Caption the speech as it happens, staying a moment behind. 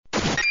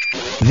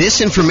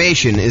This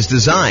information is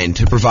designed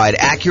to provide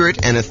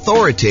accurate and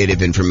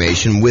authoritative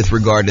information with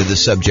regard to the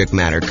subject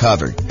matter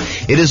covered.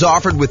 It is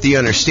offered with the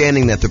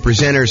understanding that the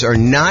presenters are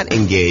not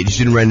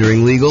engaged in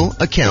rendering legal,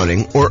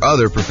 accounting, or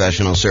other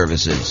professional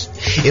services.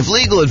 If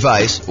legal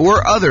advice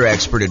or other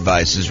expert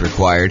advice is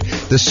required,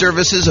 the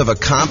services of a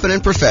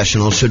competent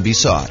professional should be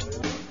sought.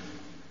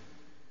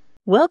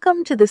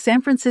 Welcome to the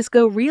San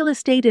Francisco Real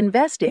Estate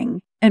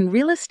Investing and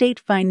Real Estate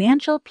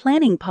Financial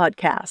Planning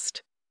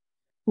Podcast.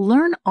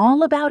 Learn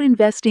all about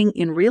investing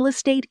in real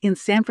estate in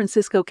San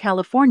Francisco,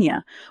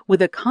 California,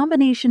 with a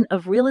combination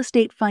of real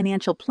estate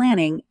financial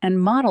planning and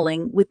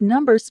modeling with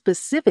numbers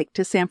specific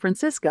to San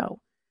Francisco.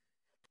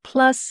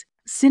 Plus,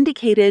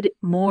 syndicated,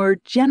 more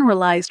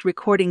generalized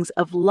recordings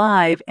of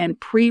live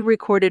and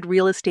pre-recorded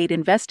real estate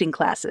investing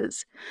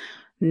classes.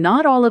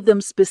 Not all of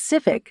them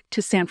specific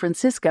to San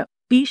Francisco.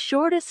 Be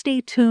sure to stay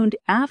tuned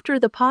after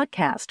the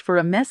podcast for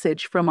a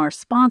message from our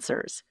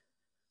sponsors.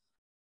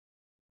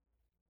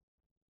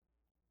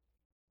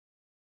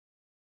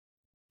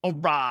 All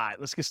right,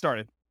 let's get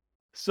started.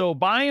 So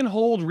buy and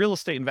hold real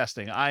estate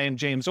investing. I am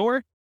James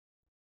Orr.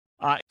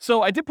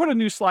 So I did put a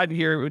new slide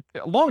here.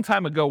 A long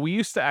time ago, we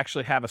used to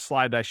actually have a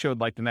slide that I showed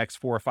like the next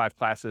 4 or 5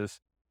 classes.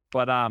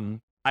 But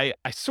I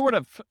sort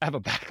of have a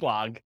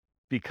backlog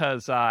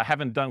because I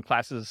haven't done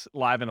classes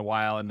live in a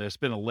while, and there's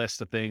been a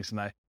list of things,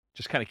 and I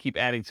just kind of keep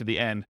adding to the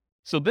end.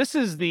 So this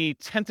is the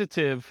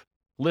tentative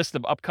list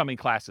of upcoming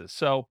classes.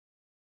 So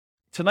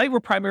tonight,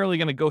 we're primarily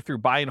going to go through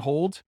buy and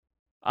hold.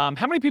 How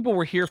many people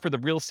were here for the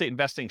real estate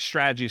investing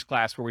strategies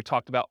class where we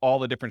talked about all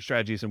the different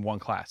strategies in one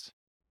class?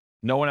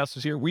 No one else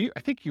was here? I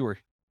think you were.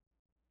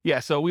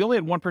 Yeah, so we only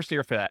had one person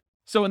here for that.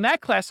 So in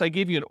that class, I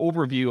gave you an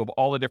overview of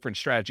all the different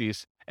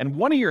strategies. And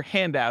one of your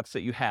handouts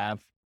that you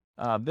have,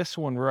 this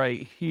one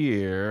right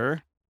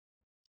here.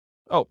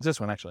 Oh, this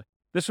one actually.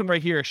 This one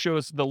right here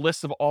shows the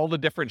list of all the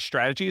different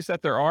strategies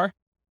that there are.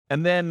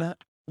 And then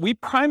we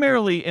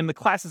primarily, in the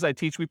classes I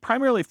teach, we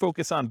primarily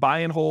focus on buy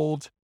and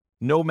hold,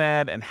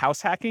 nomad, and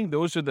house hacking.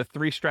 Those are the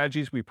 3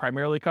 strategies we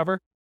primarily cover.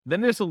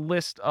 Then there's a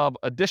list of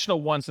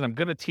additional ones that I'm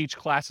going to teach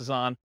classes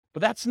on,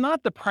 but that's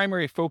not the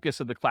primary focus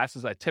of the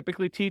classes I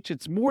typically teach.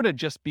 It's more to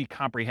just be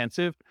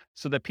comprehensive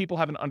so that people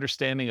have an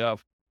understanding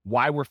of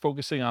why we're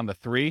focusing on the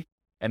 3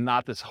 and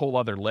not this whole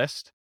other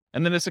list.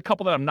 And then there's a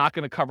couple that I'm not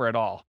going to cover at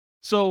all.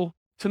 So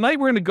tonight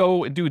we're going to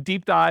go and do a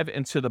deep dive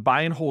into the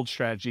buy and hold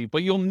strategy,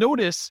 but you'll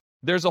notice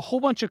there's a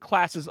whole bunch of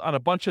classes on a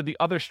bunch of the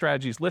other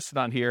strategies listed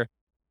on here.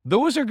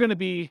 Those are going to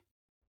be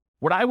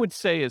what I would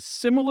say is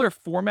similar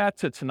format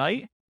to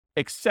tonight,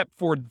 except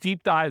for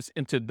deep dives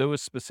into those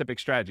specific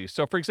strategies.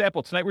 So for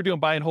example, tonight we're doing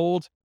buy and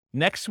hold.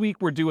 Next week,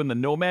 we're doing the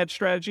nomad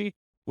strategy,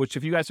 which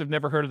if you guys have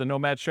never heard of the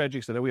nomad strategy,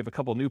 because I know we have a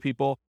couple of new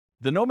people,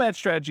 the nomad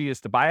strategy is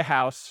to buy a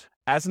house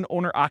as an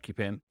owner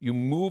occupant. You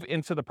move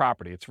into the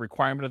property. It's a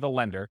requirement of the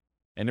lender.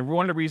 And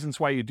one of the reasons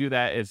why you do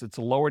that is it's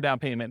a lower down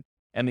payment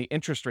and the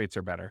interest rates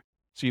are better.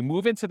 So you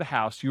move into the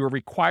house, you are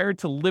required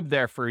to live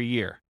there for a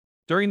year.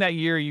 During that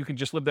year, you can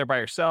just live there by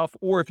yourself,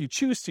 or if you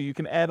choose to, you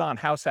can add on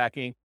house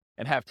hacking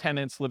and have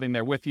tenants living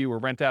there with you or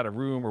rent out a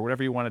room or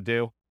whatever you want to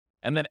do.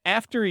 And then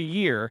after a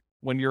year,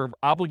 when your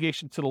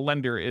obligation to the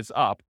lender is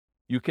up,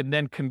 you can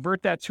then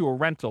convert that to a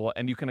rental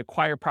and you can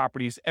acquire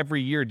properties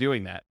every year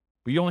doing that.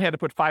 But you only had to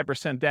put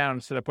 5% down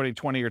instead of putting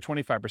 20 or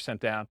 25%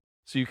 down.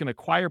 So you can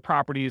acquire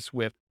properties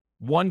with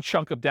one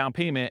chunk of down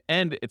payment,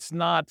 and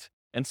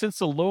since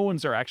the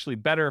loans are actually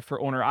better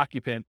for owner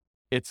occupant,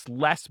 it's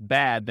less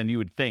bad than you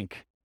would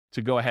think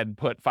to go ahead and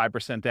put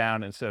 5%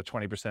 down instead of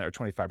 20% or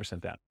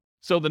 25% down.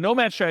 So the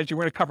nomad strategy,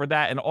 we're going to cover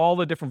that and all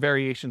the different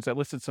variations. I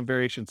listed some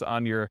variations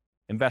on your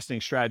investing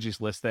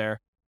strategies list there.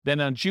 Then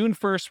on June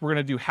 1st, we're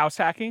going to do house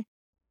hacking.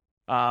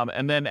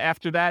 And then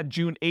after that,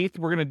 June 8th,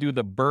 we're going to do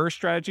the BRRRR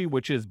strategy,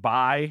 which is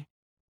buy,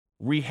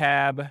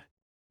 rehab,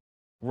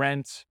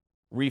 rent,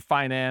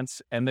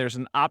 refinance. And there's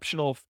an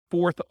optional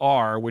 4th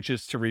R, which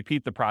is to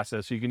repeat the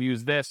process. So you can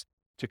use this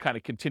to kind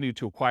of continue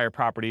to acquire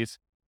properties.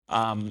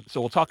 So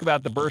we'll talk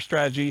about the BRRRR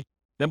strategy.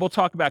 Then we'll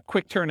talk about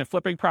quick turn and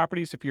flipping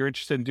properties if you're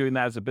interested in doing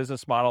that as a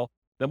business model.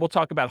 Then we'll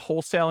talk about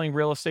wholesaling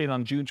real estate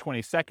on June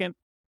 22nd.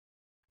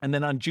 And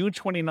then on June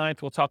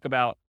 29th, we'll talk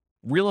about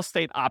real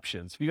estate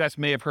options. You guys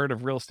may have heard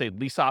of real estate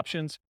lease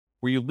options,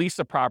 where you lease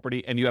a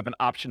property and you have an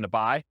option to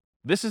buy.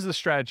 This is the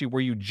strategy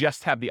where you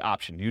just have the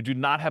option. You do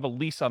not have a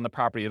lease on the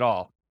property at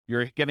all.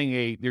 You're getting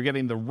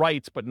the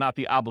rights, but not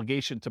the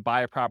obligation to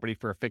buy a property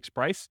for a fixed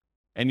price.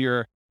 And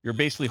you're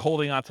basically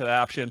holding on to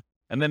that option.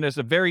 And then there's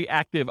a very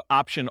active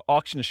option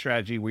auction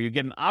strategy where you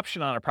get an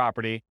option on a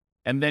property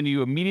and then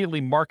you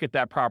immediately market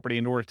that property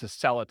in order to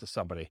sell it to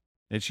somebody.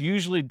 And it's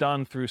usually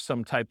done through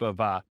some type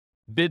of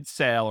bid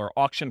sale or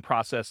auction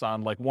process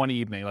on like one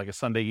evening, like a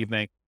Sunday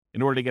evening,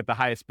 in order to get the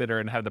highest bidder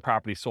and have the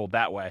property sold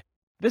that way.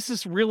 This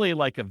is really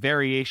like a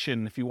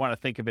variation, if you want to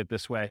think of it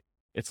this way.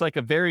 It's like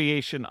a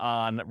variation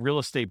on real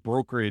estate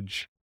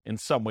brokerage in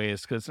some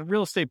ways, because a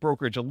real estate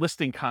brokerage, a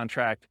listing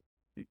contract,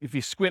 if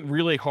you squint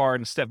really hard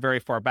and step very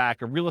far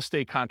back, a real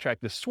estate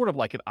contract is sort of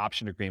like an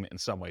option agreement in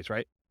some ways,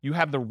 right? You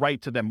have the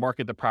right to then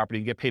market the property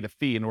and get paid a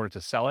fee in order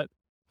to sell it.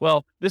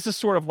 Well, this is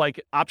sort of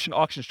like option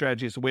auction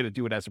strategy is a way to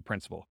do it as a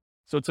principal.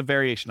 So it's a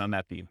variation on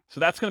that theme.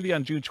 So that's going to be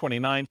on June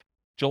 29th.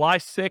 July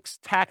 6th,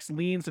 tax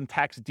liens and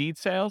tax deed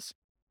sales.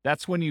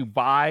 That's when you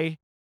buy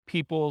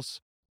people's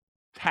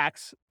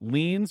tax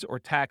liens or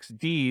tax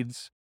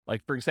deeds.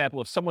 Like, for example,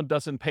 if someone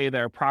doesn't pay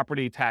their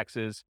property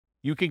taxes,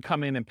 you can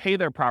come in and pay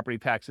their property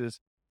taxes,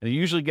 and you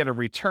usually get a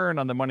return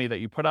on the money that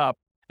you put up.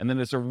 And then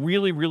there's a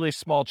really, really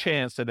small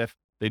chance that if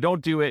they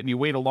don't do it and you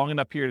wait a long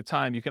enough period of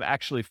time, you can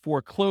actually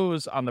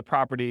foreclose on the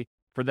property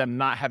for them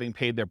not having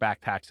paid their back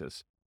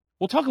taxes.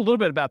 We'll talk a little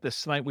bit about this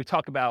tonight. We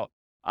talk about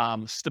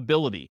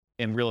stability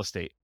in real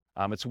estate.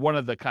 It's one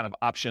of the kind of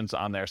options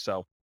on there.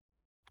 So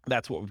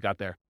that's what we've got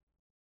there.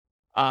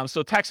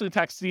 So tax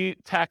lien,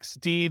 tax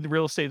deed,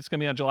 real estate is going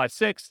to be on July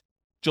 6th.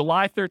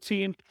 July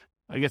 13th,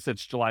 I guess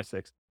it's July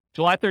 6th.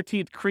 July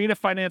 13th, creative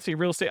financing,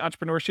 real estate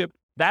entrepreneurship.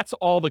 That's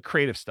all the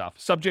creative stuff.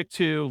 Subject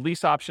to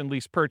lease option,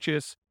 lease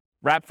purchase,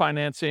 wrap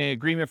financing,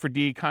 agreement for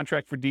deed,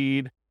 contract for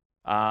deed.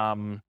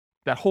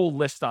 That whole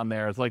list on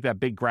there is like that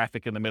big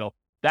graphic in the middle.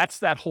 That's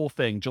that whole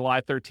thing. July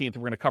 13th,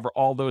 we're going to cover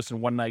all those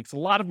in one night. 'Cause a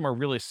lot of them are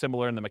really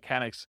similar in the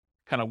mechanics.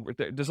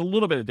 There's a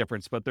little bit of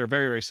difference, but they're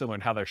very, very similar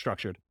in how they're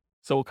structured.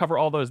 So we'll cover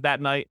all those that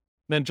night.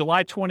 Then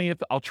July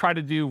 20th, I'll try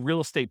to do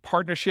real estate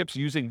partnerships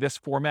using this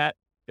format.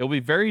 It'll be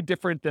very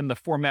different than the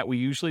format we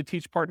usually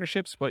teach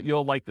partnerships, but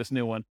you'll like this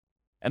new one.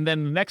 And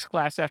then the next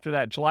class after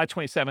that, July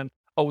 27th.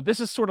 Oh, this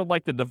is sort of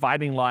like the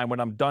dividing line when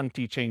I'm done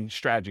teaching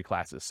strategy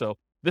classes. So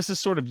this is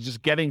sort of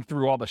just getting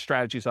through all the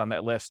strategies on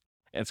that list.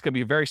 And it's going to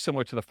be very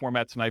similar to the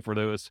format tonight for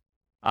those.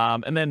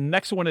 And then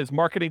next one is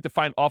marketing to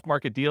find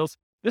off-market deals.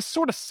 This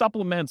sort of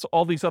supplements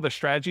all these other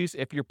strategies.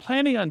 If you're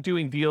planning on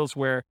doing deals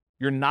where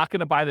you're not going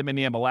to buy them in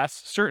the MLS,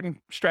 certain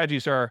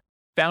strategies are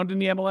found in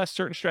the MLS.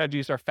 Certain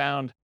strategies are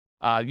found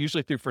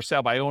usually through for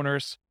sale by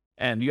owners,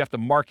 and you have to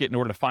market in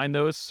order to find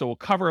those. So we'll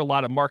cover a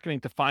lot of marketing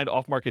to find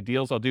off-market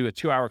deals. I'll do a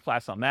 2-hour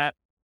class on that.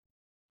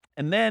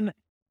 And then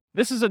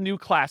this is a new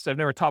class I've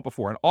never taught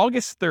before on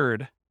August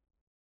 3rd.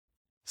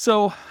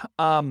 So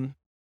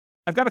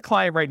I've got a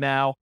client right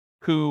now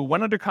who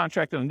went under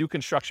contract on a new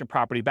construction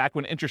property back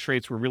when interest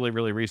rates were really,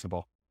 really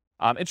reasonable.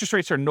 Interest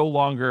rates are no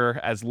longer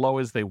as low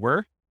as they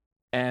were.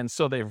 And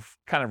so they've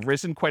kind of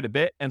risen quite a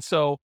bit. And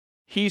so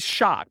he's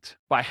shocked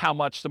by how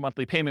much the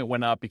monthly payment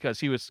went up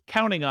because he was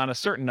counting on a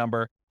certain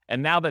number.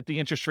 And now that the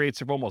interest rates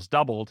have almost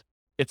doubled,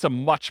 it's a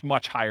much,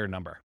 much higher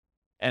number.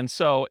 And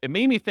so it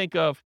made me think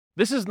of,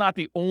 this is not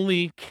the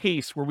only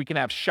case where we can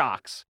have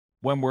shocks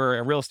when we're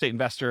a real estate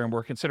investor and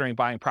we're considering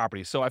buying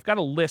properties. So I've got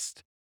a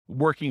list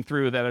working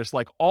through that is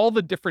like all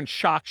the different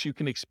shocks you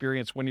can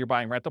experience when you're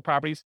buying rental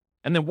properties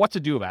and then what to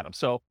do about them.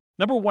 So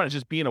number one is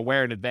just being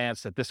aware in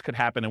advance that this could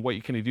happen and what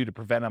you can do to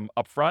prevent them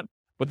up front.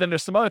 But then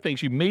there's some other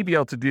things you may be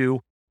able to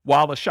do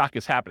while the shock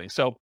is happening.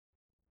 So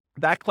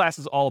that class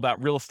is all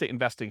about real estate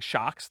investing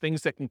shocks,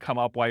 things that can come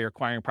up while you're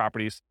acquiring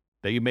properties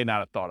that you may not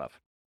have thought of.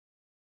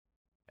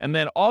 And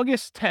then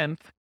August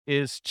 10th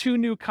is 2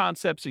 new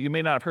concepts that you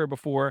may not have heard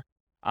before,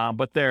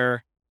 but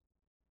there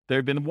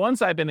have been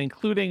ones I've been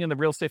including in the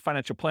Real Estate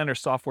Financial Planner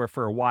software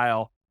for a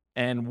while,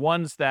 and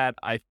ones that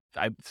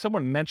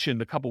someone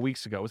mentioned a couple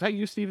weeks ago. Was that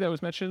you, Steve, that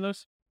was mentioning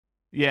those?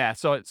 Yeah.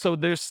 So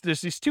there's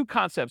these 2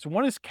 concepts.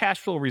 One is cash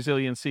flow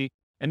resiliency,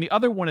 and the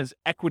other one is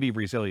equity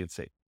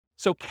resiliency.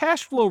 So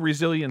cash flow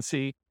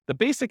resiliency, the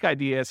basic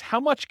idea is how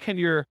much can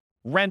your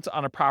rent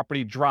on a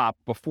property drop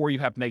before you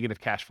have negative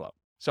cash flow?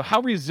 So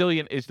how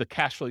resilient is the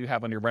cash flow you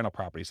have on your rental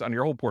properties, on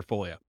your whole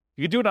portfolio?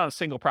 You can do it on a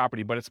single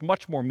property, but it's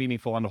much more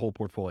meaningful on the whole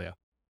portfolio.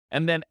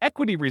 And then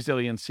equity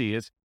resiliency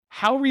is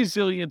how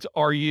resilient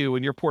are you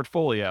in your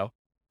portfolio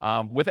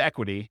with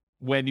equity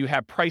when you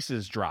have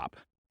prices drop?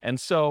 And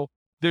so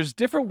there's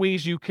different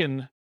ways you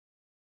can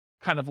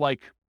kind of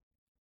like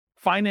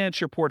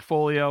finance your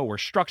portfolio or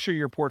structure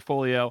your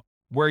portfolio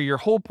where your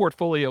whole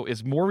portfolio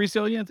is more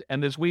resilient,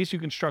 and there's ways you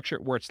can structure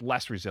it where it's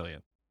less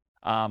resilient.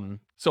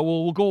 So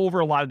we'll go over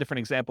a lot of different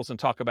examples and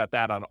talk about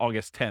that on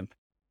August 10th.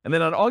 And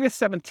then on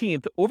August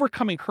 17th,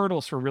 overcoming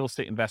hurdles for real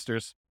estate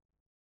investors.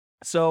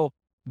 So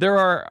there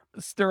are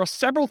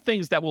several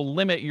things that will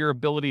limit your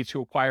ability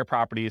to acquire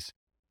properties.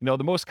 You know,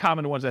 the most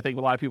common ones I think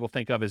a lot of people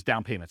think of is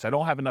down payments. I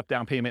don't have enough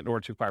down payment in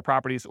order to acquire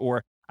properties,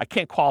 or I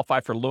can't qualify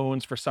for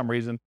loans for some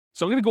reason.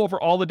 So I'm going to go over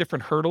all the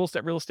different hurdles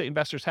that real estate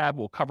investors have.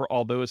 We'll cover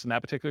all those in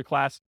that particular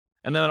class.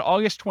 And then on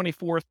August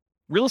 24th,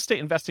 real estate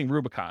investing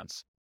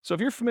Rubicons. So if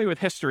you're familiar with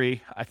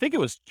history, I think it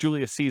was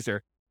Julius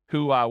Caesar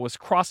who was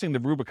crossing the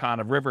Rubicon,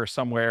 a river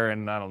somewhere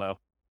in, I don't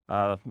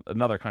know,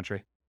 another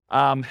country.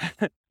 And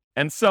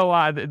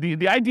so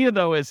the idea,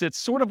 though, is it's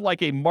sort of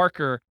like a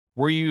marker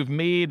where you've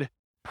made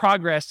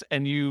progress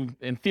and you,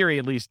 in theory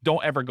at least,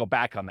 don't ever go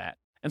back on that.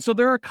 And so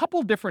there are a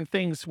couple different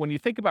things when you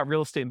think about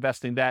real estate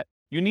investing that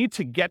you need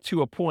to get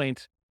to a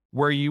point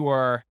where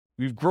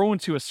you've grown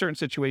to a certain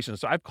situation.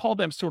 So I've called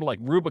them sort of like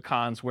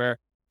Rubicons, where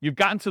you've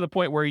gotten to the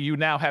point where you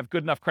now have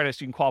good enough credit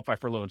so you can qualify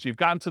for loans. You've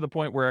gotten to the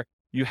point where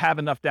you have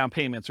enough down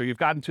payments, or you've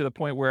gotten to the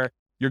point where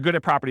you're good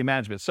at property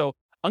management. So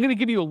I'm going to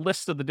give you a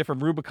list of the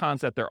different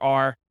Rubicons that there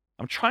are.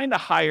 I'm trying to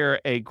hire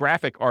a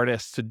graphic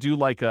artist to do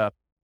like a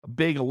a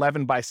big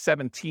 11 by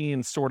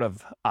 17 sort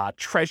of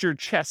treasure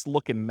chest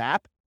looking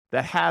map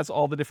that has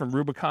all the different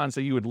Rubicons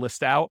that you would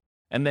list out.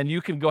 And then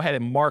you can go ahead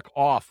and mark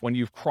off when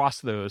you've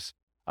crossed those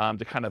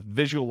to kind of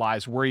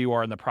visualize where you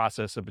are in the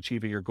process of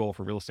achieving your goal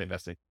for real estate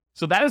investing.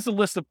 So that is the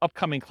list of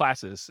upcoming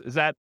classes. Is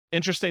that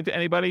interesting to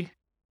anybody?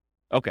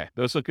 Okay,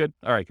 those look good.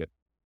 All right, good.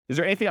 Is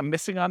there anything I'm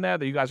missing on there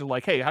that you guys are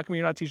like, hey, how come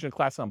you're not teaching a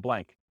class on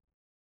blank?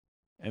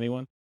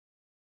 Anyone?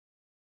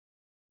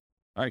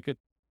 All right, good.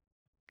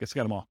 Guess I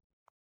got them all.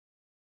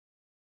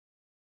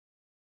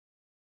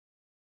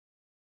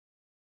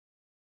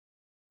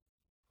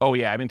 Oh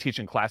yeah, I've been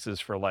teaching classes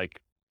for like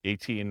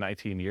 18,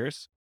 19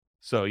 years.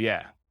 So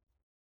yeah.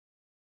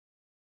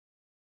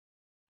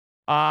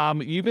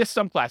 You missed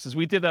some classes.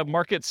 We did a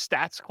market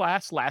stats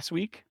class last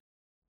week.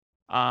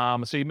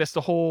 So you missed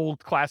the whole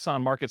class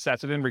on market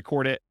stats. I didn't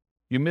record it.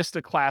 You missed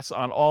a class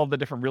on all the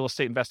different real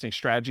estate investing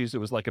strategies. It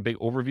was like a big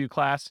overview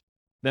class.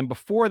 Then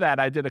before that,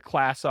 I did a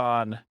class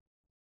on,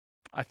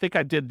 I think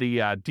I did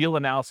the deal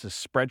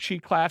analysis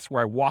spreadsheet class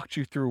where I walked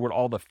you through what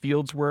all the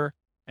fields were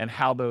and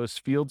how those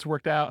fields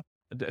worked out.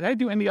 Did I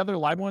do any other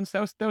live ones?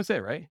 That was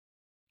it, right?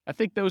 I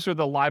think those are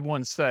the live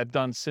ones that I've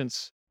done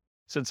since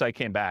I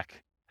came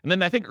back. And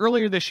then I think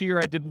earlier this year,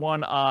 I did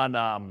one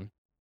on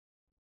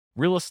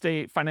real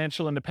estate,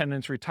 financial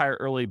independence, retire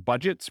early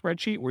budget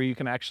spreadsheet, where you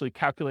can actually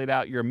calculate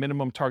out your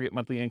minimum target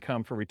monthly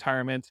income for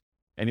retirement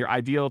and your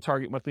ideal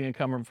target monthly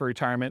income for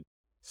retirement.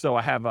 So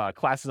I have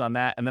classes on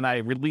that. And then I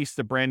released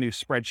a brand new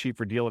spreadsheet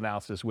for deal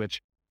analysis,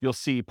 which you'll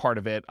see part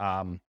of it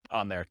on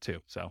there too.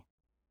 So,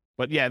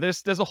 but yeah,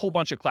 there's a whole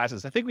bunch of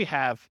classes. I think we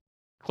have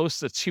close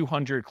to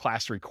 200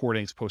 class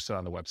recordings posted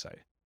on the website.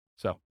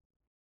 So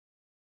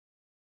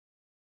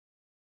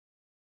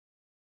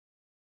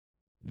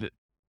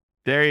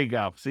there you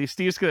go. See,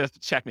 Steve's going to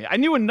check me. I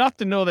knew enough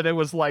to know that it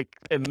was like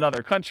in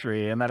another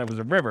country and that it was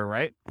a river,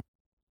 right?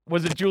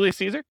 Was it Julius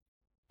Caesar?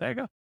 There you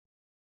go.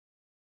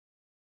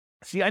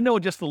 See, I know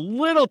just a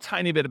little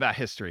tiny bit about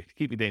history to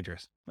keep you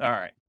dangerous. All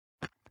right.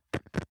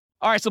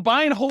 All right, so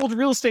buy and hold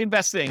real estate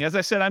investing. As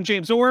I said, I'm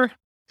James Orr.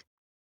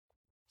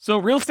 So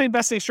real estate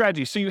investing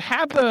strategies. So you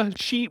have the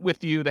sheet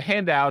with you, the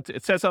handout.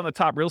 It says on the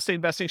top, real estate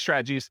investing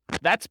strategies.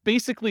 That's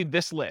basically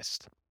this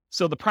list.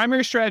 So the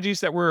primary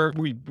strategies that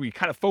we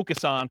kind of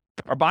focus on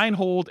are buy and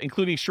hold,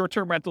 including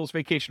short-term rentals,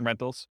 vacation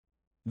rentals,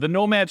 the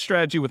nomad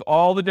strategy with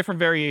all the different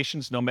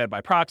variations, nomad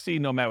by proxy,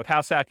 nomad with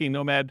house hacking,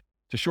 nomad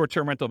to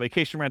short-term rental,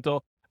 vacation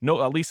rental,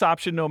 lease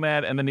option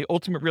nomad, and then the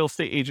ultimate real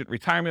estate agent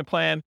retirement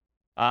plan,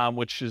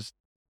 which is,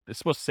 it's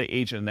supposed to say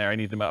agent in there. I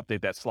need to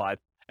update that slide.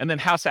 And then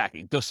house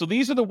hacking. So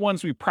these are the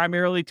ones we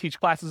primarily teach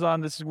classes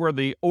on. This is where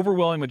the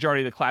overwhelming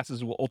majority of the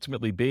classes will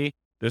ultimately be.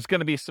 There's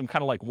going to be some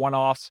kind of like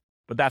one-offs,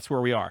 but that's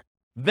where we are.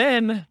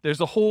 Then there's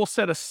a whole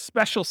set of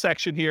special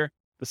section here,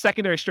 the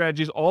secondary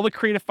strategies, all the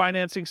creative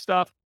financing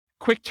stuff,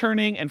 quick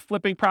turning and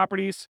flipping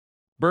properties,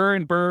 BRRRR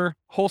and BRRRR,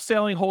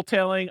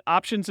 wholesaling,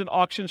 options and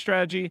auction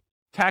strategy,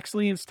 tax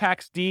liens,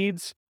 tax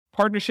deeds,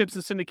 partnerships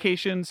and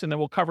syndications, and then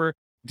we'll cover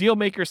deal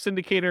maker,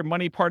 syndicator,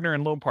 money partner,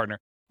 and loan partner.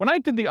 When I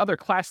did the other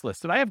class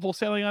list, did I have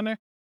wholesaling on there?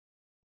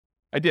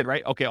 I did,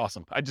 right? Okay,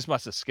 awesome. I just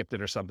must have skipped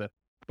it or something.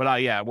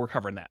 But yeah, we're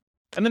covering that.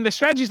 And then the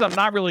strategies I'm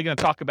not really going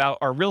to talk about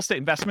are real estate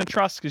investment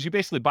trusts, because you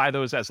basically buy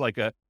those as like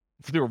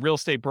through a real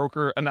estate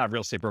broker, not a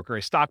real estate broker,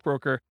 a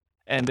stockbroker.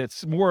 And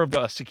it's more of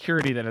a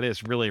security than it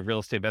is really a real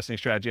estate investing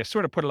strategy. I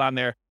sort of put it on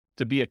there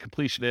to be a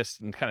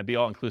completionist and kind of be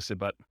all inclusive,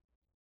 but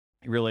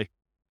really,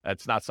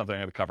 that's not something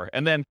I'm going to cover.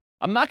 And then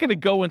I'm not going to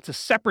go into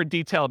separate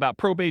detail about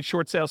probate,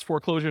 short sales,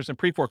 foreclosures, and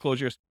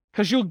pre-foreclosures,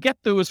 because you'll get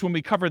those when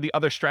we cover the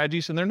other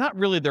strategies, and they're not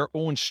really their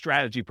own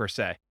strategy per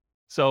se.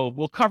 So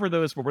we'll cover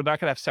those, but we're not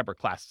going to have separate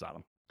classes on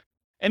them.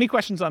 Any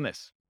questions on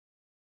this?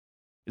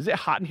 Is it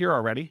hot in here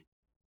already?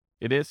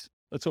 It is?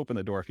 Let's open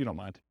the door if you don't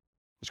mind.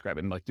 Just grab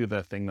it and like do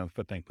the thing, the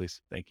foot thing,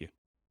 please. Thank you.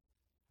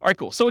 All right,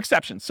 cool. So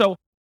exceptions. So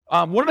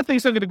one of the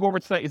things I'm going to go over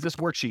tonight is this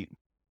worksheet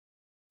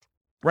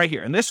right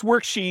here. And this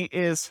worksheet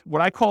is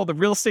what I call the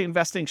real estate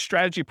investing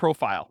strategy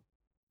profile.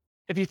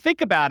 If you think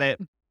about it,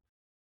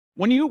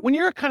 when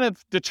you're kind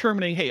of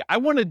determining, hey, I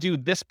want to do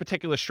this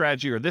particular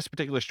strategy or this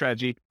particular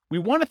strategy, we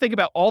want to think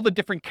about all the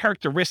different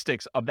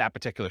characteristics of that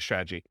particular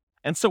strategy.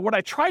 And so what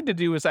I tried to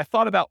do is I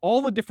thought about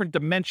all the different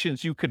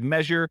dimensions you could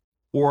measure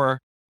or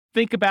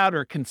think about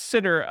or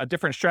consider a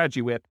different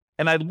strategy with.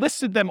 And I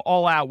listed them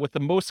all out with the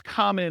most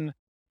common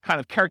kind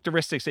of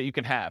characteristics that you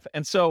can have.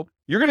 And so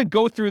you're going to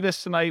go through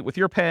this tonight with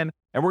your pen,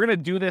 and we're going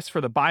to do this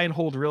for the buy and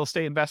hold real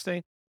estate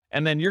investing.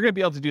 And then you're going to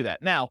be able to do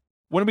that. Now,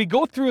 when we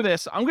go through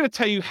this, I'm going to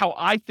tell you how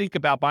I think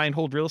about buy and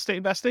hold real estate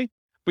investing,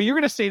 but you're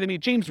going to say to me,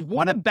 James,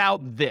 what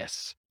about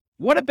this?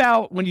 What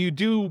about when you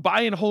do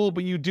buy and hold,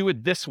 but you do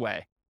it this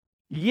way?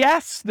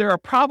 Yes, there are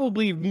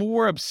probably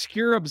more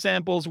obscure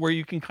examples where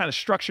you can kind of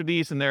structure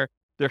these and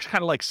there's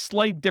kind of like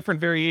slight different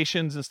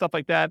variations and stuff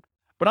like that.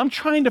 But I'm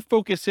trying to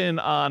focus in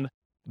on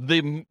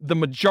the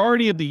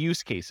majority of the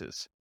use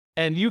cases.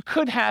 And you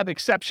could have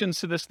exceptions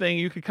to this thing.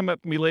 You could come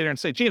up to me later and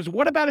say, James,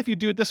 what about if you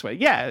do it this way?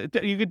 Yeah,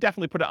 you could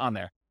definitely put it on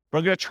there. But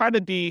I'm going to try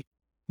to be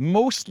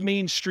most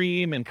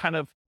mainstream and kind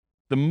of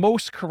the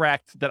most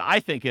correct that I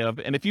think of.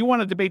 And if you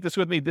want to debate this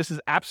with me, this is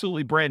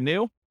absolutely brand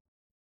new.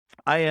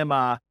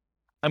 I'm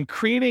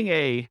creating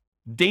a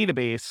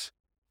database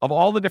of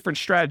all the different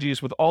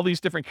strategies with all these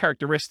different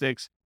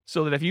characteristics,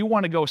 so that if you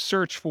want to go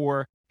search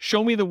for,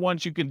 show me the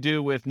ones you can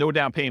do with no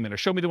down payment, or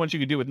show me the ones you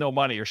can do with no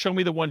money, or show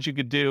me the ones you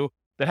could do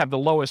that have the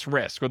lowest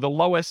risk or the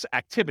lowest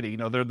activity,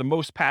 they're the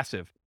most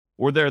passive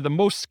or they're the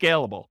most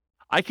scalable.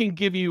 I can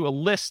give you a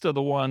list of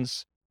the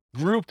ones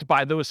grouped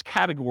by those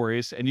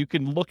categories, and you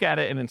can look at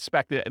it and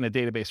inspect it in a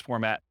database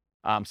format.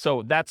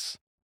 So that's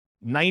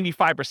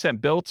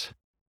 95% built,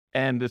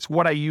 and it's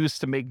what I use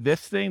to make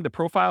this thing, the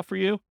profile for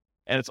you.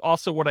 And it's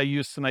also what I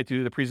use tonight to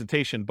do the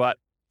presentation. But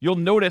you'll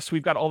notice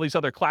we've got all these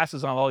other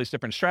classes on all these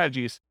different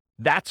strategies.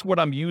 That's what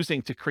I'm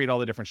using to create all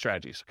the different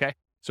strategies, okay?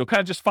 So kind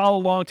of just follow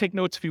along, take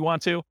notes if you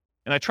want to.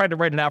 And I tried to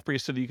write it out for you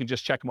so that you can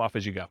just check them off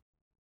as you go.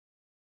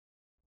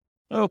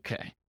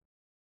 Okay.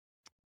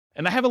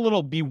 And I have a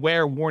little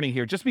beware warning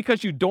here. Just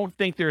because you don't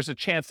think there's a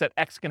chance that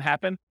X can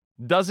happen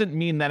doesn't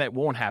mean that it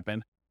won't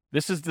happen.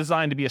 This is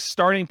designed to be a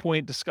starting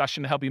point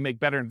discussion to help you make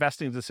better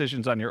investing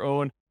decisions on your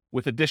own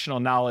with additional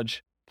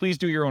knowledge. Please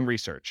do your own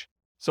research.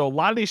 So a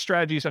lot of these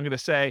strategies, I'm going to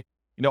say,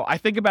 I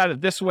think about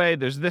it this way.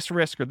 There's this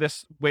risk or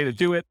this way to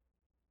do it.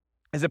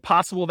 Is it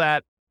possible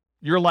that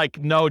you're like,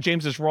 no,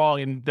 James is wrong,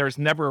 and there's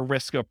never a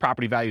risk of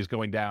property values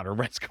going down or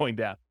rents going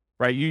down,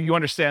 right? You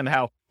understand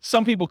how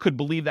some people could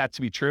believe that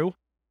to be true.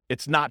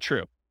 It's not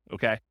true,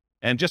 okay?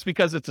 And just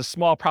because it's a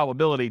small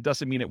probability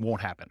doesn't mean it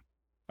won't happen.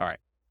 All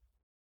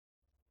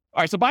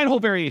right, so buy and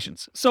hold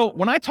variations. So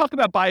when I talk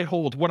about buy and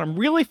hold, what I'm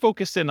really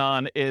focusing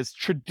on is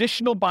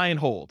traditional buy and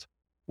hold,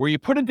 where you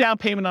put a down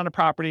payment on a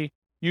property,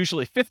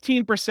 usually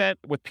 15%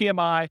 with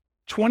PMI,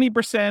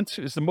 20%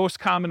 is the most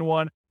common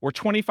one, or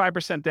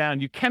 25% down.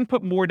 You can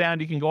put more down.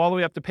 You can go all the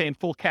way up to paying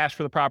full cash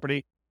for the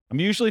property. I'm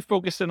usually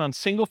focusing on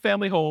single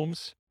family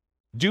homes,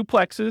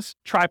 duplexes,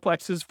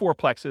 triplexes,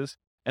 fourplexes,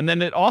 and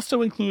then it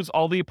also includes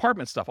all the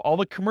apartment stuff, all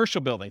the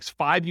commercial buildings,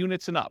 5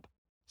 units and up.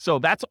 So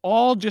that's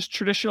all just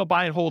traditional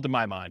buy and hold in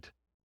my mind.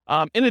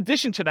 In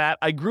addition to that,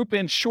 I group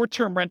in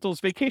short-term rentals,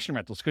 vacation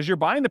rentals, because you're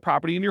buying the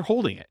property and you're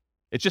holding it.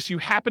 It's just you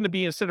happen to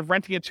be, instead of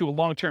renting it to a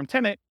long-term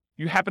tenant,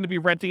 you happen to be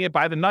renting it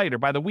by the night or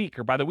by the week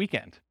or by the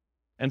weekend.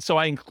 And so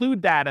I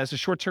include that as a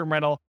short-term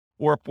rental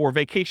or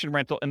vacation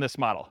rental in this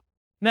model.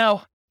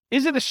 Now,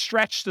 is it a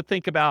stretch to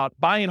think about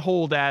buy and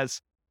hold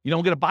as, I'm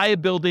going to buy a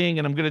building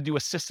and I'm going to do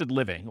assisted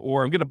living,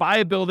 or I'm going to buy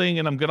a building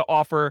and I'm going to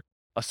offer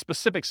a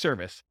specific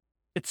service?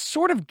 It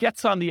sort of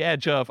gets on the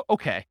edge of,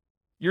 okay,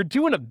 you're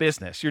doing a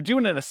business, you're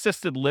doing an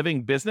assisted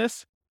living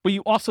business, but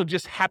you also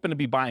just happen to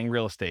be buying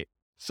real estate.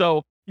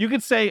 So you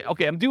could say,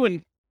 okay, I'm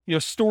doing,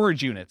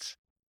 storage units.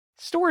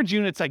 Storage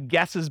units, I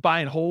guess, is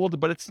buy and hold,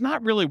 but it's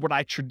not really what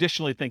I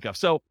traditionally think of.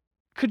 So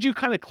could you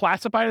kind of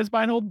classify it as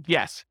buy and hold?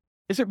 Yes.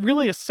 Is it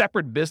really a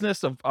separate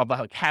business of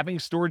like having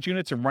storage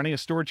units and running a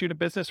storage unit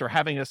business, or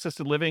having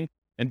assisted living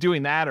and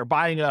doing that, or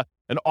buying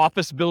an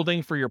office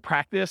building for your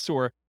practice,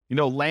 or,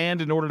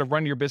 land in order to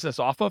run your business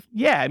off of?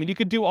 Yeah, I mean, you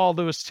could do all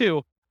those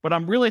too, but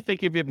I'm really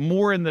thinking of it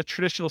more in the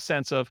traditional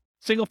sense of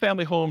single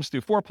family homes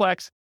through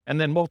fourplex, and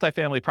then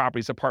multifamily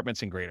properties,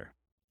 apartments, and greater.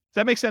 Does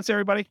that make sense,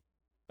 everybody?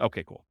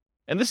 Okay, cool.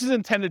 And this is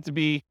intended to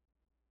be,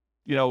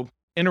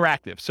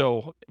 interactive.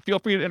 So feel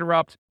free to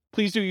interrupt.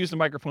 Please do use the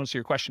microphone so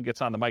your question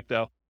gets on the mic,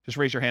 though. Just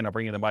raise your hand. I'll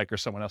bring you the mic, or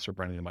someone else will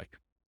bring you the mic.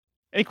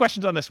 Any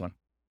questions on this one?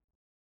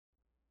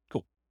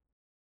 Cool.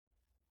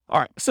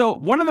 All right. So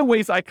one of the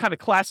ways I kind of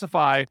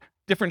classify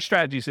different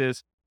strategies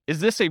is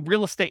this a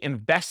real estate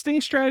investing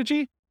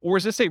strategy, or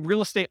is this a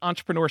real estate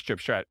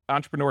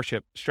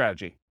entrepreneurship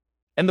strategy?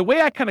 And the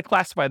way I kind of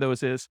classify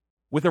those is,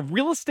 with a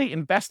real estate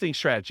investing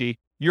strategy,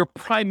 you're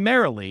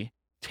primarily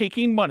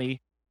taking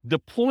money,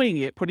 deploying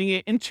it, putting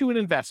it into an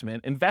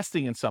investment,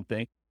 investing in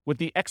something with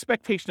the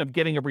expectation of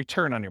getting a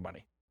return on your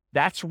money.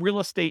 That's real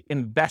estate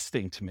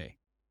investing to me.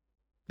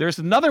 There's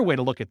another way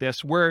to look at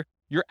this where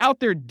you're out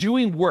there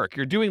doing work,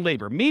 you're doing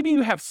labor. Maybe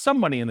you have some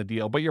money in the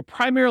deal, but you're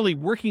primarily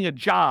working a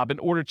job in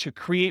order to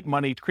create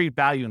money, to create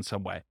value in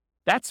some way.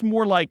 That's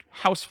more like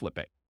house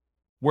flipping,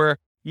 where,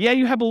 yeah,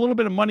 you have a little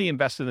bit of money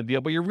invested in the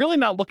deal, but you're really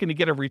not looking to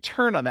get a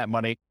return on that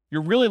money.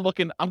 You're really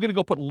looking, I'm going to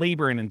go put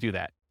labor in and do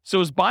that. So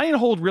is buy and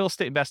hold real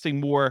estate investing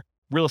more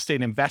real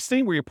estate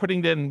investing, where you're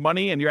putting in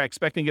money and you're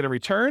expecting to get a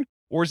return?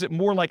 Or is it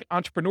more like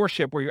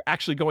entrepreneurship, where you're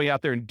actually going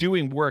out there and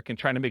doing work and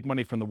trying to make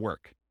money from the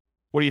work?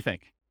 What do you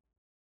think?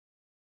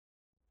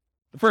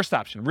 The first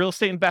option, real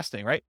estate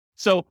investing, right?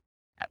 So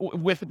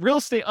with real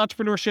estate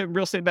entrepreneurship,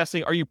 real estate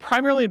investing, are you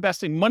primarily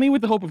investing money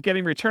with the hope of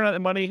getting a return on that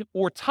money,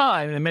 or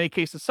time, and in many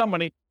cases, some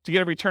money, to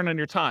get a return on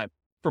your time?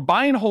 For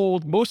buy and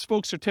hold, most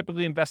folks are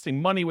typically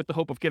investing money with the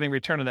hope of getting a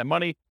return on that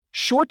money.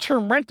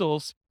 Short-term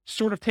rentals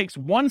sort of takes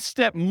one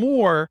step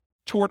more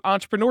toward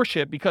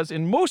entrepreneurship, because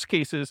in most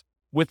cases,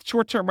 with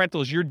short-term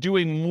rentals, you're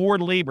doing more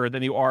labor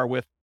than you are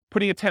with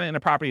putting a tenant in a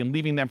property and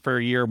leaving them for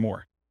a year or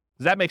more.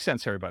 Does that make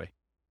sense, everybody?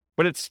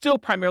 But it's still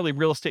primarily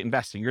real estate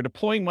investing. You're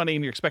deploying money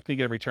and you're expecting to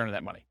get a return on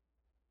that money.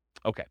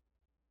 Okay.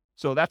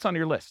 So that's on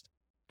your list.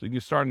 So you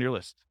can start on your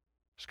list.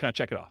 Just kind of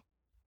check it off.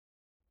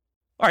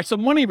 All right, so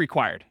money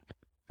required.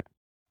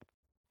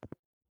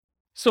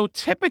 So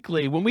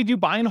typically when we do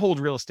buy and hold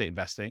real estate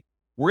investing,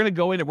 we're going to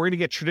go in and we're going to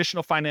get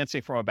traditional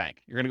financing from a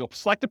bank. You're going to go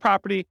select a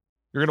property.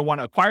 You're going to want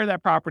to acquire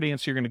that property. And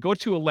so you're going to go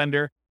to a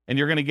lender and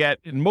you're going to get,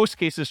 in most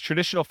cases,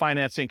 traditional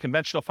financing,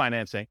 conventional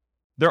financing.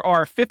 There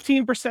are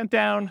 15%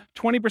 down,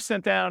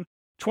 20% down,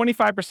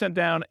 25%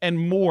 down, and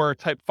more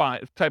type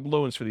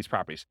loans for these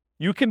properties.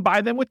 You can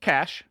buy them with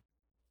cash,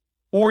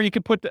 or you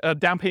can put a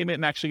down payment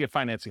and actually get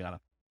financing on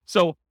them.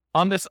 So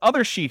on this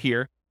other sheet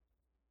here,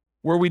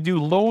 where we do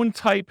loan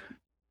type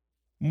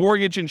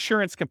mortgage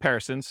insurance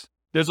comparisons,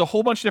 there's a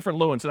whole bunch of different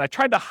loans. And I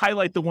tried to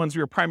highlight the ones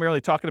we were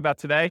primarily talking about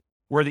today,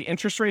 where the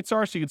interest rates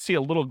are. So you can see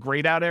a little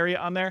grayed out area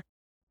on there.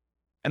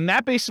 And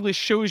that basically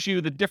shows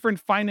you the different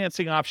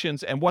financing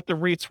options and what the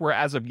rates were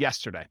as of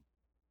yesterday.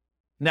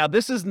 Now,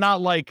 this is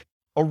not like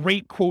a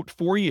rate quote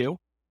for you.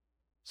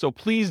 So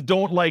please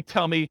don't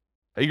tell me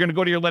you're going to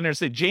go to your lender and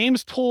say,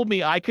 James told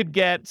me I could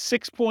get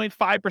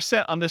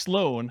 6.5% on this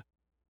loan,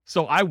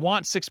 so I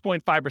want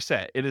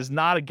 6.5%. It is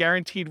not a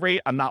guaranteed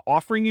rate. I'm not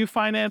offering you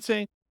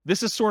financing.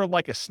 This is sort of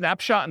like a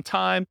snapshot in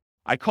time.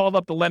 I called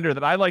up the lender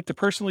that I like to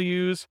personally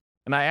use,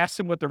 and I asked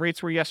him what the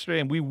rates were yesterday,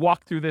 and we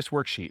walked through this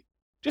worksheet.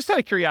 Just out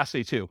of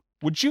curiosity too,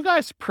 would you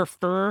guys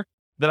prefer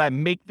that I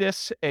make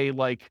this a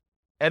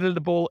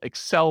editable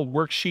Excel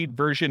worksheet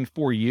version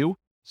for you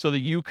so that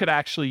you could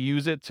actually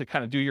use it to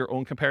kind of do your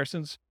own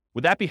comparisons?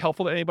 Would that be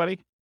helpful to anybody?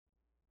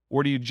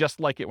 Or do you just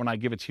like it when I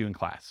give it to you in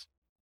class?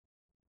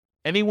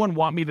 Anyone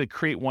want me to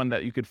create one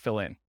that you could fill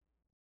in?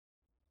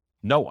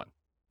 No one.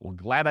 Well,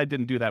 glad I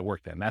didn't do that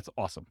work then. That's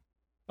awesome.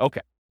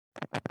 Okay.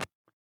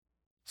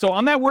 So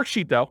on that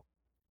worksheet though,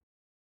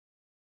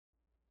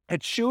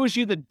 it shows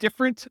you the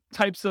different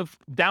types of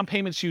down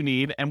payments you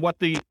need and what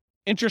the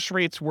interest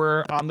rates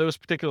were on those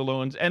particular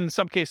loans, and in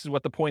some cases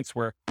what the points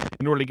were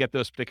in order to get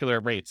those particular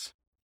rates.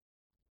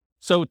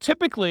 So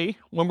typically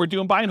when we're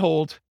doing buy and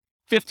hold,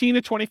 15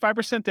 to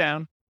 25%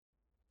 down,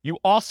 you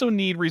also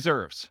need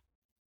reserves.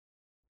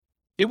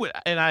 It would,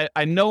 and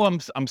I know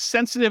I'm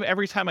sensitive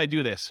every time I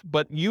do this,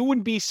 but you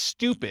would be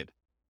stupid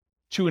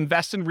to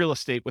invest in real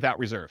estate without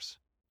reserves.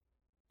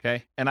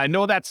 Okay? And I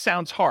know that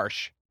sounds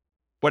harsh,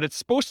 but it's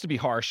supposed to be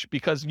harsh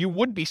because you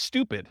would be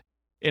stupid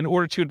in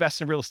order to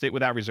invest in real estate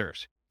without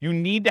reserves. You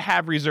need to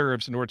have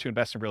reserves in order to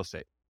invest in real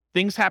estate.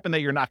 Things happen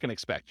that you're not going to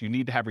expect. You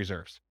need to have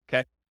reserves.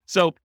 Okay?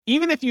 So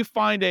even if you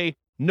find a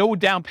no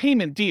down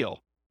payment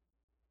deal,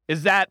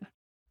 is that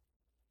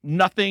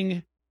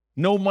nothing,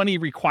 no money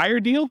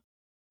required deal?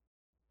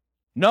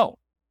 No.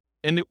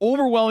 In the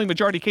overwhelming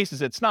majority of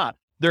cases, it's not.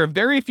 There are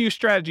very few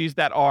strategies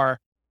that are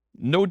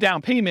no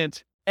down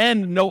payment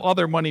and no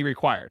other money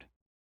required.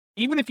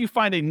 Even if you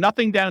find a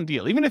nothing down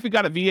deal, even if you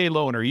got a VA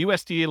loan or a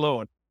USDA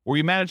loan, or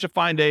you manage to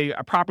find a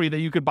property that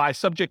you could buy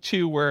subject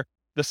to where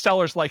the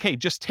seller's like, hey,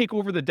 just take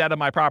over the debt of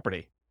my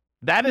property.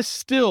 That is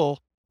still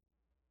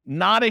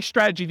not a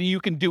strategy that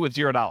you can do with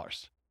 $0.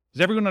 Does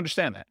everyone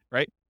understand that,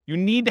 right? You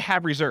need to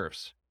have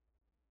reserves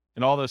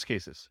in all those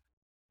cases.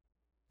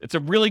 It's a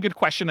really good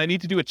question. I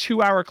need to do a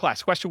 2-hour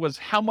class. Question was,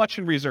 how much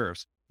in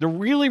reserves? The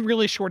really,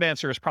 really short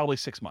answer is probably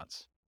 6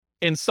 months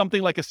in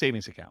something like a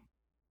savings account.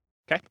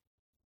 Okay.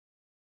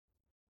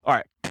 All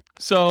right.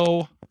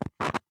 So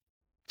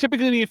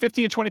typically you need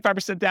 15 to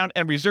 25% down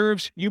and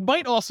reserves. You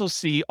might also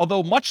see,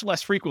 although much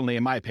less frequently,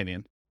 in my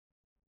opinion,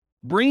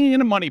 bringing in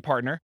a money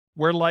partner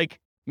where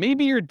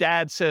maybe your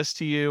dad says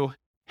to you,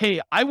 hey,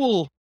 I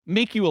will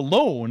make you a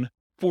loan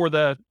for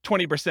the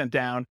 20%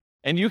 down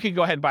and you can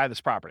go ahead and buy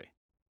this property.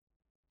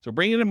 So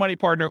bring in a money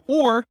partner,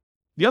 or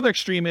the other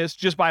extreme is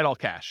just buy it all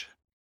cash.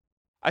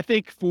 I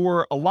think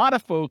for a lot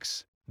of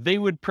folks, they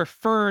would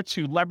prefer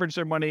to leverage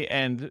their money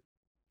and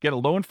get a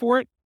loan for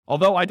it.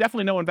 Although I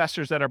definitely know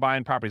investors that are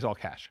buying properties all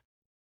cash.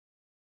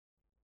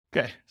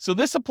 Okay, so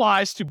this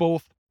applies to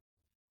both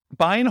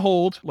buy and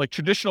hold, like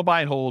traditional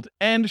buy and hold,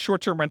 and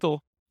short-term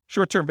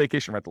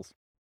vacation rentals.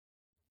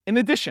 In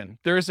addition,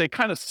 there is a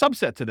kind of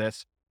subset to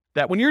this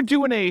that when you're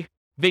doing a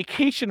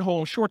vacation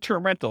home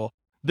short-term rental,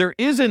 there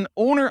is an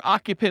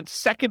owner-occupant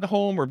second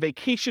home or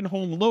vacation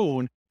home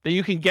loan that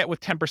you can get with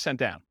 10%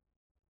 down.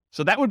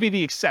 So that would be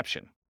the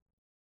exception.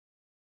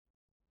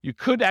 You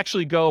could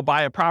actually go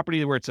buy a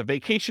property where it's a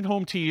vacation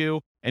home to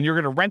you and you're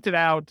going to rent it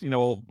out,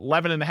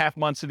 11 and a half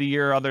months of the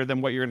year other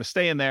than what you're going to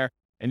stay in there,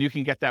 and you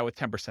can get that with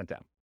 10%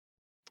 down.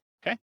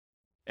 Okay?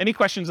 Any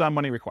questions on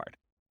money required?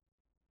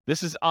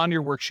 This is on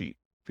your worksheet.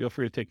 Feel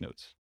free to take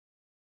notes.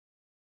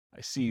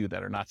 I see you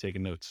that are not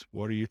taking notes.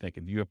 What are you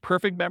thinking? Do you have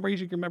perfect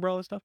memories? You can remember all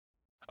this stuff?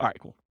 All right,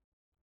 cool.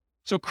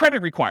 So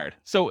credit required.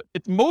 So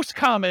it's most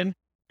common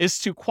is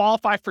to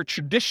qualify for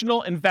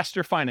traditional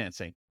investor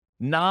financing,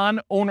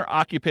 non-owner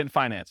occupant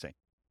financing.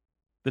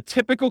 The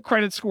typical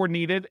credit score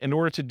needed in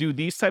order to do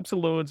these types of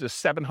loans is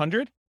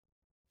 700.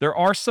 There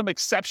are some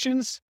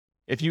exceptions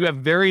if you have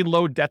very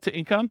low debt to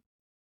income.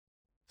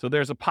 So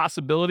there's a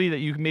possibility that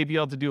you may be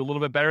able to do a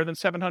little bit better than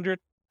 700,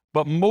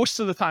 but most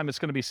of the time it's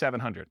going to be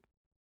 700.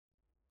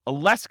 A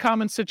less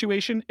common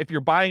situation, if you're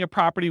buying a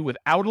property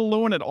without a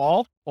loan at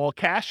all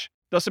cash,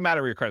 doesn't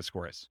matter what your credit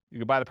score is. You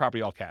can buy the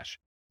property all cash.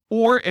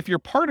 Or if you're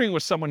partnering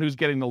with someone who's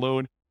getting the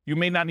loan, you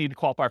may not need to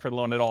qualify for the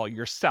loan at all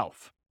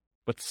yourself,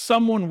 but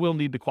someone will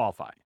need to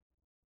qualify.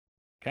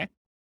 Okay.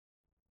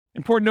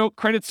 Important note,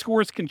 credit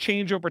scores can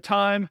change over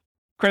time.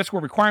 Credit score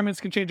requirements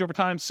can change over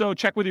time. So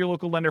check with your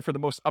local lender for the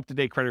most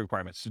up-to-date credit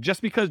requirements. So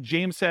just because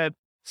James said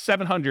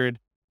 700,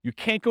 you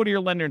can't go to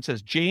your lender and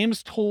says,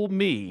 James told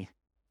me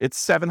it's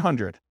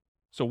 700.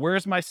 So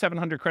where's my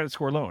 700 credit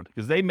score loan?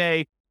 Because they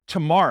may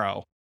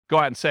tomorrow go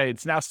out and say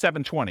it's now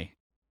 720.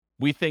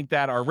 We think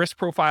that our risk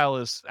profile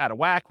is out of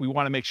whack. We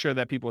want to make sure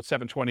that people at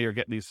 720 are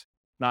getting these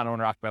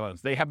non-owner occupied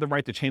loans. They have the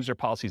right to change their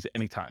policies at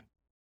any time.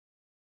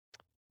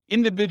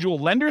 Individual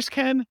lenders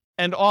can,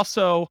 and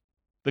also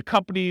the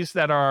companies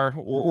that are,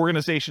 or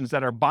organizations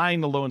that are buying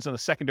the loans in the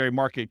secondary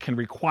market can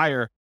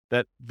require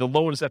that the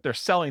loans that they're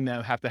selling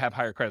them have to have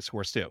higher credit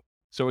scores too.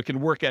 So it can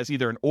work as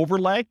either an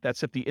overlay,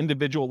 that's if the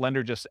individual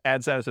lender just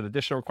adds that as an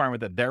additional requirement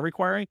that they're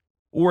requiring,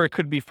 or it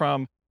could be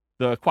from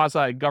the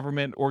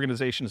quasi-government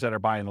organizations that are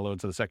buying the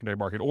loans in the secondary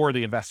market, or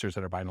the investors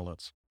that are buying the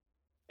loans.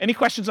 Any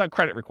questions on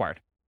credit required?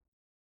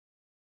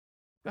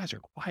 You guys are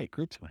a quiet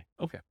group tonight.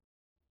 Okay.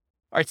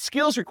 All right,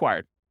 skills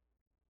required.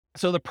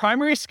 So the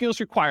primary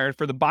skills required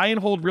for the buy and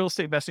hold real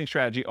estate investing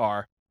strategy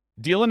are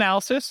deal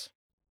analysis.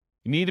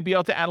 You need to be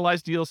able to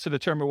analyze deals to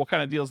determine what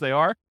kind of deals they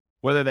are,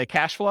 whether they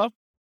cash flow,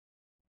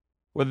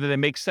 whether they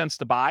make sense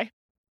to buy,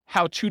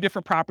 how 2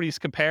 different properties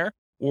compare,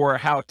 or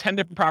how 10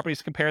 different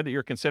properties compare that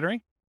you're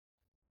considering.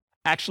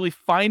 Actually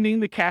finding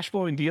the cash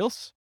flowing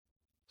deals,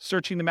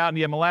 searching them out in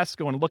the MLS,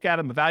 going to look at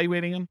them,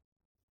 evaluating them.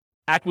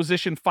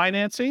 Acquisition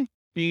financing,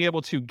 being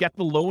able to get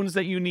the loans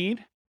that you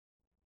need,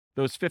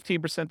 those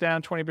 15%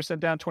 down, 20%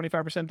 down,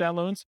 25% down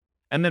loans,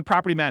 and then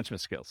property management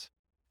skills.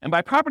 And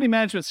by property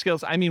management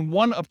skills, I mean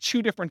one of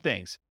 2 different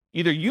things.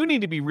 Either you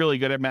need to be really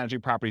good at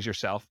managing properties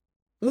yourself,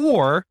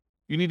 or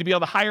you need to be able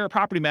to hire a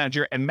property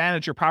manager and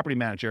manage your property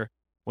manager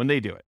when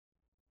they do it.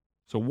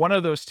 So one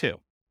of those 2.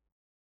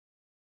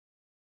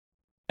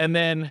 And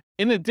then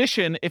in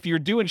addition, if you're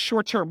doing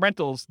short-term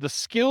rentals, the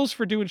skills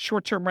for doing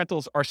short-term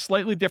rentals are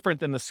slightly different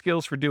than the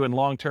skills for doing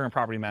long-term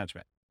property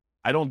management.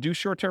 I don't do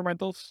short-term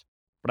rentals,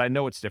 but I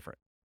know it's different.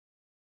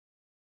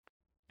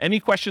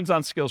 Any questions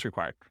on skills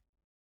required?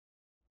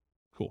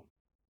 Cool.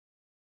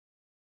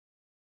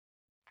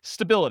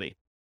 Stability.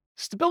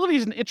 Stability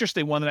is an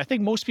interesting one that I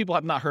think most people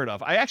have not heard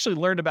of. I actually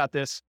learned about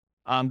this.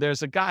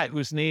 There's a guy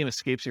whose name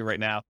escapes me right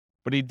now,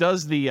 but he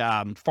does the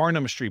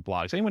Farnham Street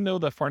blogs. Anyone know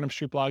the Farnham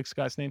Street blogs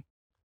guy's name?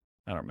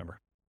 I don't remember.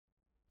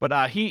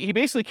 But he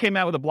basically came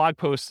out with a blog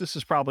post. This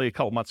is probably a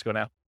couple months ago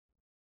now.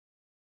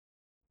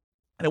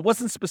 And it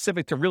wasn't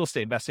specific to real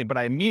estate investing, but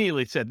I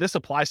immediately said, this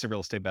applies to real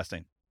estate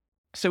investing.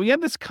 So we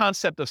have this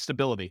concept of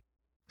stability.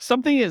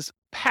 Something is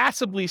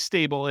passively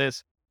stable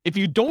is if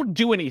you don't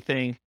do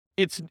anything,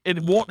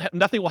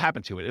 nothing will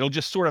happen to it. It'll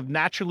just sort of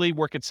naturally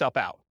work itself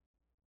out.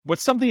 But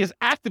something is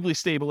actively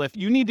stable if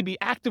you need to be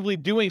actively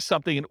doing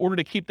something in order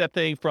to keep that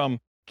thing from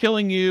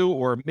killing you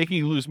or making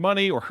you lose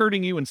money or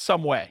hurting you in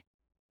some way.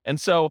 And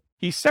so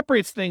he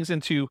separates things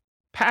into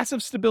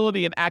passive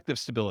stability and active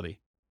stability.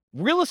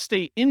 Real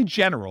estate in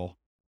general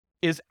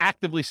is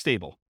actively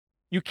stable.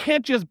 You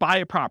can't just buy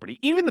a property,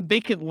 even the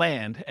vacant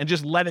land, and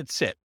just let it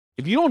sit.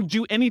 If you don't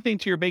do anything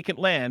to your vacant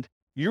land,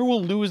 you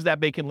will lose that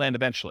vacant land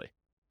eventually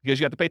because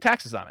you have to pay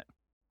taxes on it.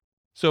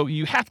 So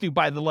you have to,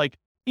 by the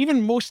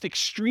even most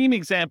extreme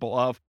example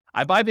of,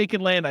 I buy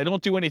vacant land, I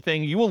don't do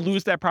anything, you will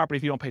lose that property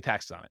if you don't pay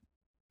taxes on it.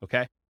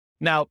 Okay.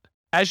 Now,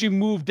 as you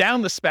move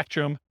down the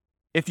spectrum,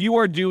 if you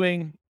are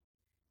doing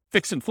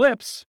fix and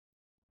flips,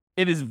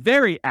 it is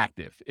very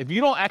active. If you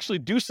don't actually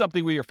do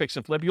something with your fix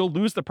and flip, you'll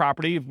lose the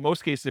property. In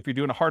most cases, if you're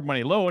doing a hard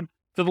money loan,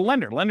 to the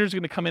lender. The lender's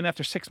going to come in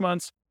after 6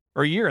 months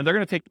or a year, and they're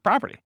going to take the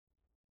property.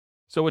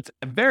 So it's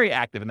very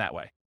active in that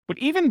way. But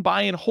even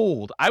buy and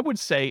hold, I would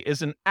say,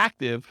 is an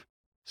active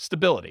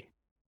stability.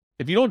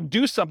 If you don't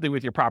do something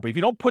with your property, if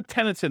you don't put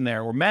tenants in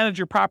there or manage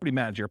your property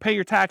manager, pay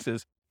your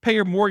taxes, pay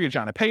your mortgage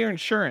on it, pay your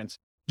insurance,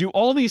 do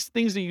all these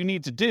things that you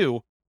need to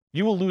do,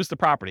 you will lose the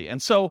property.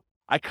 And so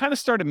I kind of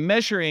started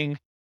measuring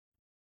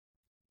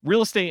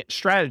real estate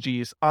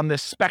strategies on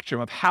this spectrum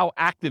of how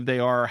active they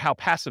are or how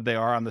passive they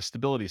are on the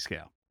stability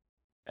scale.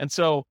 And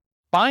so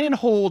buy and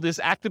hold is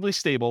actively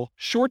stable.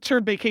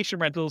 Short-term vacation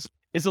rentals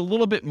is a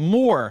little bit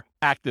more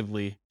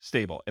actively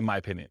stable, in my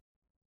opinion.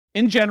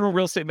 In general,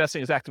 real estate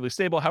investing is actively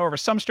stable. However,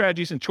 some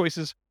strategies and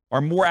choices are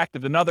more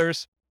active than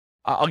others.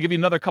 I'll give you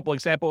another couple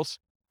examples.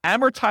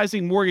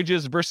 Amortizing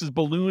mortgages versus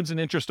balloons and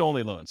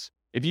interest-only loans.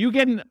 If you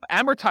get an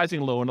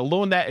amortizing loan, a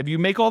loan that if you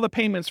make all the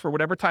payments for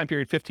whatever time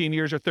period, 15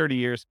 years or 30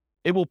 years,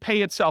 it will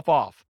pay itself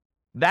off.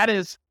 That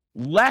is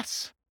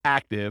less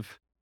active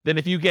than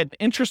if you get an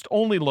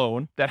interest-only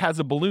loan that has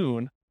a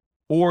balloon,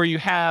 or you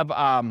have,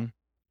 well,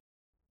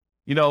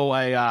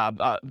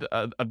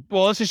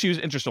 let's just use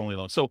interest-only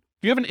loan. So if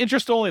you have an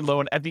interest-only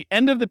loan, at the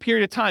end of the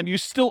period of time, you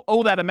still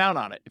owe that amount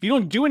on it. If you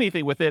don't do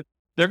anything with it,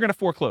 they're going to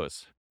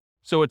foreclose.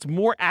 So it's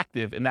more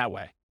active in that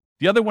way.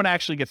 The other one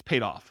actually gets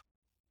paid off.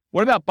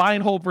 What about buy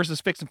and hold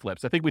versus fix and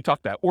flips? I think we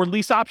talked about, or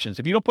lease options.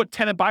 If you don't put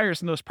tenant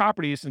buyers in those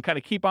properties and kind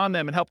of keep on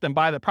them and help them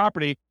buy the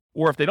property,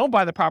 Or if they don't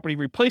buy the property,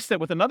 replace it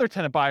with another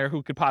tenant buyer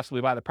who could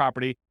possibly buy the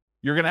property.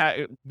 You're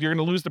gonna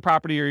lose the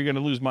property, or you're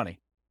gonna lose money.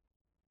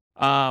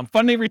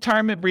 Funding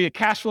retirement via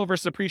cash flow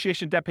versus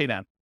appreciation, debt pay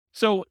down.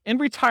 So in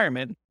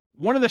retirement,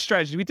 one of the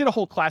strategies, we did a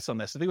whole class on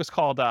this. I think it was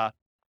called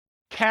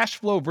cash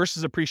flow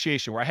versus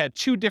appreciation, where I had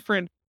two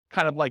different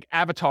kind of like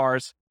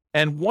avatars,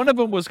 and one of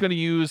them was going to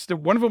use,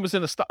 one of them was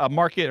in a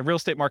market, a real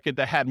estate market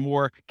that had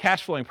more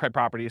cash flowing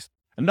properties.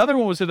 Another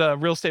one was in a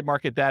real estate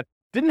market that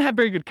didn't have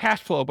very good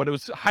cash flow, but it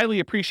was highly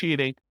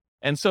appreciating.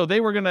 And so they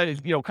were going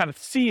to, kind of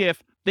see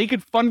if they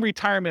could fund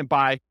retirement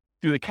by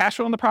through the cash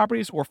flow on the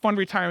properties, or fund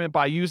retirement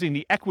by using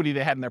the equity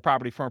they had in their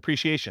property from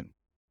appreciation.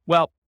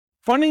 Well,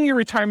 funding your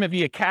retirement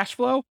via cash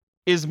flow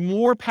is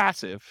more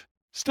passive,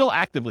 still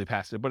actively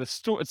passive, but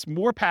it's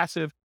more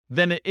passive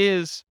than it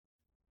is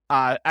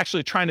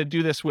actually trying to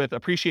do this with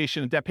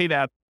appreciation and debt pay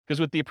down. Because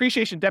with the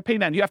appreciation debt pay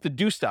down, you have to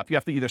do stuff. You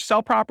have to either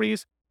sell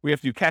properties, we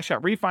have to do cash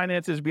out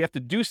refinances, we have to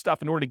do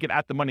stuff in order to get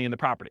at the money in the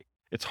property.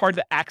 It's hard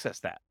to access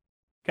that.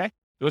 Okay,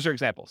 those are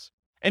examples.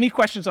 Any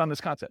questions on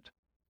this concept?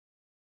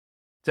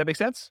 Does that make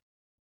sense?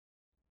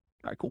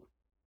 All right, cool.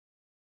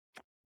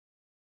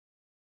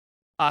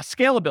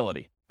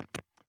 Scalability.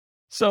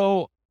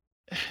 So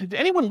did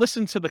anyone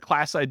listen to the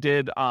class I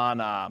did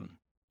on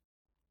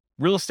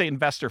Real Estate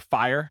Investor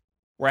Fire,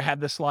 where I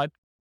had this slide?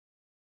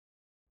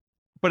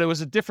 But it was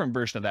a different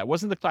version of that. It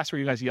wasn't the class where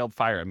you guys yelled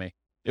fire at me.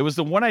 It was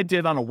the one I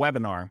did on a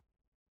webinar.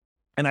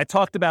 And I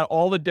talked about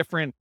all the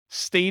different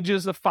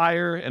stages of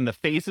fire and the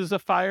phases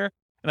of fire,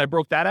 and I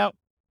broke that out.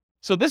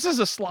 So this is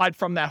a slide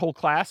from that whole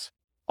class.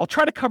 I'll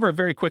try to cover it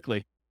very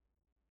quickly.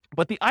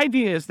 But the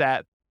idea is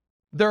that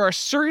there are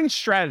certain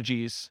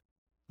strategies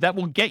that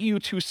will get you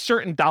to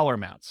certain dollar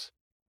amounts.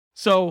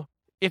 So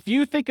if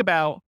you think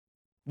about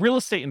real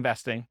estate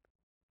investing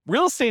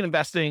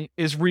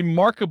is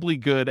remarkably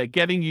good at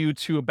getting you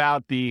to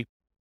about this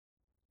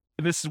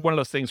is one of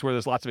those things where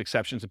there's lots of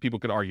exceptions and people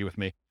could argue with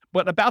me,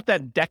 but about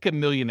that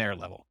decamillionaire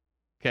level.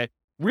 Okay.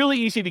 Really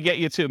easy to get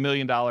you to $1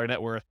 million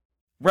net worth,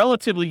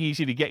 relatively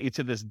easy to get you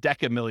to this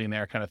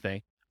decamillionaire kind of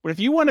thing. But if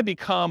you want to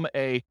become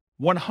a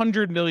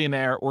 100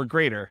 millionaire or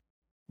greater,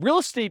 real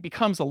estate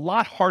becomes a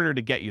lot harder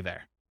to get you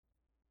there.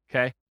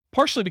 Okay.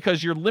 Partially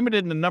because you're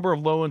limited in the number of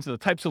loans and the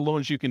types of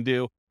loans you can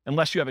do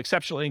unless you have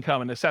exceptional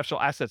income and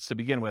exceptional assets to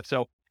begin with.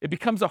 So it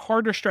becomes a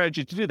harder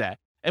strategy to do that.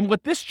 And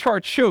what this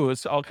chart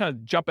shows, I'll kind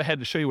of jump ahead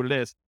to show you what it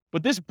is,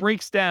 but this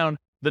breaks down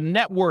the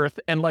net worth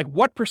and like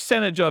what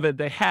percentage of it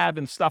they have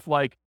in stuff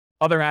like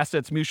other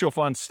assets, mutual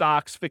funds,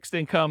 stocks, fixed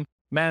income,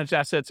 managed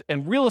assets,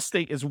 and real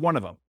estate is one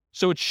of them.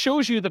 So it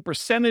shows you the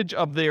percentage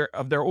of their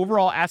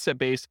overall asset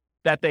base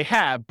that they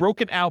have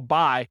broken out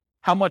by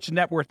how much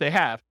net worth they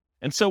have.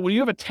 And so when you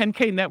have a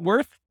 10K net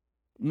worth,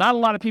 not a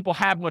lot of people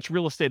have much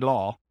real estate at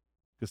all,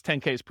 because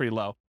 10K is pretty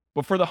low.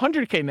 But for the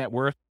 100K net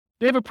worth,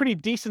 they have a pretty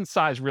decent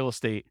sized real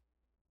estate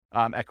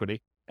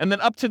equity. And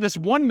then up to this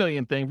 1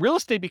 million thing, real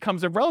estate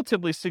becomes a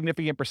relatively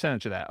significant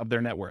percentage of that, of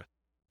their net worth.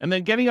 And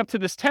then getting up to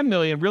this 10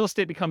 million, real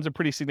estate becomes a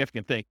pretty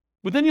significant thing.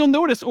 But then you'll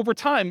notice over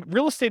time,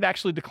 real estate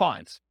actually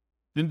declines.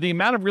 The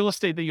amount of real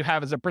estate that you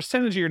have as a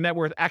percentage of your net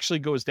worth actually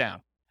goes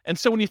down. And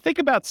so when you think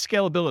about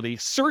scalability,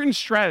 certain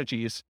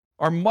strategies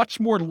are much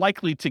more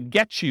likely to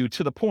get you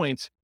to the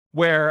point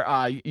where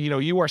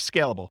you are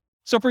scalable.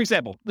 So for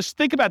example, let's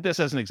think about this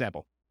as an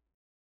example.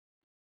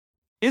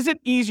 Is it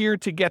easier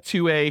to get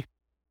to a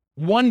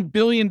 $1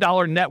 billion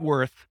net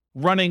worth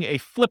running a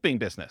flipping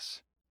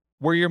business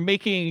where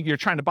you're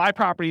trying to buy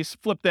properties,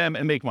 flip them,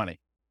 and make money?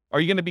 Are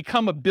you going to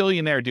become a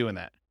billionaire doing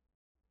that?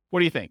 What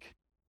do you think?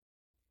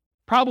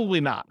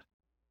 Probably not.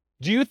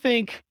 Do you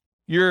think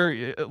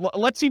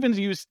let's even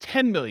use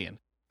 10 million.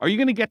 Are you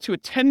going to get to a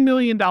 $10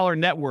 million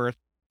net worth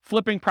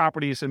flipping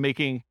properties and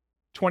making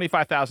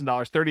 $25,000,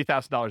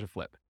 $30,000 a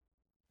flip?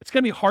 It's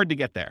going to be hard to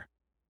get there.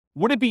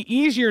 Would it be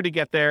easier to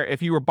get there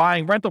if you were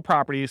buying rental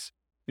properties,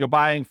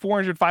 buying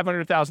 $400,000,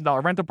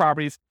 $500,000 rental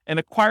properties and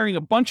acquiring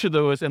a bunch of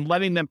those and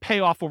letting them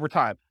pay off over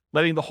time,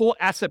 letting the whole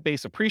asset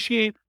base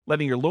appreciate,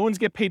 letting your loans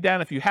get paid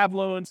down if you have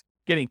loans,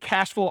 getting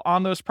cash flow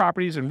on those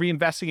properties and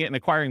reinvesting it and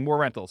acquiring more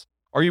rentals?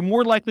 Are you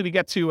more likely to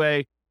get to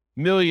a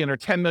 $1 million or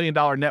 $10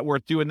 million net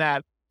worth doing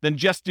that than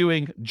just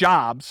doing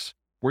jobs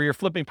where you're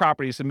flipping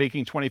properties and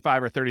making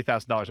 $25,000 or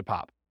 $30,000 a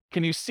pop?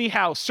 Can you see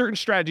how certain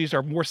strategies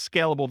are more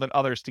scalable than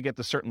others to get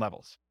to certain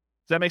levels?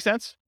 Does that make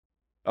sense?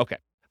 Okay.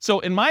 So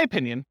in my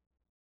opinion,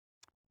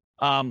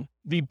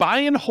 the buy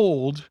and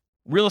hold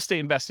real estate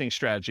investing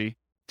strategy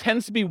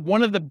tends to be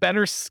one of the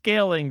better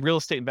scaling real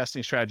estate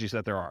investing strategies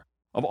that there are.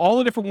 Of all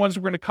the different ones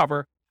we're going to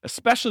cover,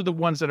 especially the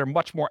ones that are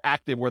much more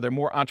active, where they're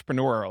more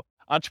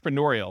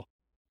entrepreneurial,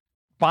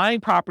 buying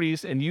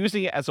properties and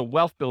using it as a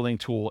wealth building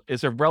tool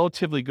is a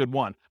relatively good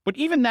one. But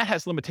even that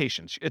has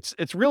limitations.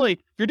 It's really, if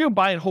you're doing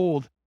buy and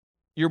hold,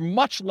 you're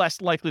much less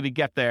likely to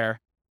get there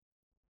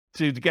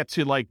to get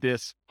to like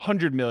this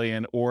 100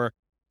 million or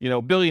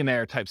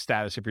billionaire type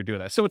status if you're doing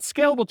that. So it's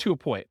scalable to a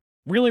point.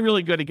 Really,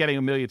 really good at getting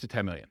 1 million to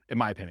 10 million, in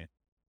my opinion.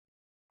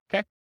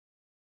 Okay.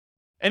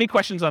 Any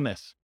questions on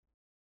this?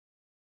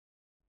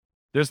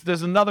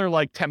 There's another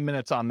like 10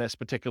 minutes on this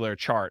particular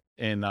chart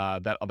in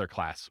that other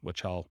class,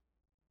 which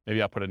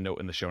maybe I'll put a note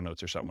in the show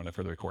notes or something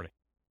for the recording.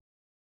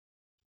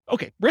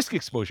 Okay, risk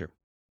exposure.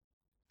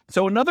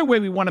 So another way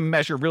we want to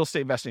measure real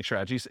estate investing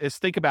strategies is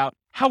think about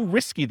how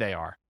risky they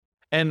are.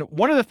 And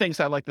one of the things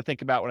I like to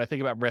think about when I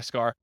think about risk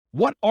are,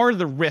 what are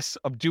the risks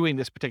of doing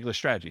this particular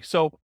strategy?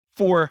 So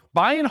for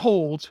buy and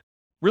hold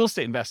real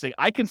estate investing,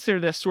 I consider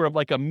this sort of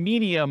like a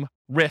medium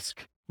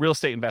risk real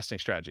estate investing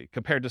strategy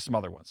compared to some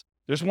other ones.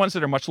 There's ones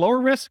that are much lower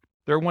risk.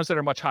 There are ones that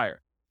are much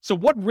higher. So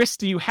what risks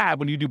do you have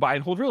when you do buy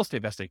and hold real estate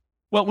investing?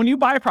 Well, when you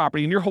buy a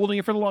property and you're holding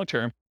it for the long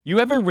term, you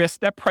have a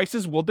risk that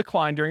prices will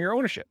decline during your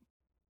ownership,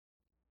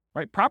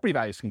 right? Property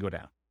values can go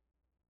down.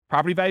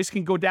 Property values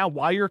can go down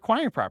while you're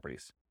acquiring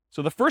properties.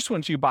 So the first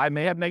ones you buy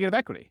may have negative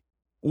equity,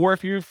 or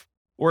if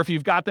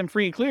you've got them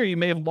free and clear, you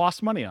may have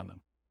lost money on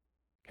them.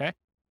 Okay.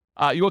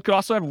 You could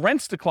also have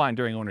rents decline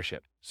during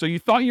ownership. So you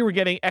thought you were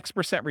getting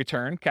X%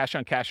 return, cash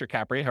on cash or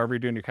cap rate, however you're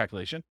doing your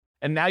calculation.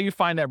 And now you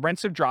find that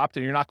rents have dropped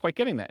and you're not quite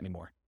getting that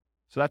anymore.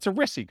 So that's a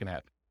risk you can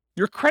have.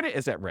 Your credit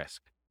is at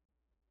risk.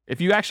 If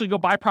you actually go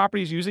buy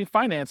properties using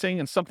financing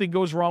and something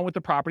goes wrong with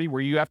the property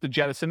where you have to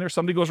jettison, or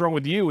something goes wrong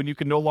with you and you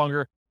can no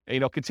longer,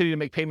 continue to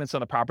make payments on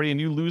the property and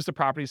you lose the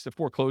properties to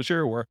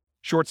foreclosure or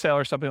short sale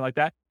or something like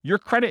that, your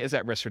credit is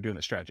at risk for doing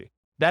this strategy.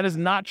 That is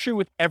not true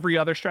with every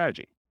other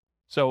strategy.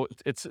 So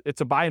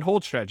it's a buy and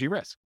hold strategy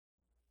risk.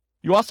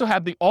 You also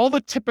have all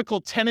the typical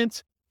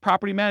tenant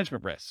property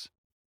management risks.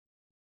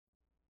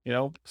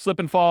 Slip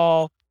and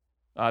fall,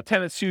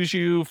 tenant sues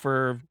you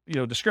for,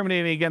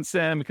 discriminating against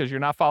them because you're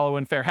not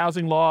following fair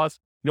housing laws.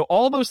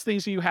 All those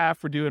things that you have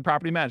for doing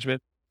property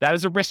management, that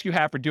is a risk you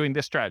have for doing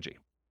this strategy.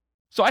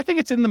 So I think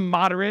it's in the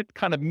moderate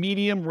kind of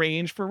medium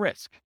range for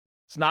risk.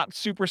 It's not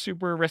super,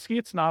 super risky.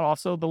 It's not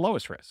also the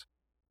lowest risk.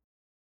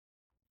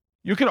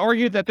 You can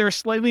argue that there's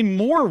slightly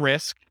more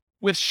risk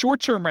with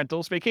short-term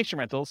rentals, vacation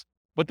rentals,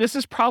 but this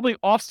is probably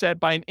offset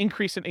by an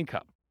increase in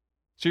income.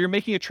 So you're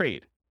making a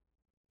trade.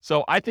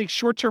 So I think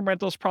short-term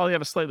rentals probably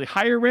have a slightly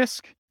higher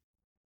risk.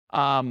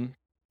 But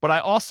I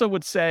also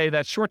would say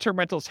that short-term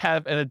rentals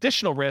have an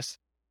additional risk,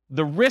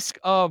 the risk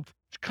of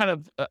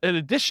an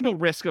additional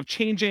risk of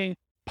changing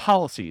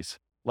policies.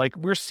 Like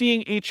we're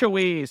seeing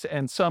HOAs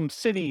and some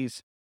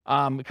cities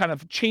kind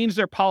of change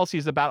their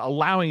policies about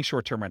allowing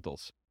short-term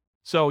rentals.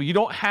 So you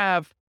don't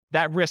have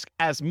that risk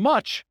as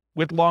much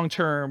with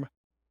long-term,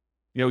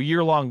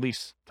 year-long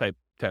lease type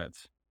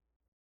tenants.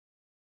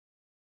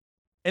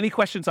 Any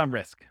questions on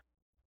risk?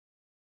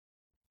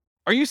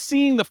 Are you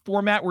seeing the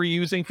format we're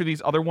using for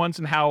these other ones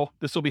and how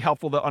this will be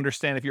helpful to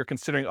understand if you're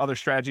considering other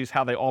strategies,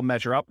 how they all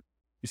measure up?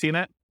 You seeing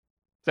that?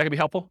 Is that gonna be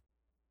helpful?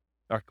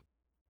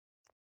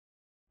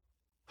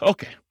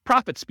 Okay,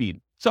 profit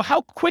speed. So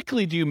how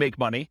quickly do you make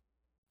money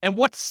and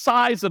what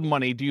size of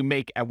money do you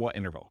make at what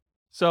interval?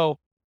 So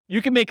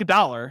you can make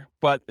 $1,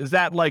 but is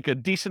that like a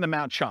decent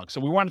amount chunk? So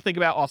we want to think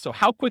about also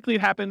how quickly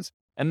it happens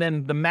and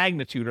then the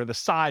magnitude or the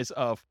size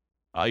of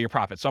your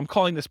profit. So I'm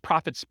calling this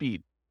profit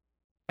speed.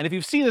 And if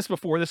you've seen this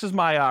before, this is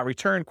my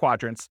return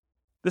quadrants.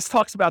 This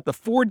talks about the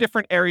 4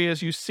 different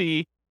areas you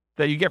see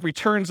that you get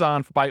returns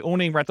on by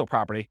owning rental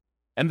property.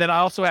 And then I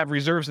also have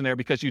reserves in there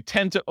because you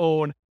tend to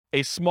own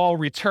a small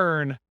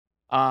return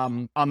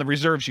on the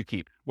reserves you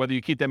keep. Whether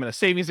you keep them in a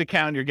savings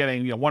account, you're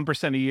getting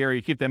 1% a year.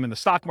 You keep them in the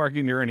stock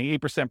market, you're earning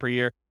 8% per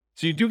year.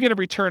 So you do get a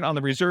return on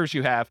the reserves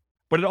you have,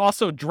 but it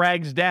also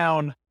drags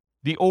down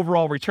the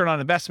overall return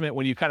on investment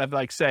when you kind of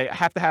like say, I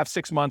have to have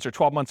 6 months or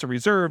 12 months of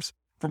reserves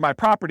for my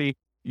property.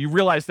 You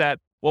realize that,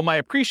 well, my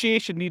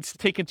appreciation needs to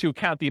take into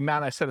account the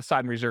amount I set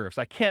aside in reserves.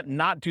 I can't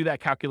not do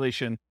that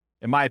calculation,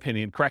 in my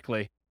opinion,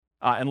 correctly,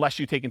 unless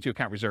you take into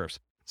account reserves.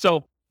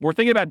 So we're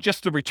thinking about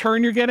just the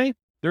return you're getting.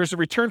 There's a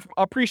return from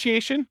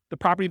appreciation, the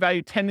property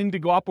value tending to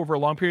go up over a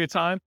long period of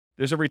time.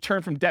 There's a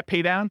return from debt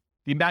pay down,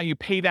 the amount you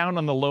pay down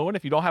on the loan.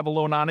 If you don't have a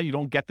loan on it, you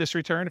don't get this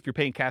return. If you're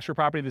paying cash for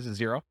property, this is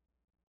 0.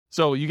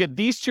 So you get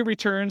these 2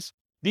 returns.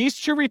 These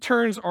 2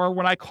 returns are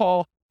what I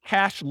call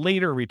cash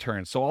later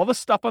returns. So all the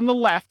stuff on the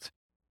left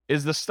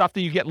is the stuff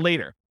that you get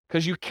later,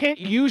 because you can't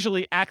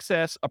usually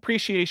access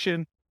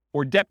appreciation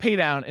or debt pay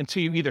down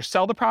until you either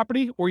sell the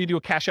property or you do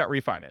a cash out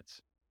refinance.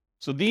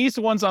 So these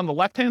ones on the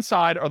left-hand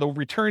side are the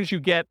returns you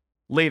get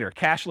later,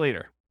 cash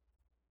later.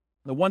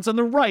 The ones on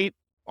the right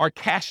are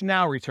cash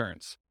now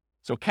returns.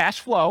 So cash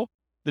flow,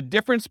 the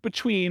difference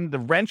between the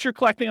rent you're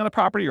collecting on the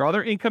property or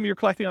other income you're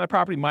collecting on the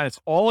property minus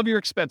all of your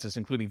expenses,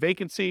 including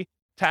vacancy,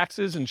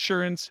 taxes,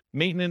 insurance,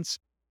 maintenance,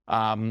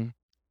 your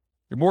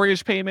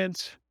mortgage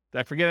payments. Did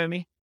I forget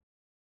any?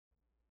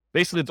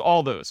 Basically, it's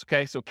all those,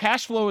 okay? So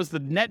cash flow is the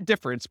net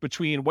difference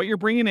between what you're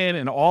bringing in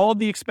and all of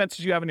the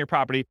expenses you have in your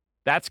property.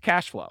 That's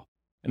cash flow.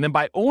 And then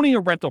by owning a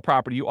rental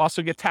property, you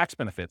also get tax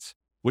benefits,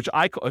 which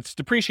it's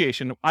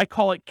depreciation. I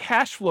call it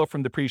cash flow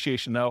from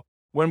depreciation, though,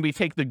 when we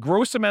take the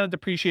gross amount of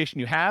depreciation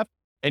you have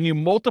and you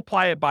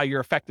multiply it by your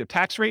effective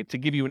tax rate to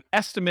give you an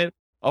estimate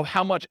of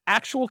how much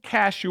actual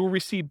cash you will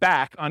receive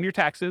back on your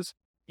taxes,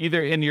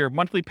 either in your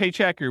monthly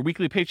paycheck or your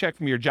weekly paycheck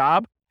from your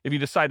job, if you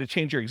decide to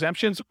change your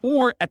exemptions,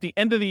 or at the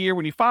end of the year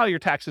when you file your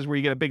taxes where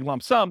you get a big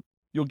lump sum,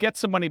 you'll get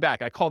some money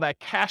back. I call that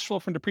cash flow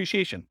from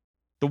depreciation.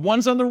 The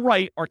ones on the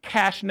right are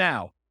cash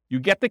now. You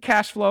get the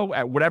cash flow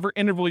at whatever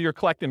interval you're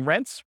collecting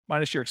rents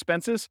minus your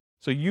expenses.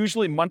 So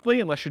usually monthly,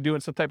 unless you're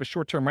doing some type of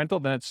short-term rental,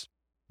 then it's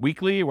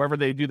weekly, wherever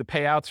they do the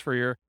payouts for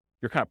your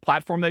kind of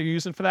platform that you're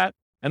using for that.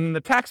 And then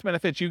the tax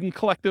benefits, you can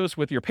collect those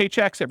with your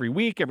paychecks every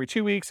week, every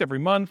 2 weeks, every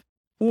month,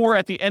 or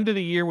at the end of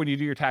the year when you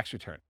do your tax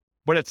return.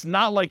 But it's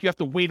not like you have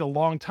to wait a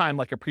long time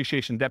like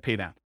appreciation debt pay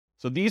down.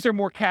 So these are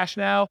more cash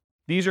now.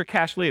 These are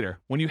cash later.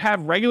 When you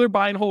have regular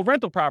buy and hold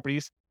rental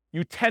properties,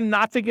 you tend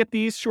not to get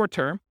these short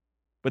term,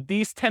 but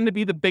these tend to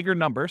be the bigger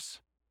numbers.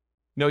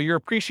 Your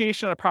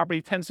appreciation on a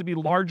property tends to be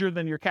larger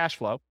than your cash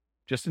flow,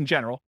 just in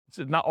general. It's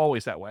not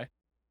always that way.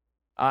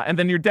 And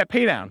then your debt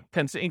pay down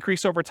tends to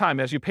increase over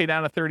time. As you pay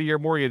down a 30-year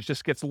mortgage,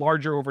 just gets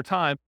larger over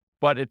time,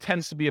 but it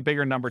tends to be a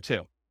bigger number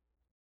too.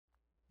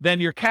 Then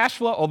your cash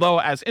flow, although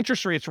as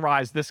interest rates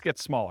rise, this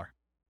gets smaller.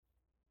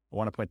 I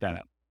want to point that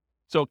out.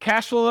 So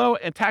cash flow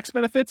and tax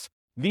benefits,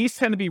 these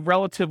tend to be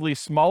relatively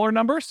smaller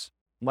numbers,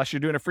 unless you're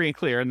doing a free and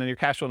clear, and then your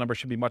cash flow number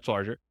should be much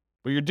larger.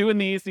 But you're doing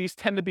these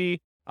tend to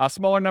be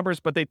smaller numbers,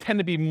 but they tend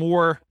to be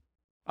more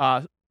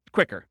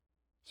quicker.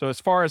 So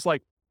as far as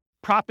like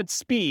profit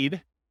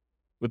speed,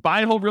 with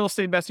buy and hold real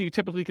estate investing, you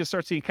typically can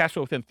start seeing cash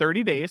flow within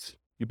 30 days.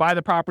 You buy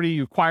the property,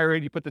 you acquire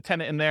it, you put the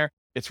tenant in there.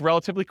 It's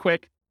relatively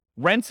quick.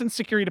 Rents and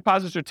security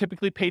deposits are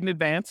typically paid in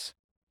advance.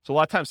 So a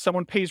lot of times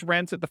someone pays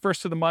rents at the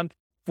first of the month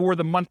for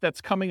the month that's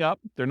coming up.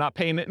 They're not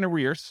paying it in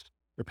arrears.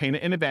 They're paying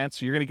it in advance.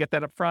 So you're going to get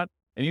that up front.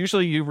 And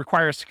usually you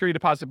require a security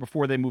deposit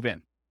before they move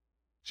in.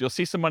 So you'll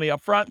see some money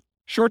up front.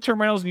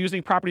 Short-term rentals and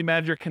using property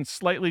manager can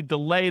slightly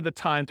delay the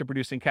time to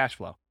producing cash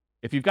flow.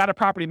 If you've got a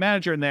property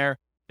manager in there,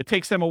 it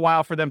takes them a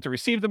while for them to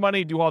receive the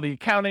money, do all the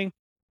accounting,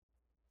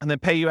 and then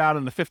pay you out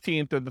on the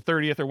 15th or the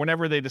 30th or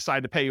whenever they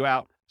decide to pay you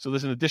out. So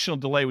there's an additional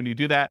delay when you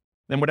do that.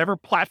 Then whatever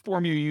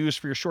platform you use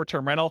for your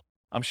short-term rental,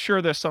 I'm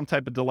sure there's some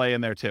type of delay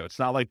in there too. It's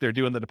not like they're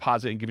doing the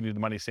deposit and giving you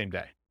the money same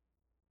day.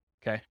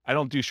 Okay. I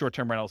don't do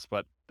short-term rentals,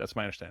 but that's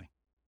my understanding.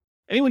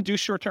 Anyone do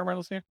short-term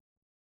rentals here?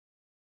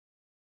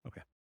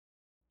 Okay.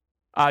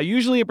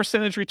 Usually a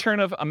percentage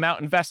return of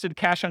amount invested,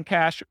 cash on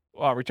cash,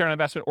 return on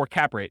investment, or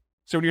cap rate.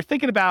 So when you're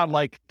thinking about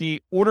like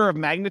the order of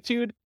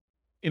magnitude,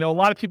 a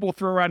lot of people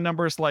throw around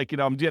numbers like,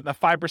 I'm getting a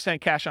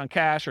 5% cash on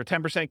cash or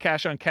 10%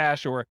 cash on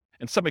cash, or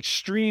in some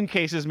extreme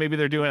cases, maybe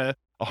they're doing a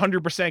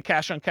 100%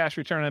 cash on cash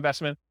return on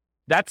investment.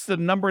 That's the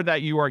number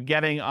that you are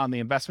getting on the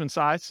investment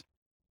size,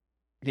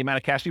 the amount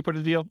of cash you put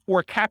in the deal.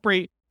 Or cap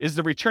rate is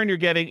the return you're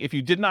getting if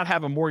you did not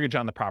have a mortgage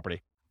on the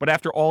property, but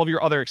after all of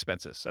your other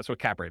expenses. That's what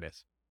cap rate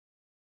is.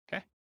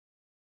 Okay.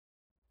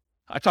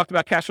 I talked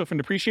about cash flow from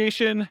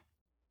depreciation.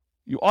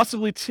 You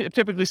also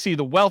typically see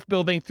the wealth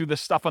building through the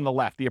stuff on the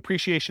left. The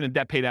appreciation and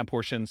debt pay down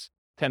portions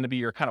tend to be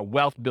your kind of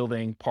wealth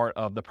building part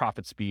of the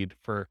profit speed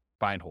for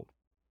buy and hold.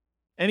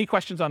 Any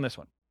questions on this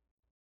one?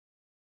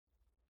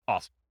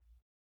 Awesome.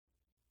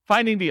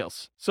 Finding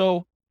deals.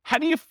 So how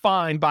do you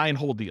find buy and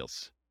hold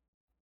deals?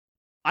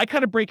 I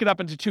kind of break it up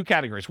into two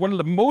categories. One of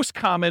the most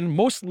common,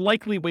 most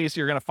likely ways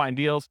you're going to find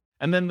deals,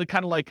 and then the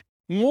kind of like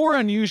more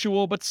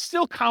unusual, but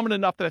still common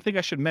enough that I think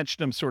I should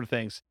mention them sort of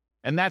things.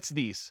 And that's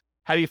these.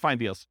 How do you find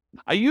deals?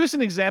 I used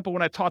an example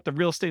when I taught the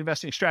real estate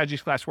investing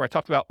strategies class where I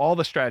talked about all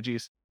the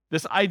strategies,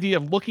 this idea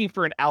of looking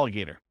for an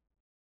alligator.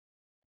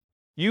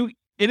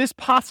 It is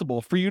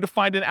possible for you to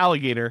find an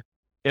alligator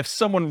if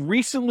someone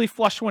recently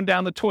flushed one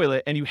down the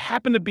toilet and you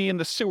happen to be in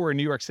the sewer in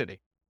New York City.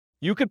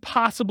 You could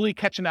possibly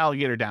catch an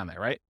alligator down there,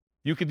 right?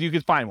 You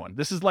could find one.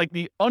 This is like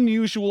the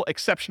unusual,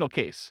 exceptional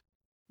case.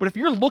 But if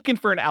you're looking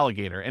for an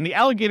alligator, and the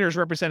alligator is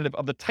representative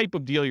of the type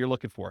of deal you're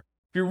looking for,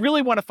 if you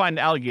really want to find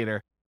an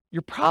alligator,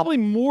 you're probably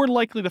more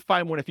likely to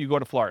find one if you go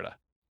to Florida.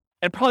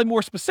 And probably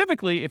more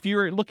specifically, if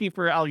you're looking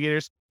for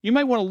alligators, you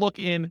might want to look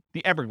in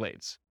the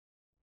Everglades.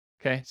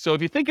 Okay, so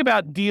if you think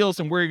about deals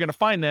and where you're going to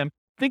find them,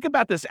 think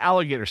about this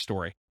alligator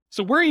story.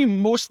 So where are you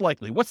most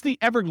likely? What's the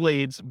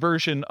Everglades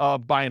version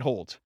of buy and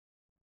hold?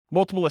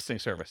 Multiple listing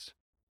service.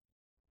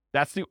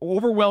 That's the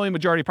overwhelming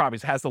majority of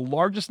properties. It has the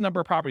largest number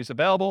of properties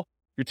available.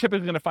 You're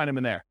typically going to find them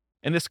in there.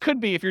 And this could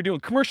be, if you're doing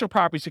commercial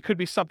properties, it could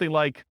be something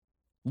like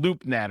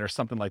LoopNet or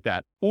something like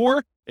that.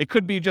 Or it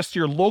could be just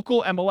your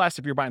local MLS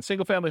if you're buying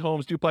single family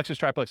homes, duplexes,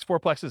 triplexes,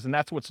 fourplexes, and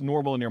that's what's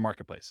normal in your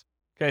marketplace.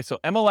 Okay, so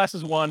MLS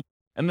is one.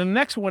 And the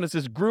next one is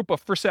this group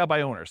of for sale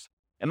by owners.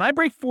 And I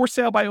break for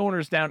sale by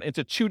owners down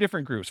into two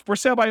different groups. For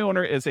sale by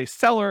owner is a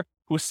seller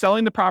who's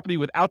selling the property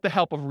without the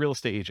help of a real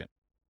estate agent.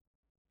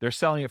 They're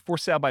selling it for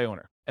sale by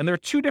owner. And there are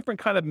two different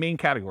kind of main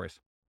categories.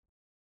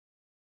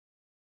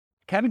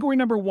 Category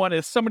number one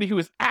is somebody who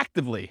is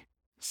actively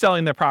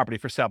selling their property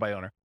for sale by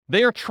owner.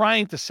 They are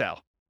trying to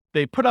sell.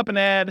 They put up an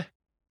ad.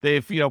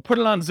 They've put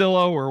it on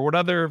Zillow or what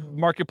other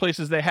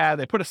marketplaces they have.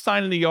 They put a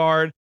sign in the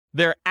yard.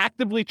 They're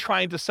actively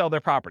trying to sell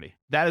their property.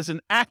 That is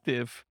an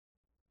actively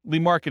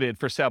marketed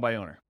for sale by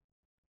owner.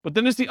 But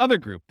then there's the other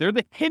group. They're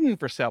the hidden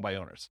for sale by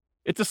owners.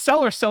 It's a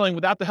seller selling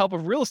without the help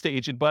of a real estate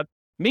agent, but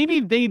maybe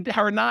they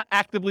are not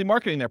actively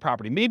marketing their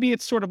property. Maybe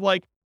it's sort of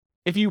like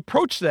if you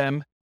approach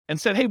them and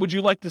said, hey, would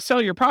you like to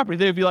sell your property?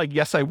 They'd be like,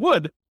 yes, I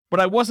would. but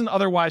I wasn't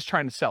otherwise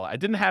trying to sell it. I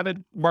didn't have it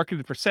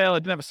marketed for sale. I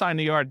didn't have a sign in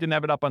the yard. Didn't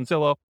have it up on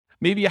Zillow.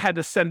 Maybe you had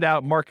to send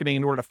out marketing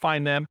in order to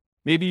find them.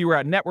 Maybe you were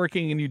out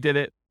networking and you did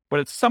it, but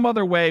it's some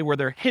other way where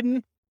they're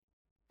hidden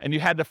and you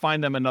had to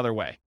find them another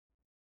way.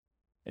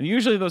 And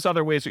usually those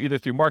other ways are either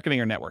through marketing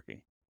or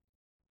networking.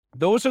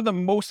 Those are the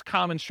most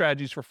common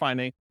strategies for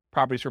finding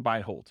properties for buy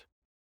and hold.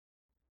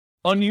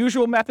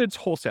 Unusual methods,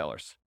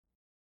 wholesalers.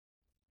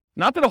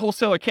 Not that a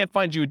wholesaler can't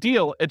find you a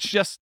deal. It's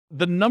just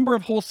the number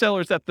of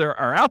wholesalers that there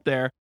are out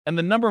there and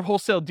the number of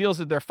wholesale deals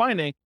that they're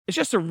finding is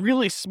just a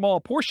really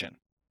small portion,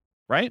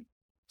 right?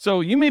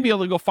 So you may be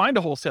able to go find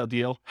a wholesale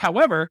deal.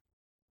 However,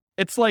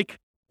 it's like,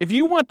 if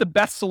you want the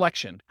best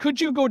selection,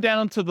 could you go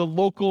down to the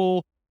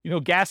local,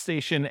 gas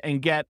station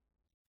and get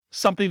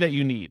something that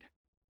you need?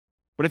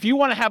 But if you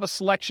want to have a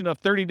selection of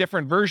 30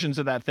 different versions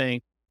of that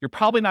thing, you're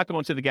probably not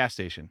going to the gas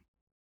station.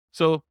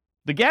 So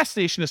the gas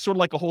station is sort of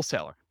like a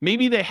wholesaler.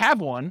 Maybe they have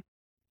one,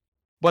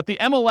 but the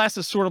MLS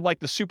is sort of like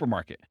the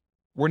supermarket,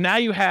 where now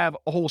you have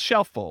a whole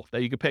shelf full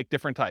that you can pick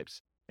different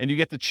types, and you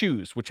get to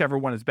choose whichever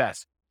one is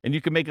best, and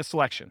you can make a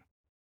selection.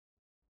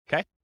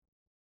 Okay?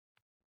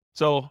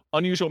 So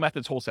unusual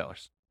methods,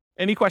 wholesalers.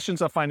 Any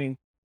questions on finding?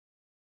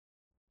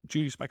 Did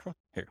you use microphone?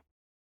 Here.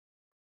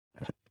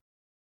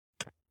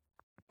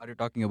 Are you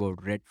talking about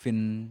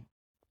Redfin,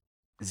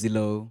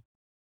 Zillow?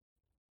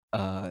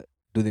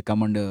 Do they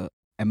come under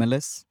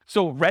MLS?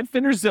 So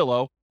Redfin or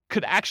Zillow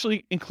could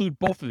actually include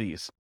both of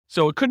these.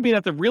 So it could be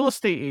that the real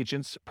estate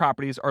agents'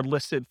 properties are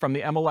listed from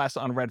the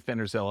MLS on Redfin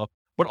or Zillow,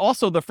 but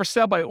also the for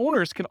sale by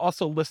owners can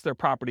also list their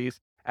properties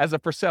as a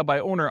for sale by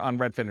owner on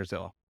Redfin or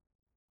Zillow.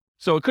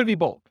 So it could be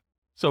both.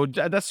 So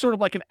that's sort of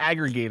like an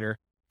aggregator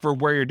for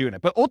where you're doing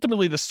it. But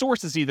ultimately, the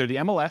source is either the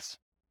MLS,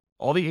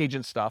 all the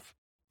agent stuff,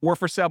 or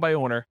for sale by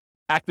owner,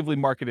 actively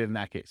marketed in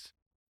that case.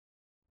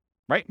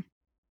 Right?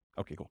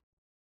 Okay, cool.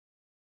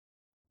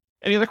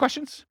 Any other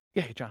questions?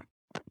 Yeah, hey, John.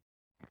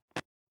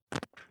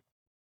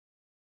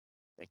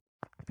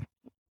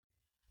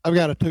 I've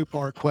got a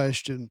two-part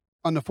question.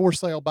 On the for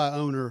sale by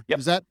owner, Yep.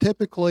 Is that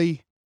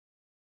typically,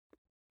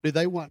 do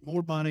they want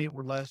more money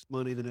or less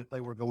money than if they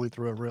were going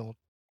through a realtor?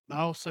 And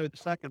also, the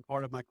second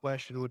part of my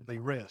question would be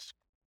risk.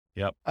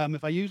 Yep.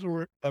 If I use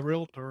a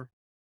realtor,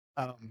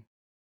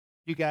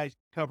 you guys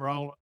cover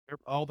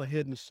all the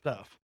hidden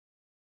stuff.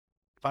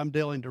 If I'm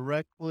dealing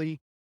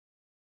directly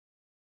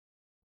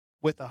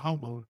with a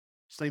homeowner,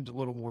 seems a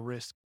little more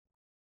risky.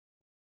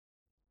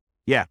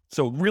 Yeah.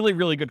 So really,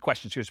 really good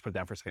questions. Just put it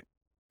down for a second.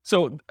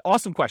 So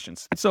awesome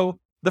questions. So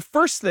the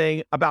first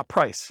thing about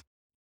price,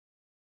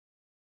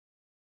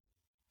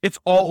 it's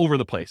all over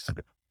the place.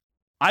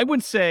 I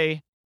would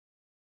say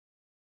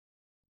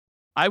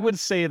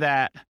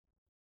that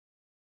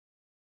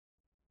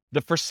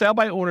the for sale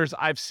by owners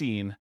I've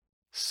seen,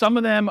 some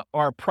of them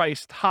are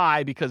priced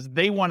high because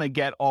they want to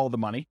get all the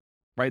money,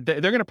 right?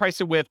 They're going to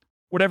price it with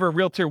whatever a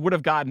realtor would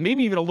have gotten,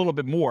 maybe even a little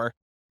bit more,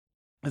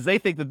 because they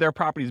think that their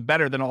property is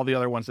better than all the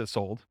other ones that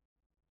sold.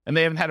 And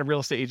they haven't had a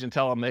real estate agent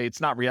tell them, hey, it's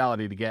not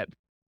reality to get,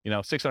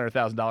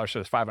 $600,000 for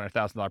this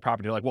 $500,000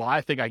 property. They're like, well,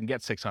 I think I can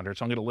get 600,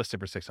 so I'm going to list it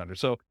for 600.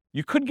 So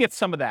you could get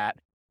some of that.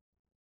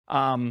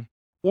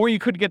 Or you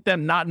could get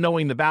them not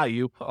knowing the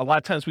value. A lot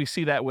of times we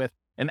see that with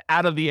an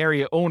out of the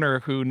area owner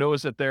who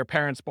knows that their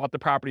parents bought the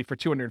property for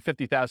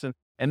 $250,000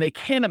 and they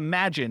can't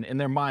imagine in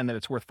their mind that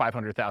it's worth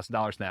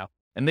 $500,000 now.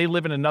 And they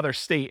live in another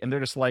state and they're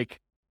just like,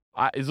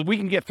 if we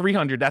can get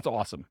 300, that's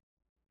awesome.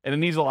 And it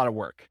needs a lot of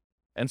work.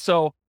 And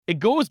so it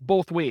goes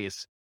both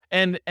ways.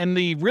 And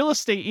the real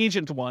estate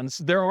agent ones,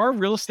 there are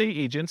real estate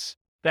agents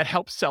that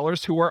help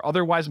sellers who are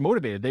otherwise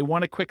motivated. They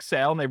want a quick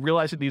sale and they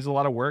realize it needs a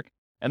lot of work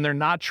and they're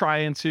not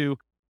trying to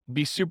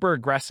be super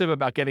aggressive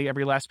about getting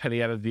every last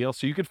penny out of the deal.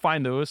 So you could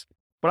find those.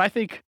 But I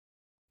think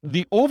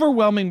the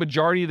overwhelming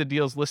majority of the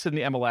deals listed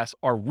in the MLS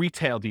are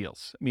retail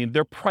deals. I mean,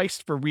 they're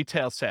priced for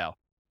retail sale.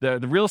 The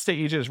real estate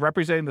agent is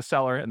representing the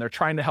seller and they're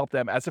trying to help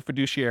them as a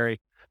fiduciary,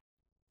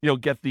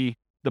 get the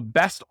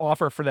best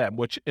offer for them,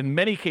 which in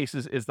many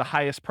cases is the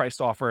highest priced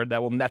offer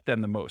that will net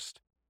them the most.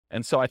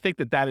 And so I think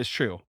that is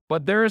true.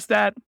 But there's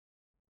that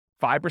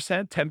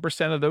 5%,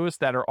 10% of those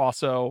that are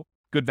also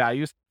good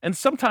values. And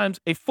sometimes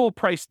a full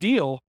price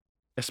deal,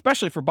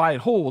 especially for buy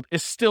and hold,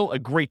 is still a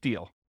great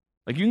deal.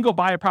 Like you can go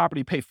buy a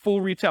property, pay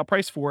full retail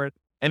price for it,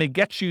 and it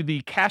gets you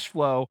the cash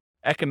flow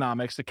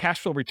economics, the cash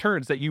flow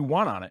returns that you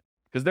want on it,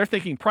 because they're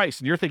thinking price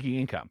and you're thinking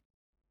income,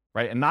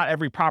 right? And not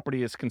every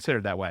property is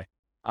considered that way.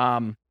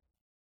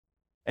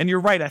 And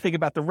you're right, I think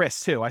about the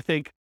risks too. I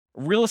think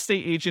real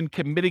estate agent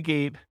can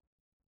mitigate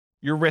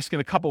your risk in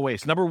a couple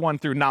ways. Number one,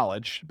 through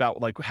knowledge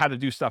about like how to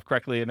do stuff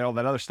correctly and all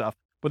that other stuff.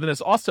 But then there's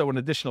also an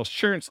additional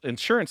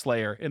insurance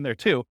layer in there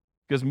too,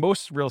 because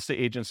most real estate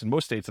agents in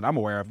most states that I'm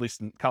aware of, at least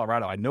in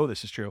Colorado, I know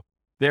this is true,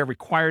 they're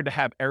required to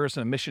have errors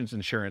and omissions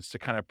insurance to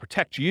kind of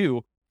protect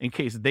you in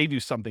case they do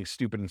something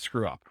stupid and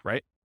screw up,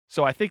 right?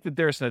 So I think that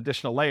there's an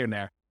additional layer in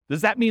there.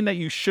 Does that mean that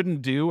you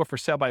shouldn't do a for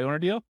sale by owner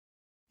deal?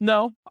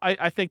 No,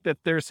 I think that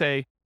there's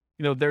a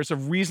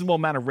reasonable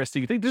amount of risk that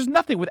you think. There's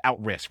nothing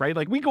without risk, right?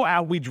 Like we go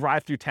out, we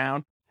drive through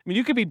town, I mean,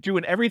 you could be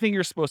doing everything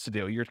you're supposed to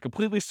do. You're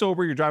completely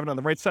sober. You're driving on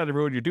the right side of the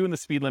road. You're doing the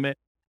speed limit,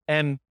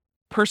 and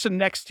person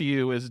next to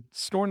you is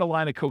snorting a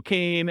line of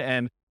cocaine,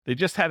 and they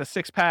just had a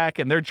 6-pack,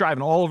 and they're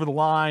driving all over the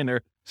line.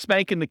 They're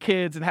spanking the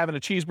kids and having a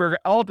cheeseburger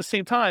all at the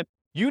same time.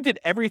 You did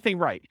everything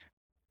right,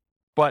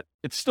 but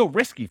it's still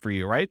risky for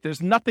you, right?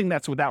 There's nothing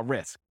that's without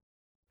risk.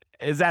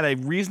 Is that a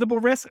reasonable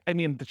risk? I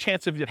mean, the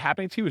chance of it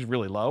happening to you is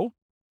really low,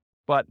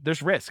 but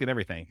there's risk in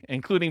everything,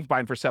 including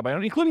buying for sale by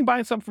owner, including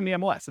buying some from the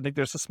MLS. I think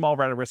there's a small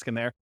amount of risk in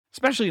there,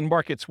 especially in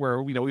markets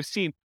where,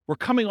 we're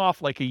coming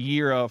off like a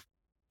year of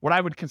what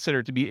I would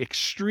consider to be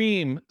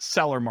extreme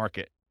seller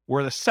market,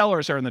 where the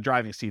sellers are in the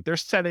driving seat. They're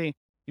setting,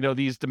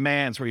 these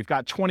demands where you've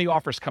got 20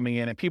 offers coming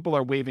in and people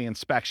are waiving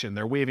inspection,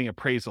 they're waiving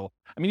appraisal.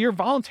 I mean, you're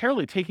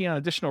voluntarily taking on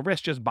additional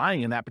risk just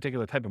buying in that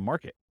particular type of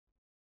market.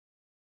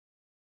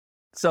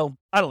 So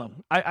I don't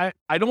know.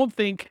 I don't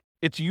think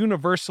it's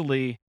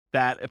universally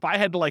that if I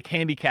had to like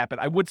handicap it,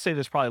 I would say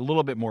there's probably a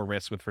little bit more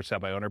risk with for sale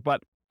by owner,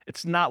 but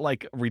it's not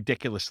like a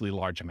ridiculously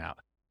large amount,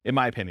 in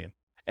my opinion.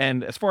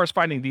 And as far as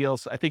finding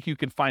deals, I think you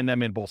can find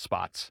them in both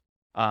spots.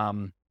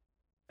 And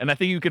I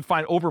think you can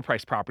find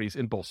overpriced properties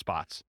in both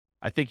spots.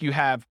 I think you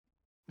have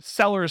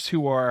sellers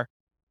who are,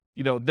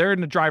 they're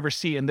in the driver's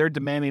seat and they're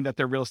demanding that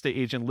their real estate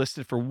agent list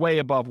it for way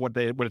above what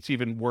it's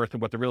even worth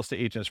and what the real estate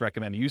agent is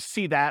recommending. You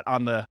see that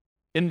on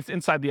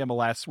inside the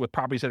MLS with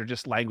properties that are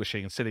just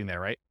languishing and sitting there,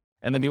 right?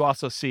 And then you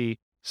also see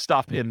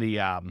stuff in the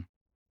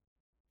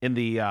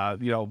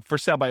for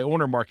sale by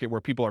owner market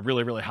where people are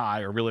really, really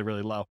high or really,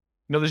 really low.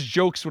 There's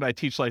jokes when I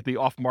teach like the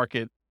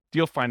off-market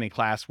deal finding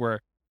class where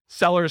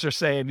sellers are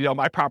saying,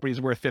 my property is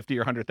worth $50,000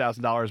 or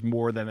 $100,000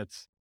 more than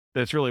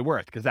it's really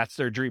worth, because that's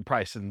their dream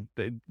price and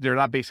they're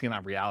not basing it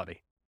on reality.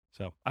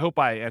 So I hope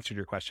I answered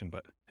your question,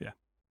 but yeah.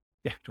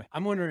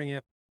 I'm wondering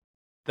if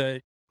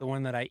the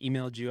one that I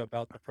emailed you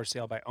about the for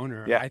sale by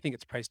owner, Yeah. I think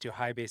it's priced too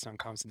high based on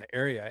comps in the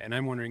area. And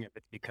I'm wondering if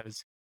it's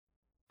because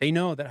they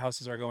know that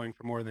houses are going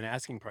for more than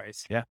asking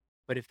price. Yeah.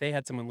 But if they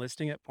had someone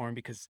listing it for them,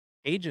 because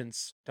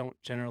agents don't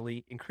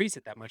generally increase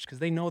it that much because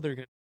they know they're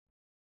going to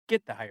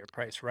get the higher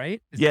price, right?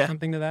 Is there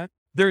something to that?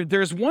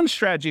 There's one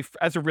strategy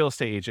as a real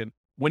estate agent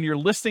when you're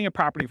listing a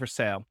property for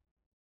sale.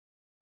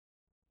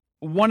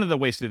 One of the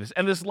ways to do this,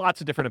 and there's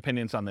lots of different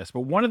opinions on this,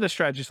 but one of the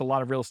strategies a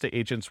lot of real estate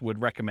agents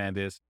would recommend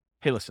is,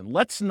 hey, listen,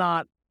 let's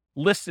not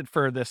list it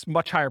for this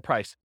much higher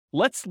price.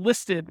 Let's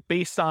list it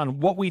based on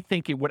what we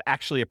think it would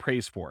actually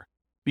appraise for.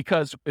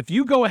 Because if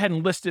you go ahead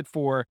and list it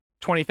for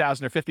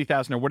 $20,000 or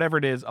 $50,000 or whatever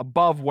it is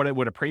above what it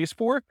would appraise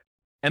for,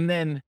 and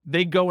then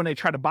they go and they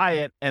try to buy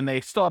it and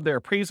they still have their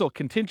appraisal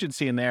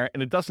contingency in there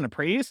and it doesn't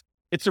appraise,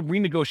 it's a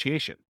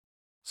renegotiation.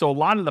 So a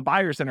lot of the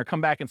buyers then are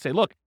come back and say,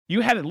 look,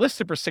 you had it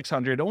listed for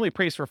 $600, only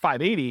appraised for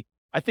 $580.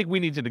 I think we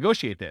need to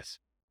negotiate this.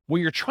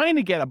 What you're trying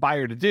to get a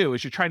buyer to do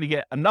is you're trying to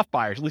get enough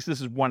buyers, at least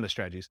this is one of the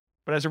strategies,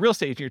 but as a real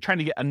estate agent, you're trying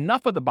to get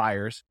enough of the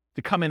buyers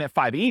to come in at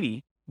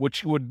 $580,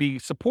 which would be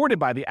supported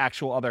by the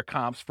actual other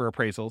comps for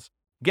appraisals,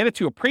 get it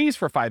to appraise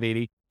for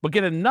 $580, but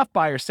get enough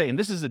buyers saying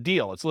this is a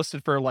deal. It's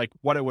listed for like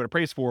what it would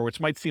appraise for, which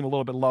might seem a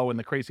little bit low in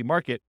the crazy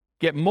market.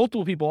 Get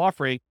multiple people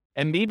offering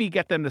and maybe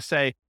get them to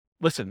say,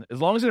 listen,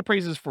 as long as it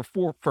appraises for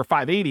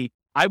 $580,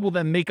 I will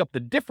then make up the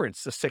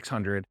difference to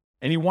 $600.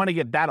 And you want to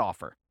get that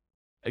offer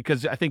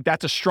because I think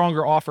that's a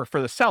stronger offer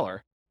for the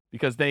seller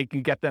because they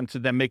can get them to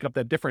then make up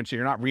that difference. So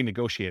you're not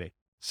renegotiating.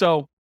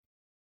 So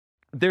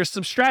there's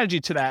some strategy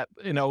to that.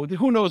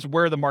 Who knows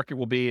where the market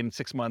will be in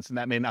 6 months, and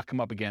that may not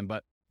come up again,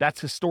 but that's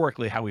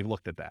historically how we've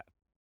looked at that.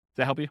 Does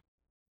that help you?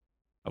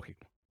 Okay.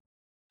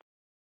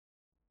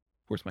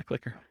 Where's my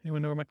clicker?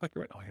 Anyone know where my clicker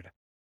went? Oh, here it is.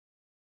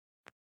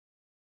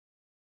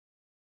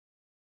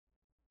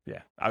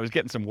 Yeah, I was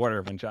getting some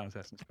water when John was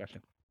asking this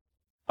question.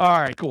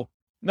 All right, cool.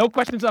 No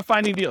questions on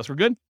finding deals. We're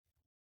good?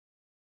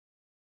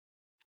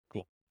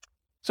 Cool.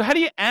 So how do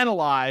you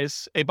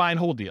analyze a buy and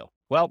hold deal?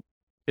 Well,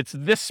 it's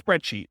this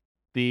spreadsheet,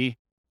 the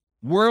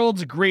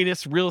world's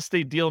greatest real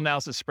estate deal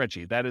analysis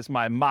spreadsheet. That is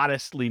my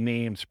modestly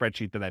named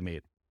spreadsheet that I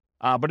made.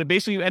 But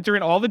basically you enter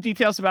in all the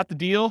details about the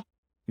deal,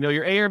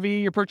 your ARV,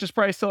 your purchase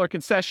price, seller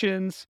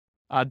concessions,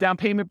 down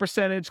payment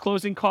percentage,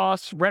 closing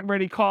costs, rent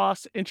ready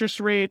costs, interest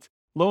rate,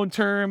 loan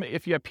term,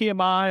 if you have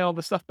PMI, all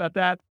the stuff about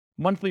that,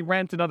 monthly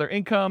rent and other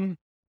income,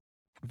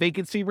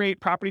 vacancy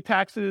rate, property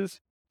taxes,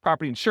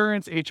 property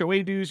insurance,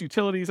 HOA dues,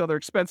 utilities, other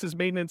expenses,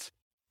 maintenance,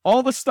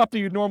 all the stuff that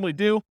you normally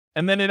do.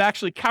 And then it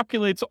actually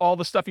calculates all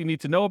the stuff you need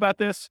to know about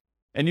this.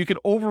 And you can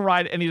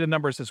override any of the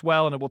numbers as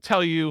well. And it will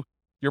tell you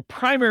you're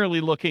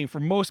primarily looking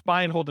for most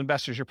buy and hold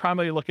investors. You're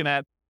primarily looking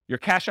at your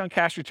cash on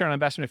cash return on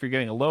investment if you're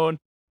getting a loan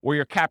or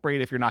your cap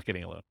rate if you're not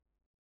getting a loan.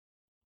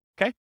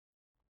 Okay.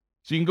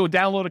 So you can go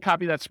download a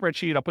copy of that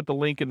spreadsheet. I'll put the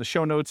link in the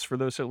show notes for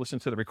those who listen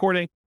to the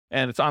recording,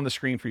 and it's on the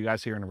screen for you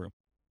guys here in the room.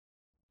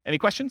 Any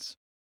questions?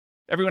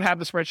 Everyone have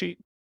the spreadsheet?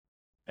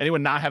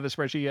 Anyone not have the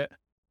spreadsheet yet?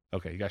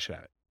 Okay, you guys should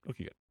have it.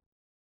 Okay, good.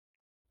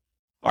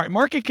 All right,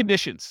 market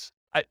conditions.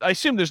 I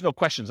assume there's no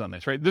questions on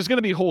this, right? There's going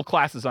to be whole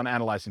classes on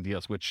analyzing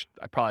deals, which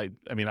I've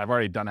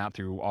already done out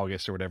through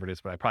August or whatever it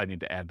is, but I probably need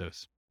to add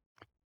those.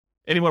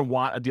 Anyone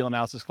want a deal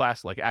analysis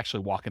class, like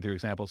actually walking through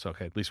examples?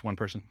 Okay, at least one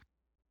person.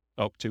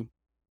 Oh, two.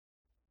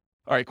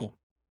 All right, cool.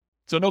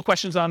 So no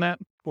questions on that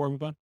before we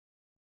move on?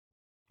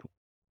 Cool.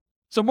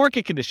 So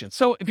market conditions.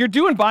 So if you're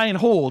doing buy and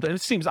hold, and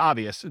it seems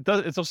obvious,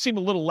 it'll seem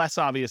a little less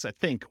obvious, I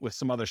think, with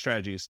some other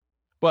strategies.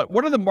 But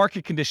what are the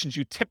market conditions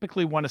you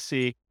typically want to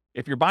see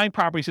if you're buying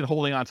properties and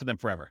holding on to them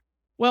forever?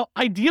 Well,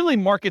 ideally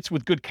markets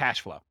with good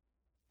cash flow.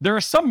 There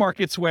are some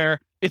markets where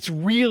it's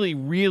really,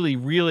 really,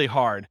 really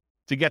hard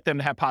to get them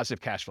to have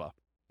positive cash flow.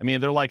 I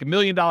mean, they're like $1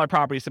 million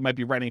properties that might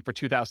be renting for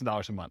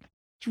 $2,000 a month.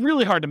 It's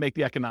really hard to make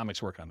the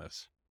economics work on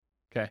this.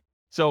 Okay.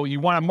 So you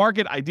want a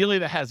market ideally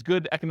that has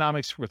good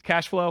economics with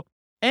cash flow,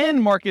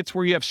 and markets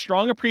where you have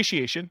strong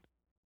appreciation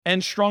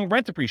and strong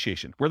rent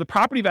appreciation, where the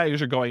property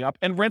values are going up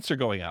and rents are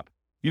going up.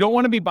 You don't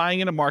want to be buying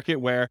in a market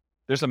where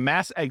there's a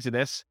mass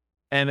exodus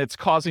and it's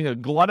causing a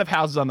glut of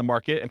houses on the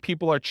market and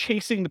people are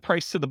chasing the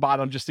price to the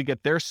bottom just to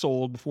get theirs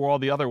sold before all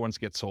the other ones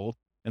get sold.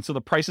 And so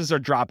the prices are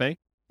dropping.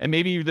 And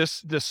maybe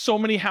there's so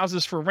many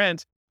houses for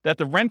rent that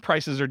the rent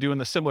prices are doing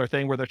the similar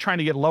thing where they're trying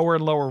to get lower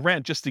and lower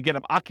rent just to get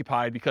them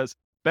occupied, because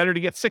better to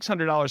get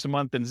 $600 a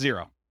month than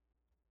zero.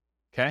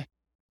 Okay.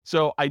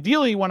 So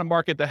ideally you want a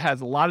market that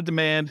has a lot of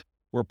demand,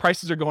 where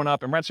prices are going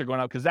up and rents are going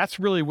up, because that's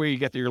really where you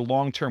get your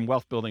long-term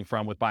wealth building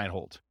from with buy and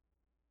hold.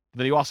 But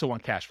then you also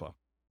want cash flow.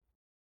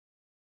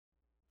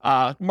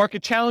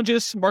 Market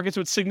challenges, markets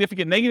with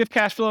significant negative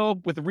cash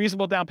flow with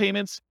reasonable down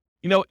payments.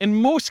 You know, in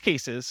most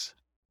cases,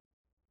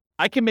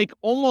 I can make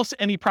almost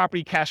any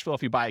property cash flow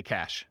if you buy it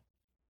cash,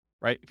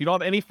 right? If you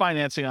don't have any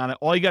financing on it,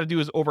 all you got to do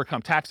is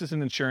overcome taxes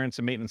and insurance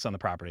and maintenance on the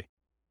property.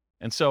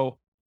 And so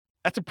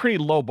that's a pretty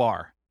low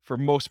bar for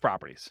most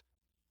properties.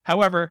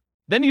 However,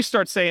 then you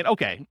start saying,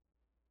 okay,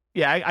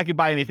 yeah, I could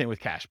buy anything with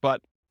cash,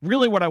 but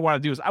really what I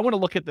want to do is I want to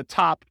look at the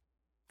top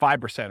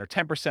 5% or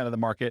 10% of the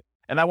market,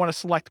 and I want to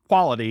select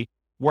quality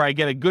where I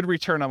get a good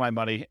return on my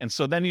money. And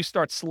so then you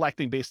start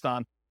selecting based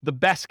on the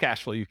best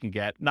cash flow you can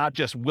get, not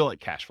just will it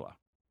cash flow.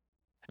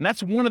 And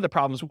that's one of the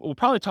problems. We'll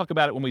probably talk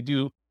about it when we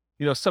do,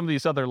 you know, some of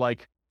these other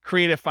like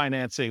creative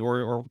financing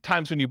or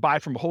times when you buy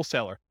from a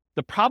wholesaler.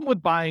 The problem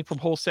with buying from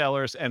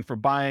wholesalers and for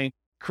buying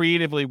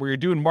creatively where you're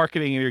doing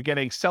marketing and you're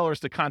getting sellers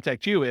to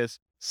contact you is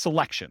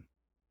selection.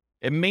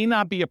 It may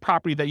not be a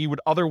property that you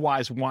would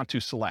otherwise want to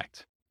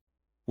select.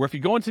 Where if you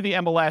go into the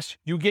MLS,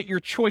 you get your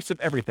choice of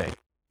everything.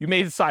 You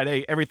may decide,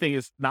 hey, everything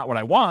is not what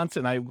I want,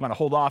 and I want to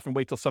hold off and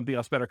wait till something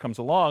else better comes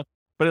along.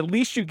 But at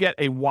least you get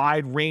a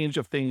wide range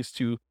of things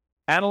to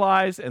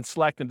analyze and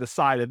select and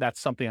decide if that's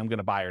something I'm going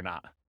to buy or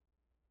not.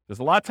 There's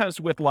a lot of times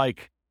with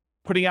like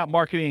putting out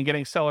marketing and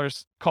getting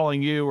sellers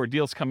calling you or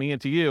deals coming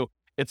into you,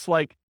 it's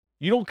like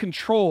you don't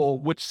control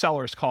which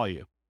sellers call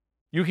you.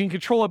 You can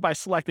control it by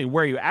selecting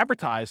where you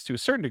advertise to a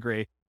certain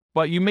degree,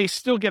 but you may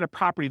still get a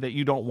property that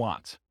you don't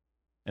want.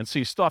 And so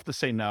you still have to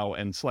say no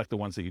and select the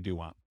ones that you do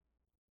want.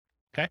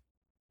 Okay.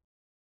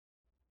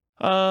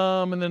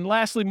 And then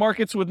lastly,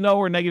 markets with no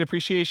or negative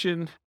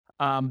appreciation.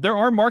 There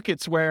are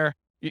markets where,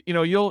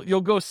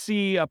 you'll go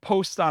see a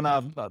post on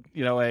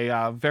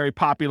a very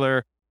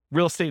popular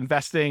real estate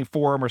investing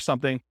forum or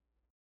something.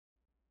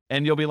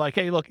 And you'll be like,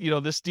 hey, look,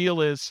 this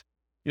deal is,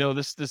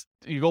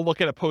 you go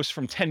look at a post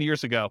from 10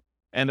 years ago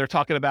and they're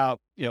talking about,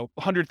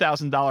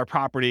 $100,000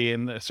 property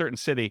in a certain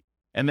city.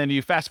 And then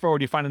you fast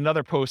forward, you find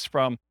another post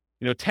from,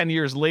 10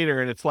 years later,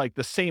 and it's like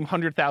the same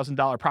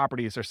 $100,000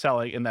 properties are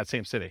selling in that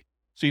same city.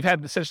 So you've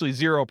had essentially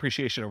zero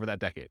appreciation over that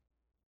decade.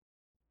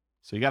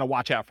 So you got to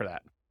watch out for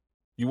that.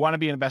 You want to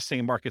be investing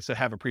in markets that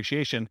have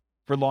appreciation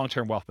for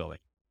long-term wealth building.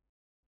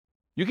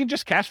 You can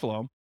just cash flow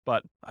them,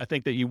 but I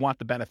think that you want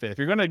the benefit. If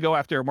you're going to go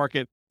after a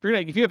market,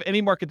 if you have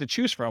any market to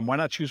choose from, why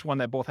not choose one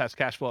that both has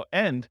cash flow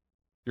and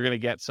you're going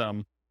to get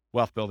some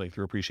wealth building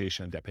through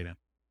appreciation and debt pay down,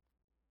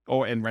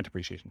 and rent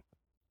appreciation.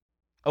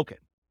 Okay.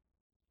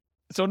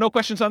 So no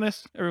questions on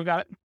this? Everyone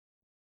got it?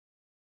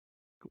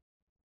 Cool.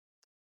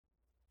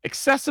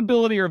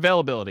 Accessibility or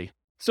availability.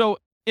 So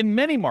in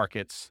many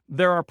markets,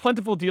 there are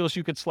plentiful deals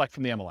you could select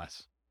from the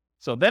MLS.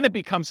 So then it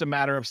becomes a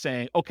matter of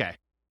saying, okay,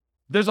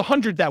 there's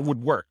 100 that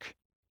would work.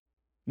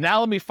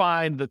 Now let me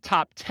find the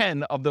top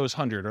 10 of those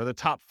 100 or the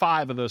top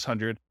 5 of those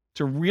 100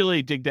 to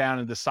really dig down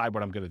and decide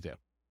what I'm going to do.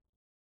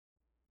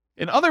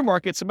 In other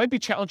markets, it might be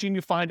challenging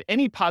to find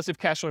any positive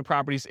cash flowing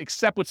properties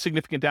except with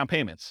significant down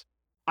payments.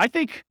 I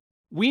think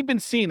we've been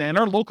seeing, in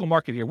our local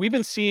market here, we've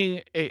been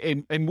seeing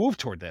a move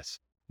toward this.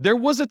 There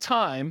was a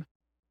time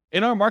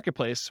in our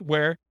marketplace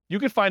where you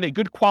could find a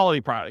good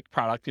quality product,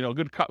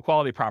 good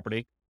quality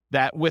property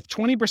that with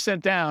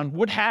 20% down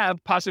would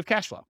have positive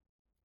cash flow.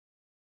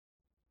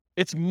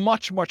 It's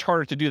much, much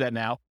harder to do that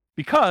now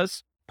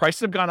because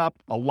prices have gone up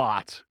a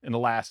lot in the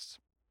last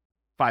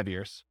 5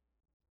 years.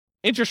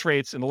 Interest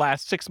rates in the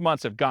last 6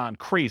 months have gone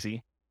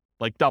crazy,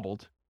 like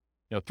doubled,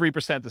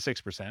 3% to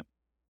 6%.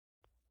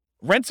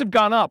 Rents have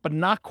gone up, but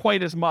not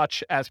quite as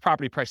much as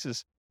property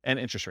prices and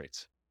interest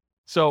rates.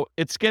 So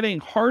it's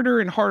getting harder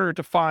and harder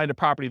to find a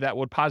property that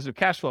would positive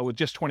cash flow with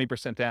just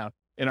 20% down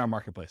in our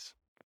marketplace.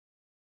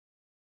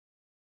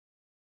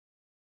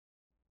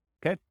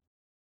 Okay.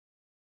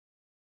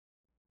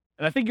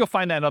 And I think you'll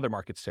find that in other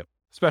markets too,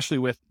 especially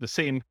with the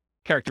same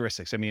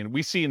characteristics. I mean,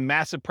 we see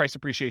massive price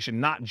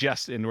appreciation, not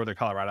just in Northern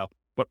Colorado,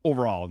 but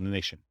overall in the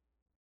nation.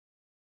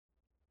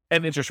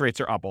 And interest rates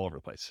are up all over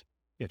the place.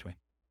 Yeah, Dwayne.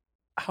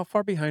 How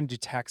far behind do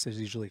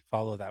taxes usually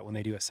follow that when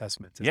they do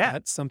assessments? Is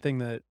that something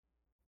that...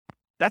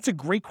 That's a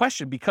great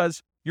question,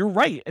 because you're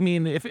right. I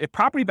mean, if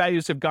property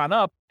values have gone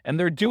up and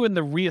they're doing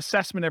the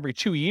reassessment every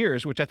 2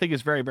 years, which I think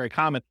is very, very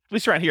common, at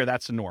least around here,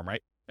 that's the norm,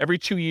 right? Every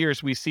 2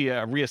 years, we see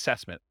a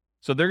reassessment.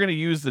 So they're going to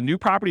use the new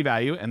property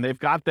value, and they've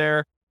got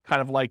their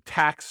kind of like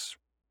tax,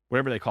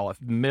 whatever they call it,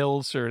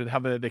 mills, or how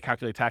they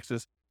calculate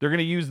taxes. They're going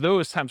to use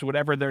those times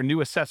whatever their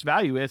new assessed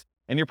value is,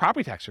 and your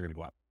property taxes are going to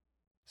go up.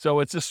 So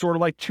it's just sort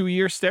of like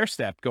 2-year stair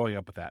step going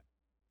up with that.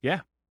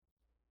 Yeah.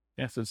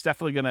 So it's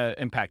definitely going to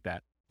impact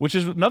that, which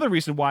is another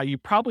reason why you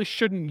probably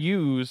shouldn't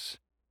use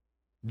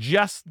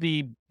just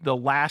the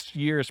last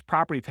year's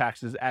property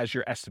taxes as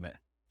your estimate,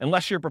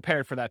 unless you're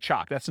prepared for that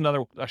shock. That's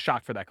a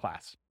shock for that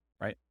class,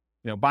 right?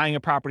 Buying a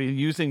property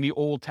using the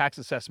old tax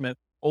assessment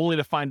only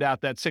to find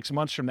out that 6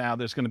 months from now,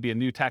 there's going to be a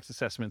new tax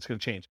assessment. It's going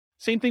to change.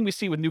 Same thing we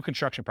see with new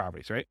construction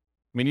properties, right?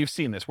 I mean, you've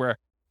seen this where,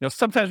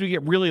 sometimes we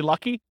get really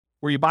lucky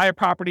where you buy a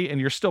property and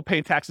you're still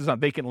paying taxes on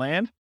vacant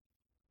land.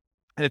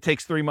 And it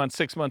takes 3 months,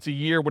 6 months, a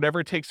year,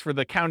 whatever it takes for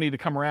the county to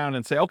come around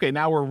and say, okay,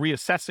 now we're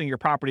reassessing your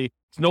property.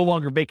 It's no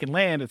longer vacant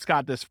land. It's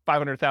got this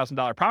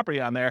 $500,000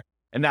 property on there.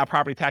 And now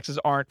property taxes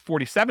aren't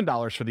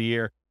 $47 for the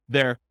year.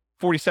 They're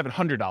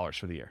 $4,700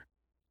 for the year.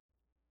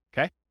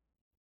 Okay.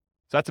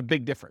 So that's a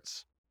big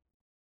difference.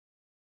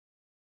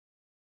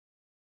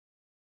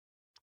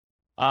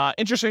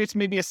 Interest rates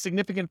may be a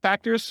significant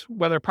factors,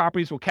 whether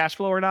properties will cash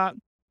flow or not.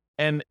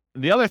 And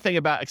the other thing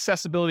about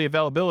accessibility,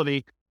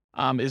 availability,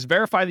 is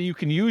verify that you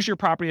can use your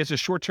property as a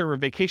short-term or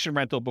vacation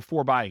rental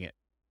before buying it.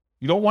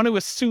 You don't want to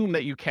assume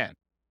that you can.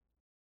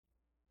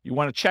 You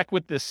want to check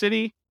with the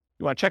city.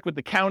 You want to check with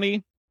the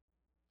county.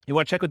 You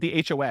want to check with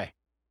the HOA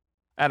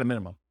at a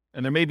minimum.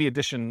 And there may be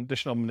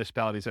additional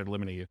municipalities that are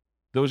limiting you.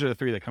 Those are the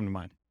 3 that come to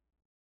mind.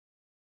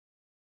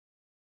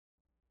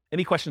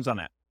 Any questions on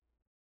that?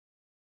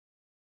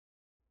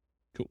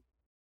 Cool.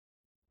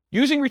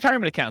 Using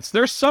retirement accounts.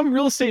 There are some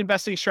real estate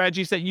investing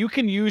strategies that you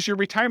can use your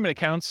retirement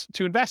accounts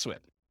to invest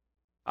with.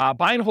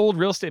 Buy and hold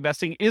real estate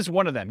investing is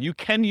one of them. You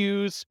can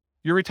use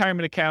your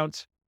retirement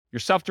account, your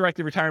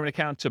self-directed retirement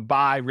account, to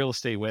buy real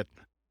estate with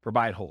for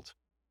buy and hold.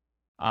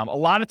 A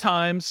lot of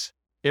times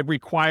it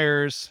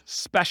requires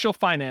special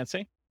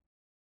financing.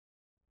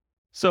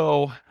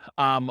 So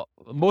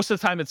most of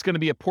the time it's going to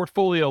be a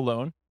portfolio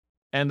loan,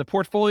 and the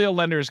portfolio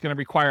lender is going to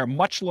require a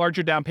much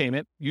larger down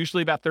payment,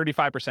 usually about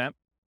 35%.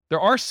 There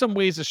are some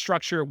ways to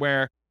structure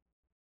where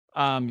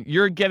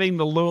you're getting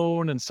the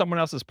loan and someone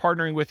else is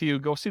partnering with you.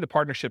 Go see the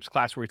partnerships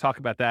class where we talk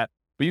about that.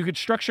 But you could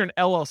structure an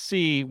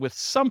LLC with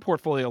some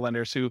portfolio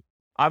lenders who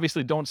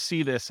obviously don't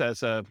see this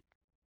as a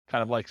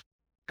kind of like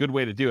good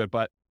way to do it.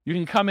 But you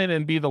can come in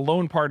and be the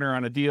loan partner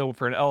on a deal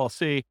for an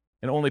LLC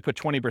and only put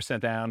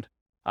 20% down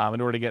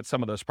in order to get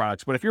some of those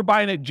products. But if you're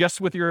buying it just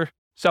with your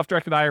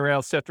self-directed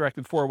IRA,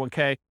 self-directed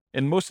 401k,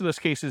 in most of those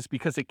cases,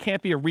 because it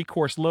can't be a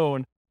recourse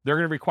loan, they're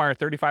going to require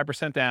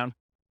 35% down.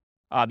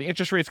 The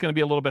interest rate is going to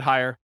be a little bit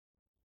higher.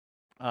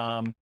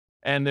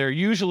 And they're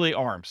usually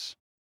ARMs.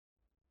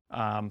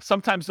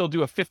 Sometimes they'll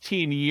do a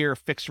 15-year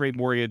fixed rate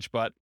mortgage,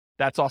 but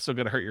that's also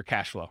going to hurt your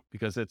cash flow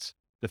because it's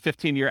the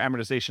 15-year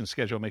amortization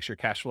schedule makes your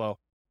cash flow,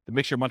 it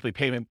makes your monthly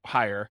payment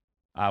higher,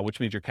 which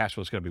means your cash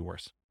flow is going to be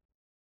worse.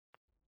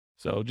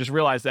 So just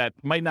realize that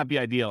might not be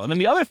ideal. And then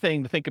the other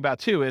thing to think about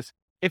too is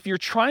if you're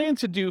trying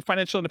to do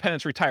financial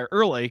independence, retire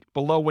early,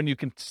 below when you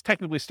can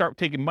technically start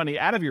taking money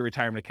out of your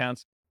retirement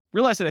accounts,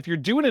 realize that if you're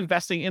doing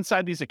investing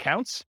inside these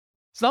accounts,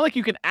 it's not like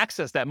you can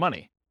access that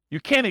money. You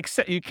can't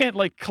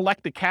like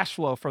collect the cash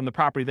flow from the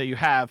property that you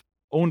have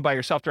owned by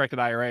your self-directed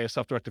IRA or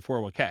self-directed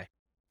 401k.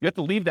 You have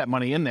to leave that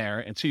money in there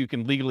until you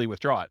can legally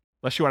withdraw it,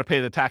 unless you want to pay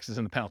the taxes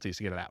and the penalties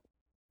to get it out.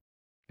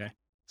 Okay.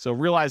 So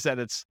realize that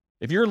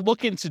if you're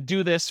looking to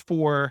do this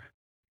for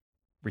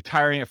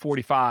retiring at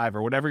 45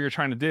 or whatever you're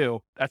trying to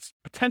do, that's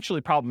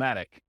potentially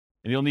problematic.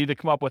 And you'll need to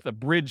come up with a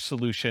bridge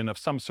solution of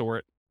some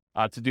sort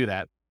to do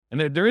that.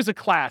 And there is a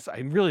class, I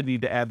really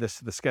need to add this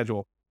to the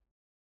schedule.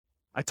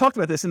 I talked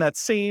about this in that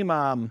same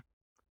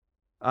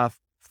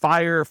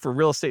Fire for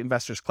Real Estate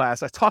Investors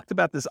class. I talked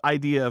about this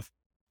idea of,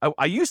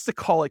 I used to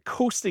call it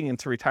coasting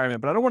into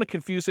retirement, but I don't want to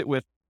confuse it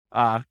with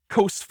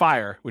Coast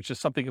Fire, which is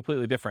something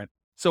completely different.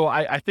 So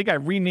I think I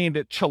renamed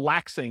it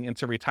chillaxing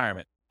into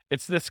retirement.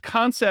 It's this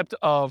concept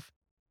of,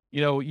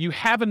 you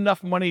have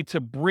enough money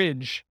to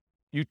bridge,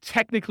 you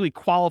technically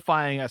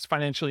qualifying as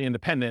financially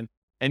independent,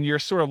 and you're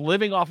sort of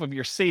living off of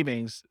your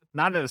savings,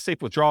 not at a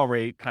safe withdrawal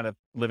rate, kind of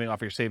living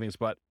off your savings,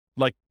 but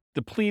like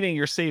depleting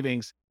your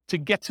savings to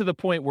get to the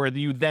point where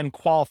you then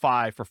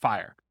qualify for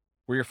FIRE,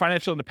 where your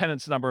financial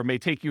independence number may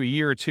take you a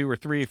year or 2 or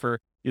 3 for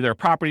either a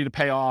property to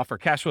pay off or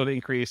cash flow to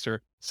increase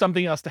or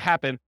something else to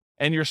happen.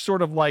 And you're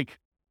sort of like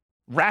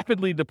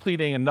rapidly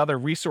depleting another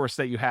resource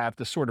that you have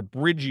to sort of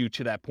bridge you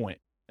to that point.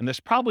 And there's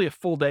probably a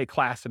full day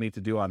class I need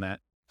to do on that.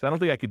 So I don't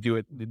think I could do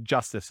it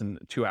justice in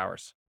 2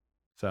 hours.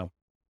 So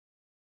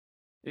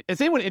is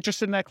anyone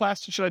interested in that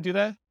class? Should I do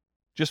that?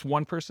 Just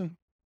one person?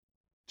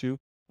 Two?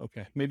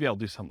 Okay. Maybe I'll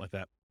do something like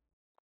that.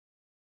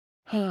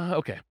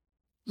 Okay.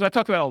 So I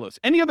talked about all those.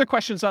 Any other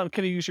questions on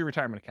can you use your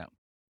retirement account?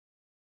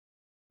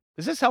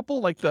 Is this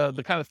helpful? Like the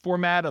kind of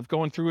format of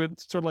going through it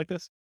sort of like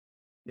this?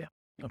 Yeah.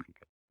 Okay,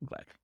 good. I'm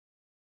glad.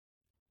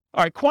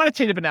 All right,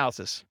 quantitative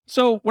analysis.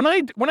 So when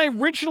I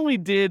originally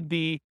did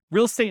the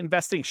real estate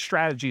investing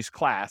strategies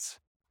class,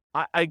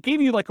 I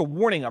gave you like a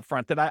warning up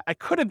front that I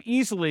could have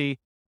easily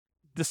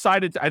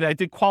decided, I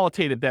did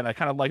qualitative then. I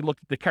kind of like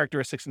looked at the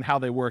characteristics and how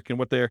they work and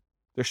what their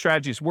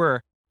strategies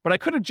were. But I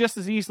could have just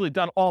as easily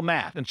done all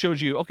math and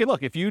showed you, okay,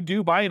 look, if you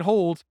do buy and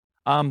hold,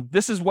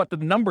 this is what the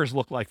numbers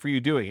look like for you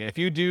doing it. If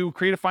you do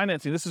creative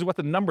financing, this is what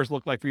the numbers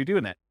look like for you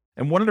doing that.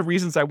 And one of the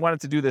reasons I wanted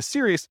to do this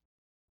series,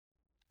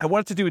 I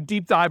wanted to do a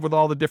deep dive with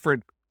all the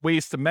different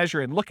ways to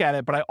measure and look at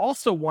it, but I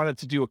also wanted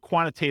to do a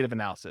quantitative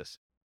analysis.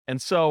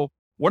 And so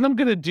what I'm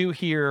going to do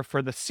here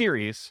for the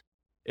series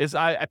is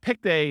I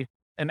picked an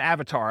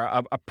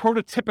avatar, a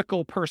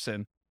prototypical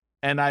person,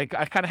 and I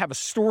kind of have a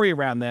story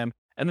around them.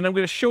 And then I'm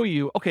going to show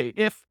you, okay,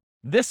 if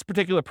this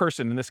particular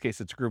person, in this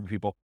case, it's a group of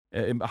people,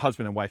 a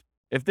husband and wife,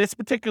 if this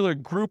particular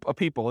group of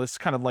people, this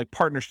kind of like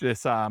partnership,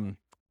 this, what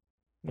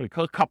do you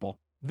call it, couple,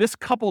 this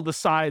couple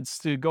decides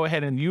to go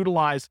ahead and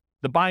utilize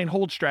the buy and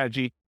hold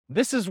strategy,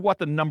 this is what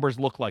the numbers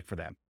look like for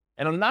them.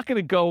 And I'm not going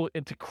to go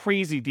into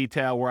crazy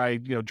detail where I,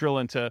 drill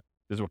into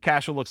this is what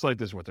cash flow looks like,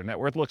 this is what their net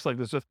worth looks like.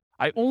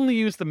 I only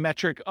use the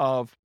metric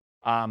of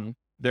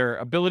their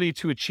ability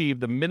to achieve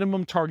the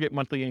minimum target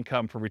monthly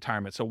income for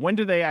retirement. So when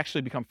do they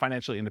actually become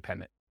financially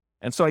independent?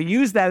 And so I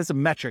use that as a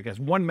metric, as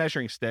one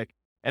measuring stick.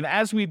 And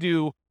as we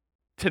do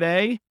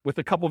today with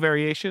a couple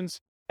variations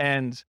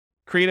and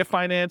creative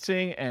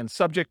financing and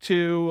subject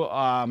to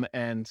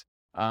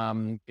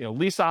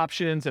lease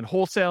options and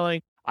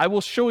wholesaling, I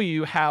will show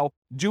you how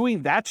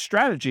doing that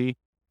strategy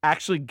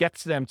actually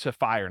gets them to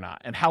FI or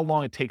not and how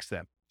long it takes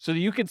them so that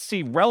you can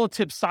see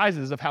relative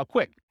sizes of how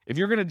quick. If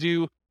you're going to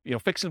do,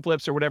 fix and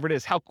flips or whatever it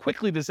is, how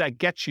quickly does that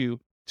get you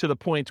to the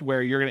point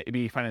where you're going to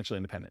be financially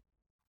independent?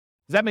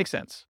 Does that make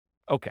sense?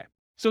 Okay.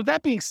 So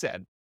that being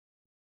said,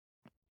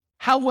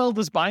 how well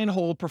does buy and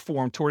hold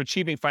perform toward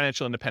achieving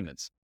financial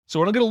independence? So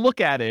what I'm going to look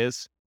at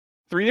is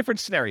 3 different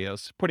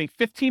scenarios, putting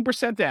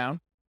 15% down,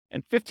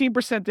 and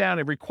 15% down,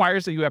 it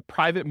requires that you have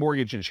private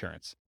mortgage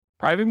insurance.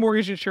 Private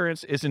mortgage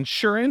insurance is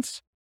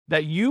insurance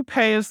that you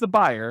pay as the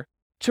buyer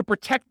to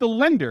protect the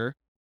lender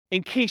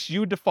in case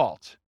you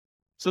default.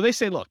 So they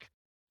say, look,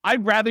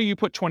 I'd rather you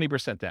put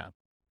 20% down.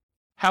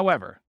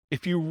 However,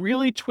 if you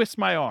really twist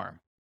my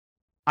arm,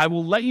 I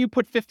will let you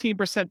put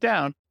 15%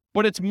 down,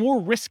 but it's more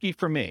risky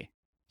for me.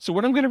 So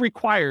what I'm going to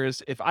require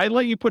is if I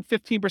let you put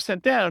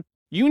 15% down,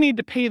 you need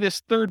to pay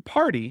this third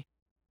party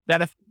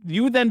that if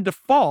you then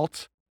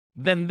default,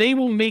 then they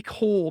will make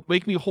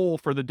me whole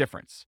for the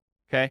difference.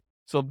 Okay.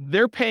 So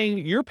you're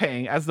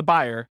paying as the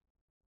buyer,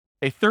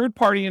 a third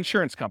party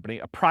insurance company,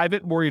 a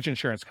private mortgage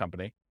insurance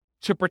company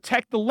to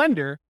protect the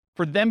lender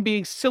for them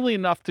being silly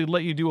enough to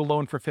let you do a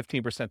loan for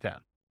 15%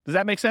 down. Does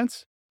that make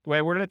sense? The way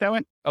I worded it that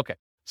way? Okay.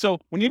 So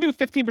when you do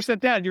 15%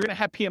 down, you're going to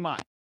have PMI.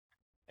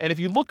 And if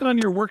you look on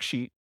your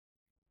worksheet,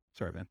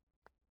 sorry, man,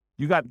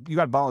 you got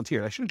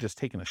volunteered. I should have just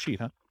taken a sheet,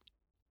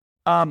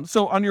 huh?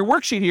 So on your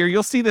worksheet here,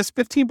 you'll see this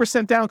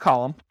 15% down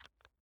column.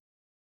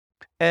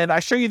 And I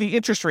show you the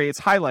interest rate,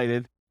 it's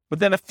highlighted. But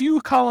then a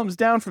few columns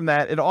down from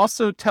that, it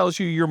also tells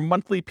you your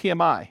monthly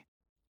PMI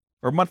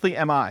or monthly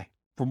MI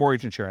for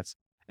mortgage insurance.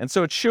 And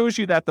so it shows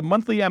you that the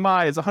monthly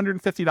MI is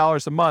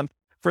 $150 a month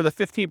for the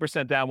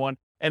 15% down one,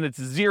 and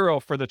it's 0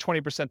 for the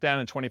 20% down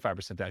and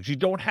 25% down. You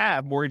don't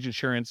have mortgage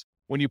insurance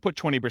when you put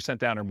 20%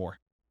 down or more.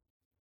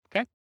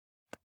 Okay?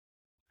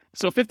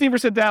 So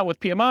 15% down with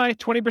PMI,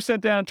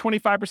 20% down,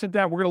 25%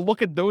 down. We're going to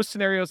look at those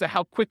scenarios at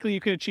how quickly you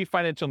can achieve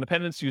financial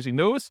independence using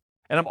those.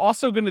 And I'm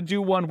also going to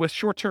do one with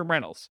short-term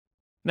rentals.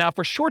 Now,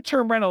 for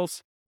short-term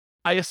rentals,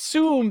 I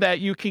assume that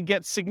you can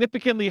get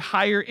significantly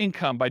higher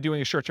income by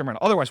doing a short-term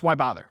rental. Otherwise, why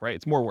bother, right?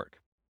 It's more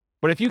work.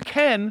 But if you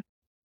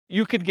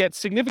could get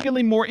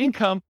significantly more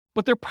income,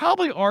 but there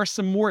probably are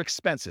some more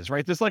expenses,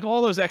 right? There's like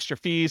all those extra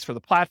fees for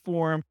the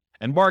platform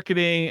and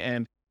marketing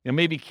and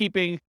maybe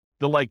keeping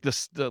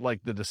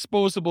the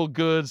disposable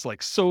goods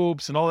like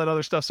soaps and all that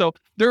other stuff. So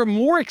there are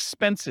more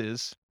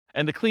expenses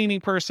and the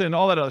cleaning person and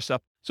all that other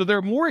stuff. So there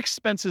are more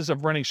expenses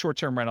of running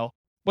short-term rental,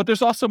 but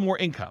there's also more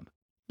income.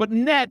 But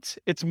net,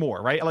 it's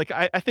more, right? Like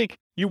I think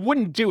you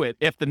wouldn't do it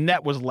if the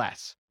net was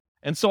less.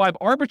 And so I've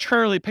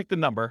arbitrarily picked a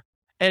number.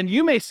 And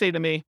you may say to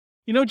me,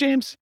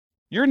 James,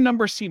 your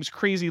number seems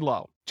crazy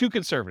low, too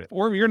conservative,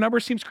 or your number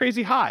seems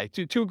crazy high,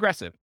 too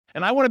aggressive.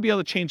 And I want to be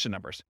able to change the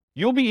numbers.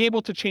 You'll be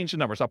able to change the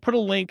numbers. I'll put a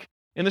link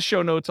in the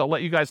show notes. I'll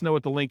let you guys know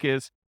what the link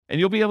is, and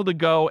you'll be able to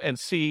go and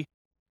see.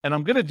 And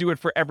I'm going to do it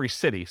for every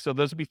city. So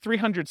there's will be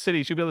 300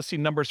 cities. You'll be able to see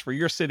numbers for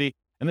your city.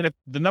 And then if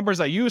the numbers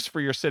I use for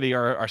your city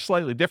are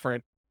slightly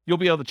different, you'll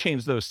be able to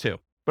change those too.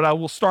 But I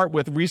will start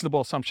with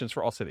reasonable assumptions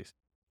for all cities.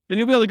 Then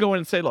you'll be able to go in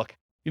and say, look,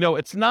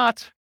 it's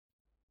not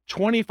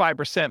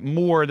 25%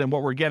 more than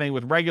what we're getting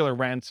with regular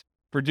rent.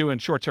 for doing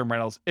short-term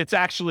rentals, it's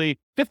actually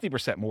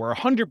 50% more,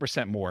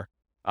 100% more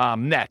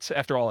net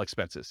after all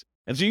expenses.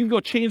 And so you can go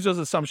change those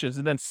assumptions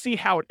and then see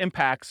how it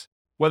impacts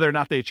whether or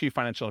not they achieve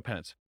financial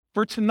independence.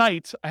 For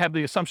tonight, I have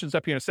the assumptions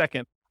up here in a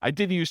second. I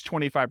did use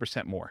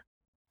 25% more.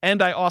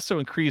 And I also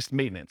increased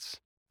maintenance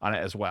on it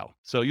as well.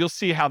 So you'll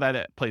see how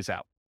that plays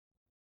out.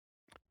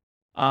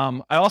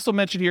 I also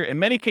mentioned here, in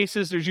many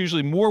cases, there's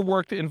usually more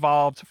work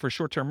involved for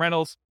short-term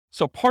rentals.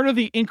 So part of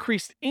the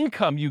increased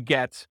income you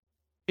get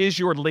is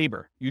your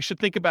labor. You should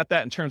think about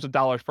that in terms of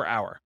dollars per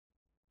hour.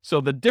 So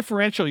the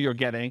differential you're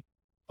getting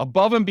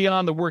above and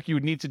beyond the work you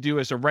would need to do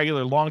as a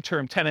regular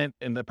long-term tenant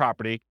in the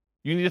property,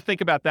 you need to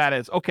think about that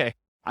as, okay,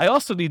 I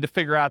also need to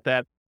figure out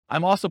that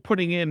I'm also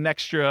putting in an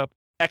extra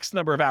X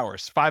number of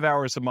hours, 5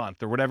 hours a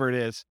month or whatever it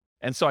is.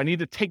 And so I need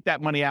to take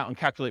that money out and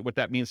calculate what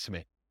that means to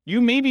me.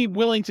 You may be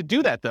willing to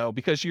do that though,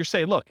 because you're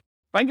saying, look, if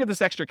I can get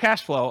this extra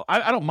cash flow,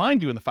 I don't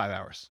mind doing the 5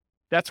 hours.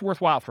 That's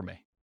worthwhile for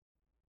me.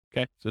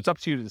 Okay. So it's up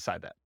to you to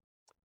decide that.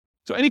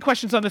 So any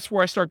questions on this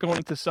before I start going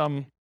into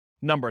some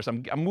numbers?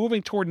 I'm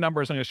moving toward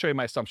numbers. I'm going to show you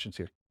my assumptions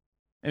here.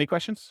 Any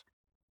questions?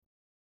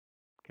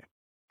 Okay.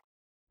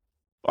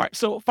 All right.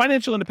 So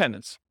financial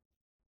independence.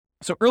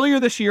 So earlier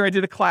this year, I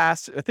did a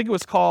class, I think it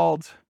was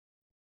called,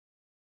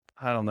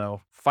 I don't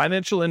know,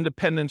 Financial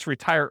Independence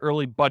Retire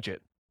Early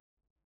Budget.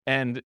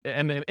 And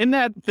in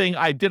that thing,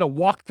 I did a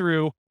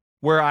walkthrough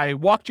where I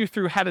walked you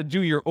through how to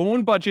do your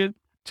own budget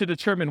to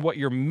determine what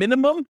your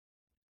minimum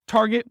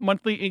target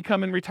monthly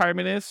income in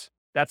retirement is.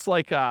 That's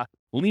like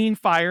lean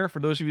fire, for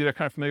those of you that are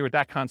kind of familiar with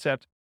that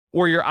concept,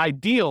 or your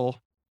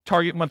ideal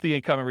target monthly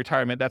income in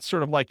retirement. That's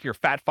sort of like your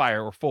fat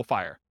fire or full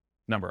fire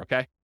number,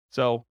 okay?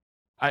 So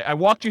I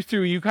walked you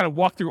through, you kind of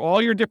walked through all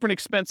your different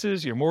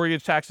expenses, your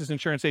mortgage, taxes,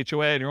 insurance,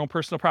 HOA, and your own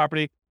personal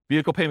property,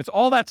 vehicle payments,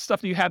 all that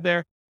stuff that you have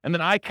there. And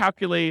then I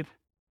calculate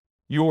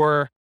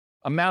your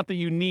amount that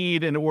you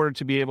need in order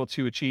to be able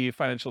to achieve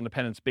financial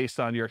independence based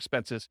on your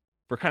expenses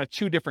for kind of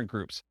two different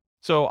groups.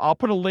 So I'll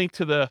put a link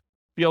to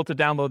be able to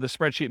download the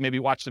spreadsheet, maybe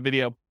watch the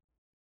video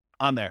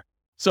on there.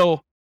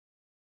 So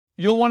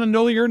you'll want to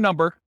know your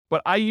number,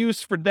 but I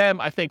used for them,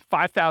 I think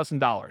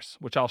 $5,000,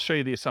 which I'll show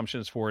you the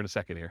assumptions for in a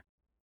second here.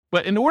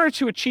 But in order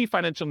to achieve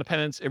financial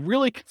independence, it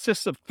really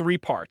consists of three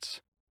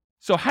parts.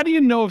 So how do you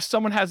know if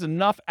someone has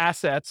enough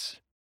assets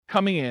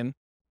coming in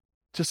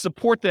to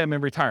support them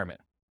in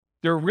retirement?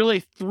 There are really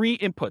three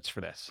inputs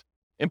for this.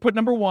 Input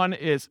number one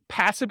is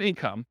passive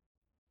income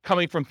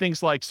coming from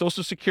things like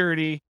Social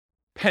Security,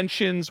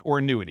 pensions, or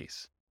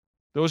annuities.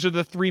 Those are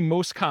the three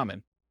most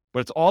common,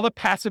 but it's all the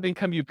passive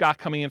income you've got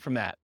coming in from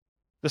that.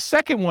 The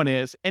second one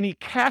is any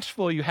cash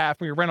flow you have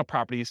from your rental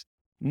properties,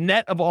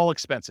 net of all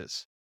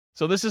expenses.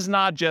 So this is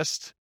not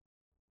just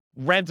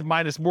rent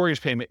minus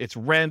mortgage payment. It's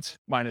rent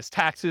minus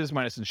taxes,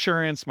 minus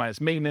insurance, minus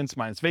maintenance,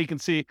 minus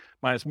vacancy,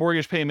 minus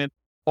mortgage payment.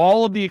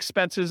 All of the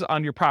expenses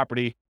on your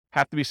property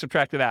have to be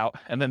subtracted out.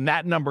 And then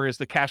that number is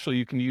the cash flow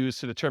you can use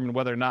to determine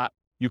whether or not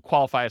you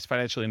qualify as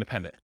financially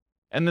independent.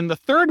 And then the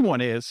third one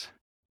is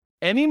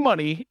any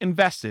money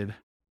invested,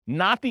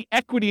 not the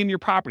equity in your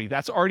property.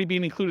 That's already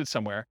being included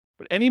somewhere,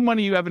 but any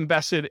money you have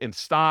invested in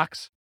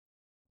stocks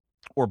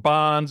or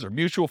bonds or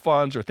mutual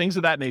funds or things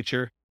of that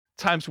nature,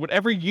 times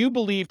whatever you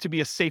believe to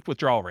be a safe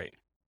withdrawal rate.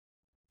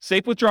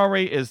 Safe withdrawal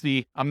rate is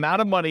the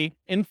amount of money,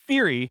 in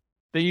theory,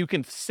 that you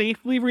can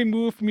safely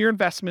remove from your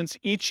investments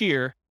each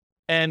year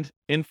and,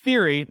 in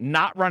theory,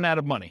 not run out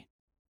of money.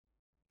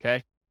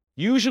 Okay?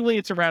 Usually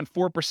it's around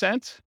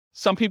 4%.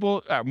 Some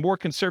people more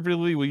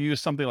conservatively will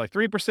use something like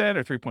 3%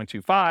 or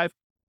 3.25.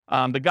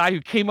 The guy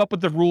who came up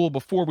with the rule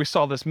before we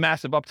saw this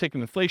massive uptick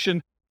in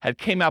inflation had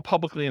came out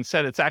publicly and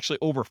said it's actually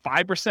over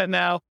 5%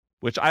 now,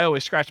 which I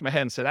always scratched my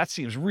head and said, that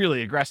seems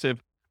really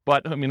aggressive.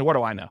 But I mean, what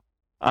do I know?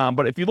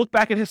 But if you look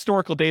back at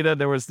historical data,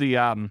 there was the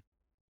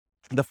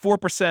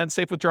 4%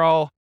 safe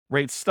withdrawal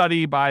rate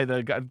study by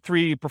the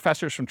three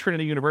professors from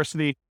Trinity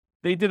University.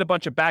 They did a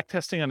bunch of back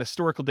testing on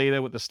historical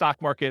data with the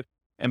stock market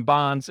and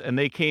bonds, and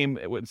they came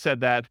and said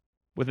that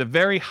with a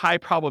very high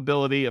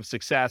probability of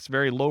success,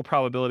 very low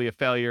probability of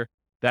failure,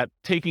 that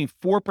taking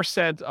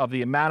 4% of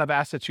the amount of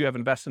assets you have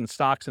invested in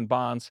stocks and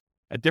bonds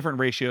at different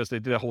ratios, they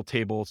did a whole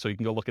table, so you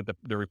can go look at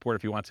the report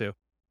if you want to.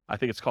 I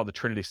think it's called the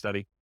Trinity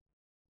study.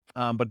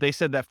 But they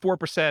said that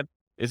 4%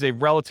 is a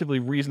relatively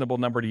reasonable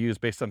number to use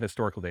based on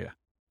historical data.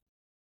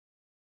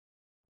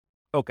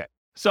 Okay,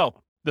 so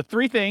the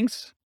three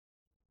things,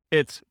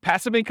 it's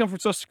passive income from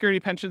Social Security,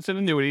 pensions, and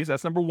annuities.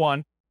 That's number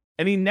one.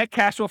 Any net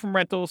cash flow from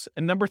rentals.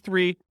 And number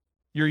three,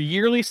 your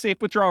yearly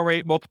safe withdrawal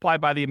rate multiplied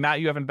by the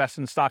amount you have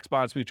invested in stocks,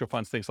 bonds, mutual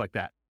funds, things like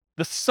that.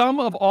 The sum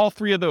of all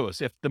three of those,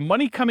 if the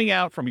money coming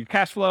out from your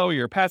cash flow,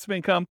 your passive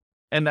income,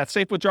 and that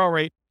safe withdrawal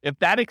rate, if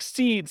that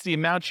exceeds the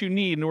amount you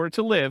need in order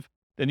to live,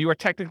 then you are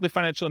technically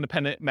financially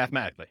independent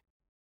mathematically.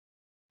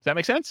 Does that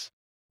make sense?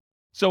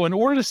 So in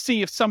order to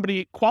see if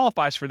somebody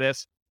qualifies for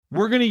this,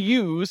 we're going to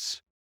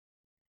use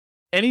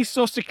any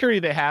Social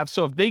Security they have.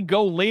 So if they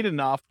go late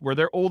enough where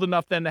they're old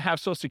enough then to have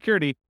Social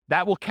Security,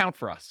 that will count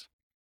for us.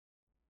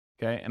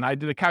 Okay. And I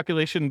did a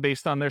calculation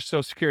based on their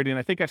Social Security, and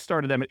I think I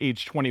started them at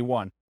age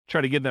 21,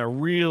 try to give them a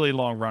really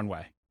long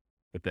runway.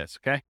 with this,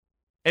 okay?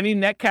 Any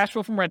net cash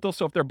flow from rentals.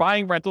 So if they're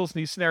buying rentals in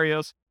these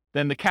scenarios,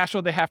 then the cash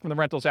flow they have from the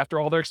rentals after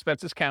all their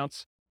expenses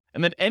counts.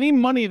 And then any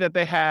money that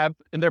they have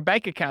in their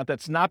bank account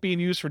that's not being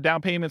used for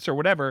down payments or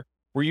whatever,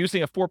 we're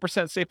using a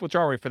 4% safe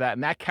withdrawal rate for that,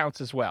 and that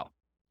counts as well.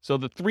 So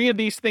the three of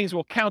these things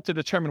will count to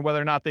determine whether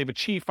or not they've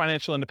achieved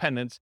financial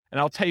independence, and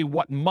I'll tell you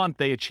what month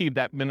they achieved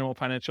that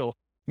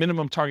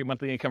minimum target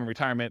monthly income in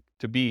retirement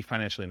to be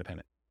financially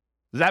independent.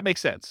 Does that make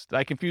sense? Did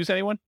I confuse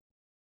anyone?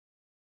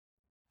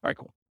 All right,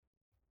 cool.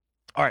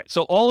 All right,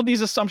 so all of these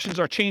assumptions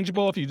are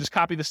changeable if you just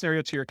copy the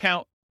scenario to your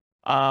account.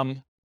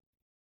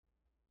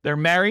 They're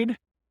married.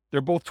 They're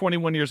both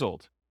 21 years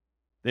old.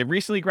 They've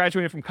recently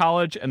graduated from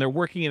college, and they're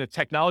working in a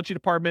technology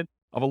department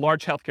of a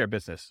large healthcare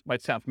business.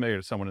 Might sound familiar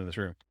to someone in this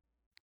room.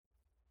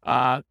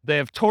 They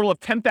have a total of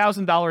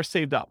 $10,000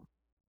 saved up.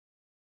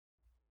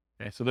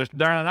 Okay, so they're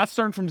not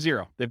starting from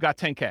zero. They've got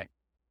 10K.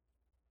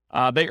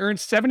 They earn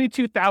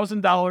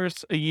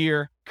 $72,000 a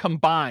year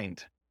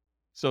combined.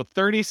 So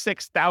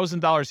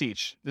 $36,000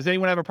 each. Does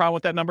anyone have a problem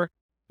with that number?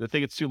 Do they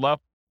think it's too low?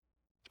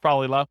 It's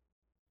probably low.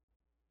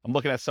 I'm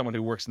looking at someone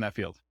who works in that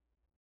field.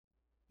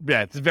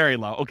 Yeah, it's very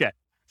low. Okay.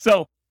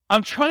 So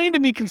I'm trying to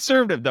be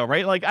conservative though,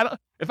 right? Like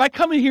if I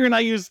come in here and I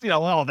use,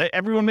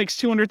 everyone makes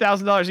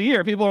 $200,000 a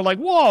year, people are like,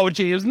 whoa,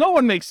 James, no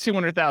one makes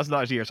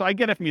 $200,000 a year. So I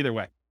get it from either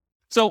way.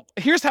 So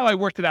here's how I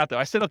worked it out though.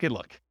 I said, okay,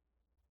 look,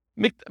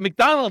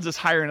 McDonald's is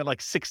hiring at like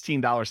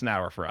 $16 an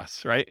hour for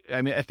us, right?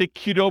 I mean, I think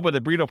Qdoba, the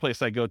burrito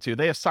place I go to,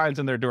 they have signs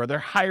on their door. They're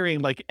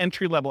hiring like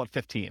entry level at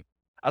 15.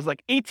 I was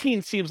like,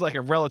 18 seems like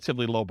a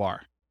relatively low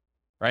bar,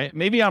 right?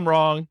 Maybe I'm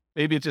wrong.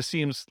 Maybe it just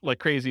seems like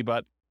crazy,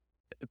 but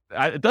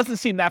it doesn't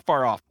seem that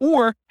far off.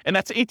 And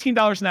that's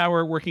 $18 an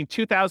hour, working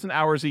 2,000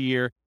 hours a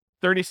year,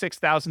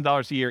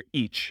 $36,000 a year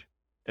each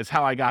is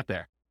how I got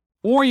there.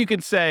 Or you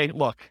can say,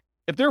 look,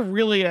 if they're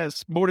really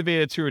as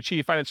motivated to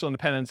achieve financial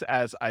independence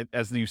as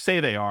you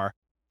say they are,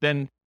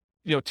 then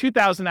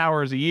 2,000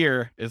 hours a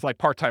year is like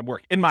part-time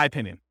work, in my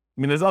opinion.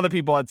 I mean, there's other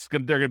people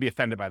they're going to be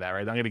offended by that,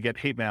 right? I'm going to get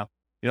hate mail,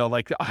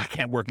 like, I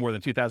can't work more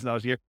than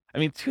 $2,000 a year. I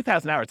mean,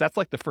 2,000 hours, that's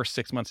like the first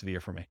 6 months of the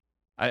year for me.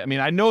 I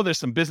mean, I know there's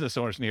some business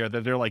owners in here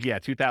that they're like, yeah,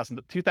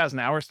 2,000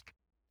 hours.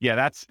 Yeah,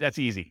 that's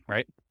easy,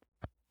 right?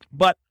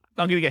 But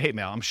I'm going to get hate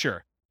mail, I'm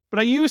sure. But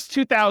I use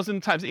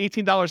 2,000 times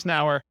 $18 an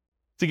hour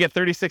to get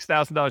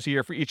 $36,000 a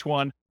year for each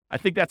one. I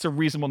think that's a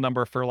reasonable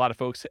number for a lot of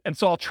folks. And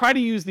so I'll try to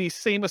use these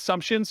same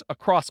assumptions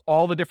across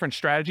all the different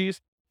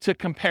strategies to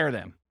compare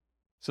them.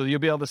 So you'll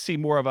be able to see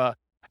more of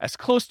as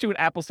close to an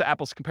apples to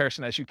apples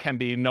comparison as you can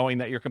be, knowing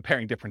that you're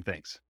comparing different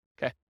things.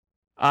 Okay.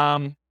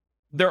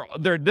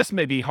 This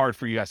may be hard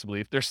for you guys to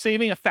believe. They're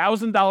saving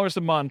 $1,000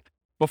 a month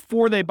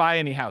before they buy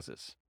any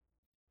houses.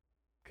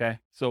 Okay.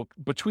 So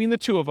between the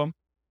two of them,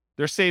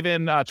 they're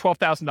saving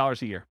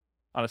 $12,000 a year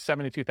on a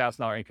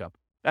 $72,000 income.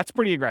 That's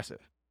pretty aggressive,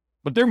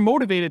 but they're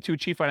motivated to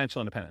achieve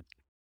financial independence.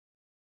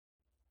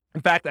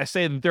 In fact, I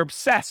say that they're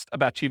obsessed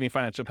about achieving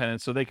financial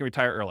independence so they can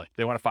retire early.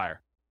 They want to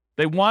fire.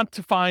 They want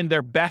to find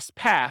their best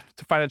path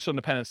to financial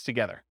independence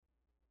together.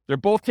 They're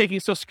both taking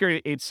Social Security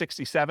at age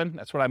 67.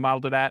 That's what I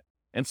modeled it at.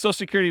 And Social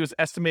Security was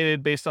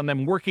estimated based on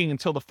them working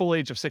until the full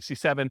age of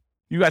 67.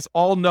 You guys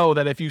all know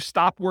that if you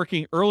stop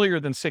working earlier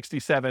than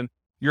 67,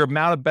 your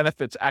amount of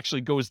benefits actually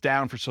goes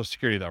down for Social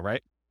Security though,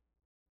 right?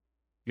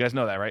 You guys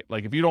know that, right?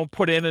 Like if you don't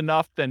put in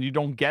enough, then you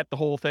don't get the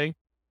whole thing.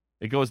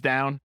 It goes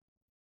down.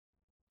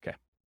 Okay.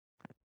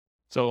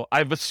 So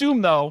I've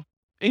assumed though,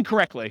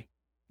 incorrectly,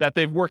 that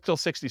they've worked till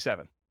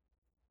 67.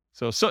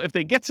 So if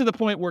they get to the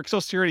point where Social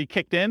Security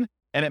kicked in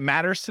and it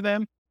matters to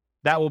them,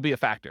 that will be a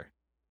factor.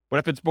 But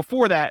if it's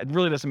before that, it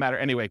really doesn't matter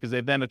anyway, because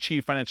they've then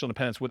achieved financial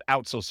independence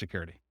without Social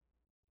Security.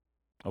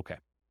 Okay.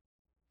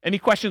 Any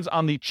questions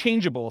on the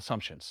changeable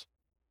assumptions?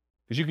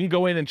 Because you can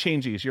go in and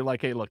change these. You're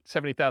like, hey, look,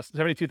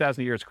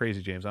 72,000 a year is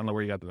crazy, James. I don't know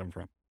where you got the number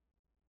from.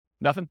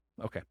 Nothing?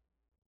 Okay.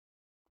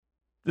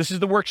 This is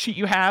the worksheet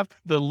you have,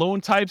 the loan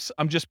types.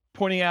 I'm just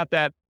pointing out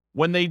that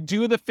when they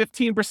do the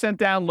 15%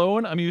 down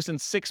loan, I'm using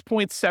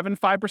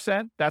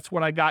 6.75%. That's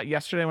what I got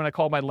yesterday when I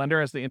called my lender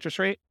as the interest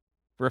rate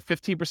for a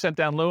 15%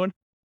 down loan.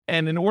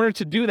 And in order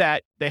to do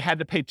that, they had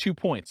to pay 2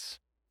 points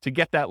to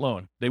get that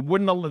loan. They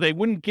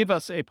wouldn't give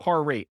us a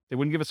par rate. They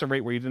wouldn't give us a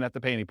rate where you didn't have to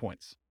pay any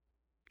points.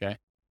 Okay.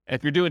 And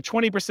if you're doing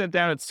 20%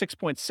 down at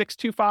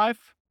 6.625,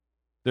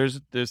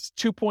 there's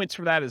 2 points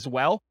for that as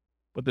well,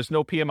 but there's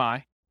no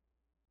PMI.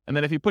 And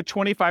then if you put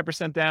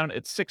 25% down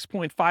at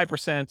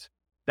 6.5%,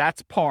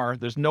 that's par.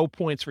 There's no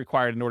points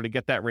required in order to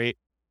get that rate,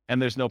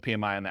 and there's no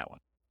PMI on that one.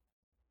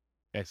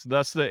 Okay, so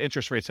that's the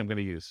interest rates I'm going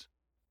to use.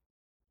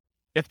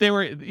 If they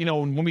were,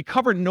 when we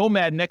cover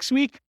Nomad next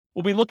week,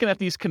 we'll be looking at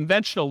these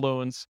conventional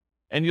loans,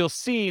 and you'll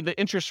see the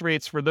interest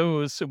rates for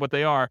those, what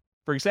they are.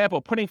 For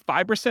example, putting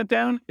 5%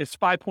 down is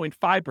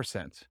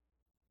 5.5%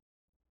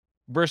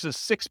 versus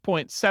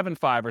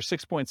 6.75 or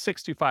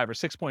 6.625 or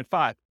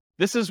 6.5.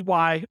 This is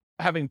why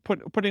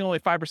putting only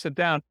 5%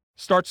 down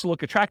starts to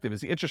look attractive,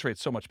 is the interest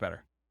rate's so much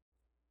better.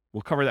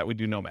 We'll cover that. We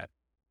do Nomad.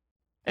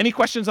 Any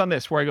questions on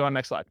this before I go on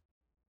next slide?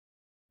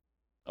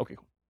 Okay,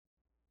 cool.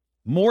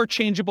 More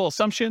changeable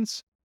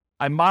assumptions.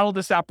 I modeled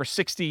this out for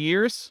 60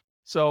 years.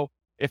 So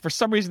if for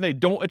some reason they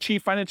don't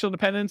achieve financial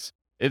independence,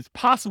 it's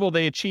possible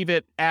they achieve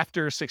it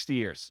after 60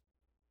 years.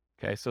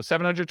 Okay, so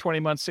 720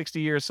 months,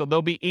 60 years. So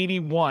they'll be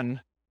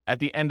 81 at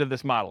the end of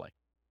this modeling.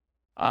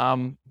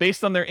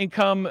 Based on their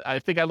income, I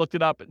think I looked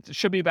it up. It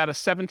should be about a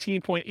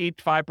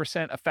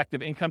 17.85%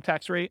 effective income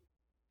tax rate.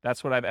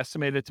 That's what I've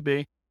estimated it to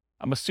be.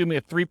 I'm assuming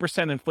a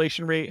 3%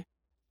 inflation rate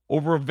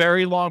over a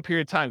very long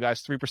period of time,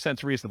 guys. 3%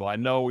 is reasonable. I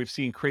know we've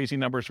seen crazy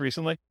numbers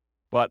recently,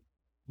 but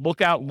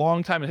look out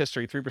long time in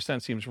history.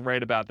 3% seems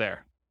right about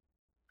there.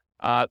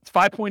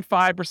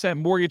 5.5%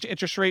 mortgage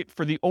interest rate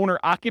for the owner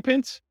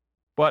occupant,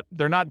 but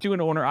they're not doing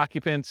owner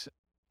occupant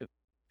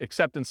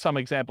except in some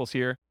examples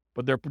here,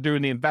 but they're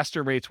doing the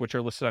investor rates, which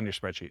are listed on your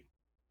spreadsheet.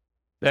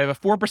 They have a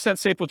 4%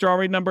 safe withdrawal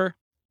rate number.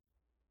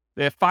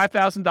 They have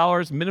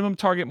 $5,000 minimum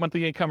target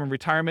monthly income in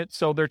retirement.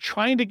 So they're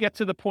trying to get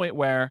to the point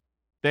where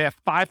they have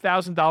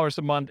 $5,000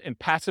 a month in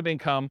passive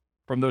income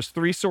from those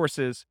three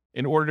sources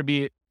in order to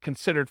be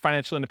considered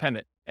financially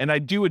independent. And I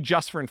do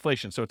adjust for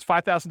inflation. So it's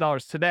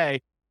 $5,000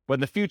 today, but in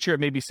the future, it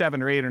may be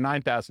 $7,000 or $8,000 or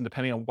 $9,000,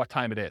 depending on what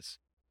time it is.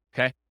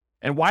 Okay.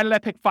 And why did I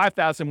pick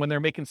 $5,000 when they're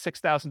making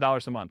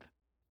 $6,000 a month?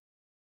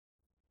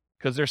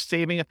 Because they're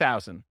saving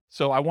 $1,000.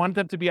 So I want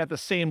them to be at the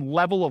same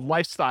level of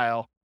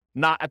lifestyle,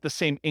 not at the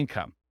same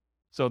income.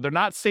 So they're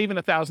not saving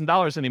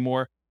 $1,000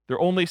 anymore.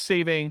 They're only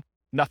saving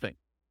nothing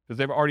because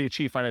they've already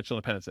achieved financial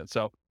independence. And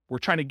so we're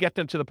trying to get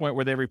them to the point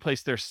where they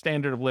replace their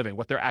standard of living,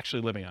 what they're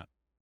actually living on.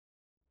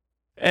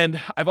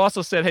 And I've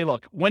also said, hey,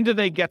 look, when do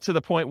they get to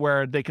the point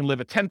where they can live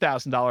a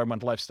 $10,000 a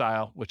month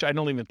lifestyle, which I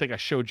don't even think I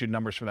showed you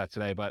numbers for that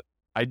today, but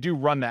I do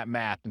run that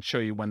math and show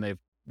you when they're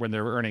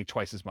earning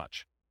twice as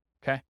much.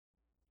 Okay.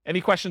 Any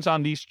questions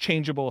on these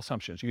changeable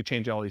assumptions? You can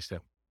change all these too.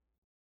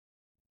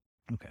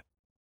 Okay.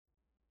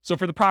 So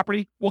for the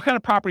property, what kind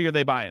of property are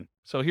they buying?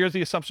 So here's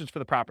the assumptions for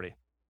the property.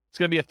 It's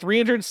going to be a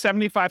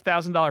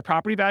 $375,000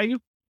 property value,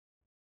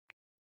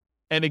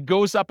 and it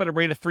goes up at a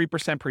rate of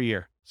 3% per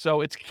year.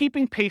 So it's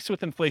keeping pace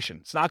with inflation.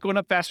 It's not going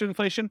up faster than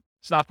inflation.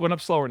 It's not going up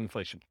slower than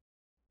inflation.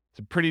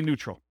 It's pretty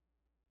neutral.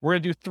 We're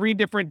going to do 3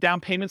 different down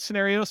payment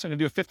scenarios. So I'm going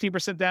to do a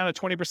 15% down, a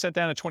 20%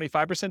 down, a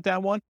 25%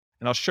 down one,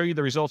 and I'll show you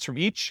the results from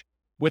each.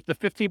 With the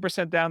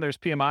 15% down, there's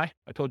PMI.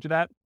 I told you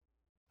that.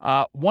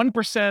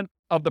 1%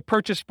 of the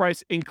purchase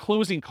price in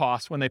closing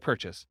costs when they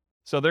purchase.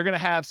 So they're going to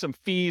have some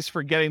fees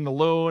for getting the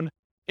loan.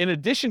 In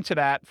addition to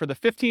that, for the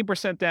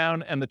 15%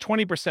 down and the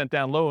 20%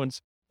 down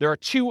loans, there are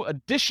 2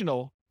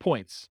 additional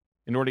points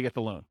in order to get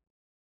the loan.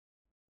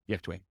 You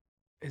have to wait.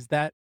 Is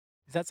that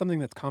something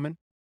that's common?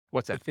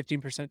 What's that?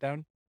 15%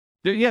 down?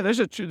 Yeah, there's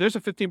a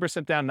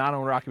 15% down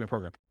non-owner occupant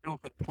program. No,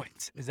 but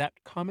points. Is that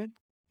common?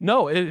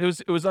 No, it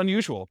was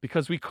unusual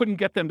because we couldn't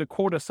get them to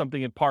quote us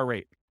something at par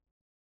rate.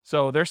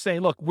 So they're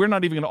saying, look, we're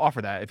not even going to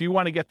offer that. If you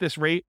want to get this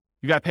rate,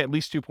 you got to pay at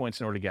least 2 points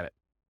in order to get it.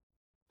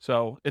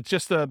 So it's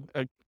just a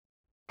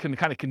kind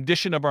of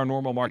condition of our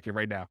normal market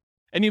right now.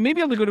 And you may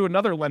be able to go to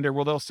another lender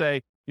where they'll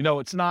say,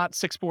 it's not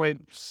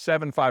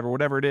 6.75 or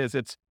whatever it is.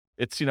 It's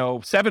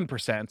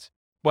 7%,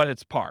 but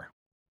it's par.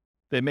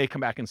 They may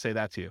come back and say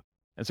that to you.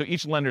 And so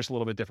each lender's a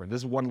little bit different. This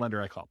is one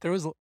lender I called. There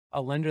was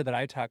a lender that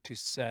I talked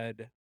to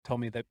told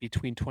me that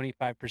between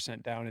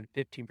 25% down and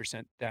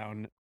 15%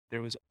 down,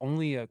 there was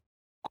only a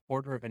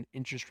quarter of an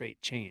interest rate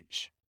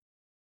change.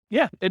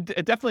 Yeah, it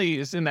definitely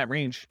is in that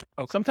range.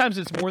 Okay. Sometimes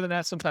it's more than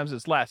that. Sometimes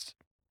it's less.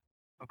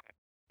 Okay.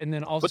 And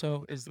then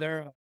also, is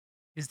there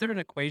an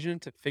equation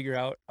to figure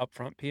out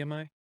upfront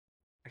PMI?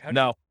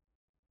 No.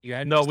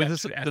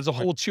 There's a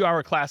whole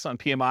 2-hour class on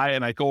PMI,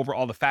 and I go over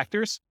all the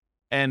factors,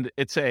 and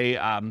it's a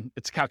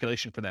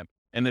calculation for them.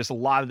 And there's a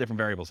lot of different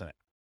variables in it,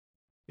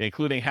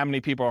 including how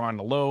many people are on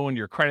the loan,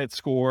 your credit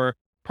score,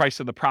 price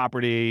of the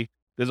property.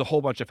 There's a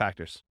whole bunch of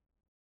factors.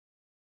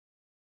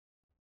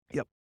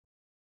 Yep.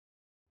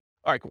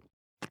 All right, cool.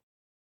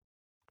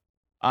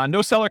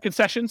 No seller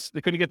concessions.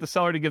 They couldn't get the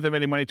seller to give them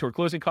any money toward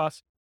closing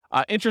costs.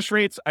 Interest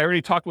rates, I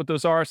already talked what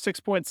those are.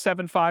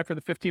 6.75 for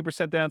the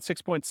 15% down,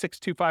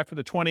 6.625 for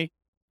the 20,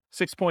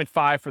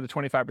 6.5 for the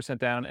 25%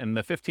 down, and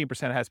the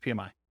 15% has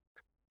PMI.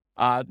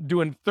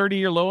 Doing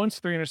 30-year loans,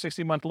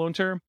 360-month loan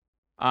term.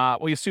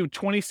 We assume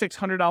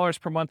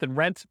 $2,600 per month in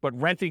rent, but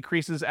rent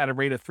increases at a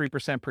rate of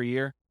 3% per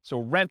year. So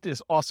rent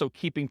is also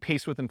keeping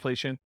pace with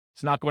inflation.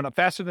 It's not going up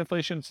faster than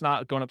inflation. It's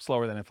not going up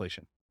slower than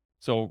inflation.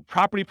 So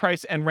property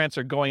price and rents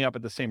are going up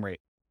at the same rate.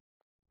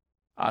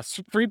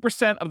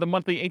 3% of the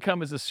monthly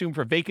income is assumed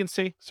for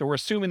vacancy. So we're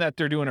assuming that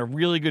they're doing a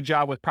really good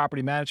job with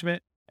property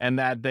management and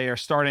that they are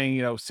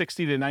starting,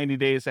 60 to 90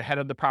 days ahead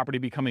of the property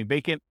becoming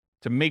vacant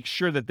to make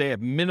sure that they have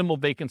minimal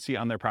vacancy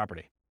on their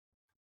property.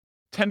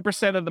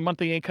 10% of the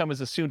monthly income is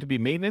assumed to be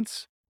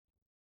maintenance.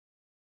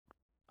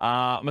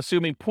 I'm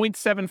assuming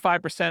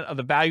 0.75% of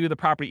the value of the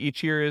property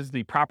each year is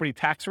the property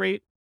tax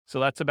rate. So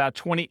that's about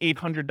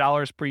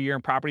 $2,800 per year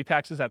in property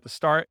taxes at the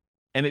start.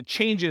 And it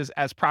changes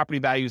as property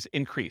values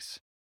increase.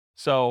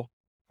 So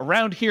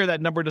around here,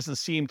 that number doesn't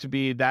seem to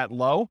be that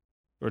low,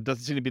 or it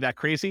doesn't seem to be that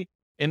crazy.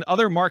 In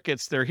other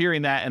markets, they're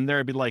hearing that and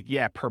they'll be like,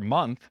 yeah, per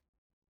month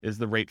is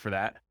the rate for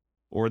that.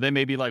 Or they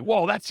may be like,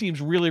 whoa, that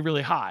seems really,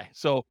 really high.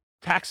 So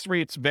Tax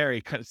rates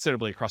vary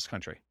considerably across the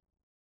country.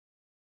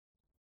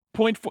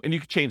 0.4, and you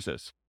can change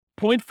those.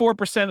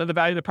 0.4% of the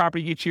value of the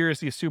property each year is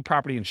the assumed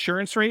property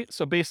insurance rate.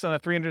 So based on a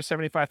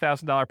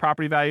 $375,000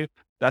 property value,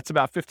 that's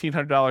about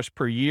 $1,500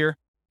 per year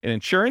in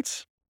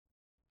insurance.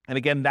 And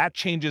again, that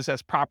changes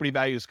as property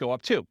values go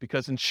up too,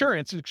 because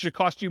insurance should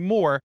cost you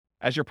more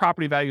as your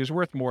property value is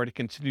worth more to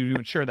continue to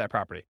insure that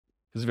property.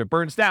 Because if it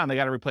burns down, they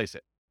got to replace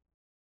it.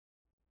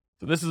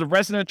 So this is a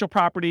residential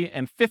property,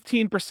 and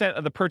 15%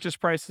 of the purchase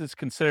price is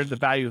considered the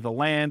value of the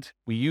land.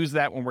 We use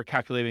that when we're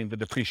calculating the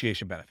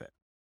depreciation benefit.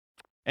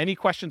 Any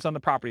questions on the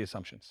property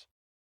assumptions?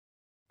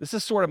 This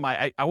is sort of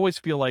I always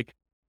feel like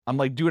I'm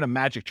like doing a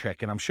magic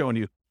trick and I'm showing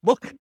you,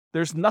 look,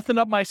 there's nothing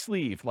up my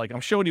sleeve. Like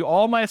I'm showing you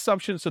all my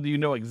assumptions so that you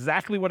know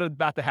exactly what is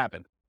about to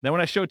happen. Then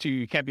when I show it to you,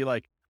 you can't be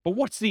like, but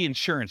what's the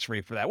insurance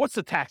rate for that? What's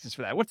the taxes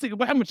for that?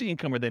 How much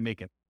income are they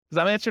making? Because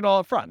I'm answering it all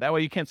up front. That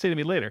way you can't say to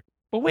me later,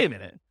 but wait a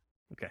minute.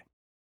 Okay.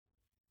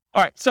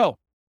 All right. So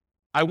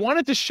I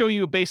wanted to show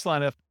you a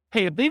baseline of,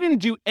 hey, if they didn't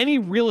do any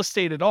real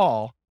estate at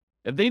all,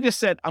 if they just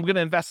said, I'm going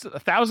to invest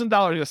 $1,000, I'm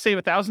going to save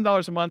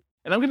 $1,000 a month,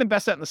 and I'm going to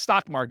invest that in the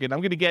stock market, I'm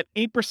going to get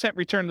 8%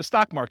 return in the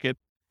stock market,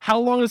 how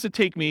long does it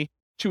take me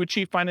to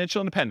achieve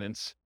financial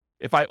independence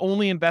if I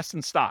only invest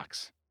in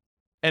stocks?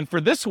 And for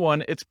this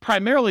one, it's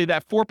primarily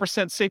that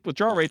 4% safe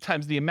withdrawal rate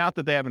times the amount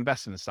that they have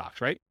invested in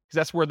stocks, right? Because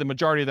that's where the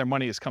majority of their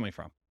money is coming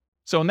from.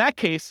 So in that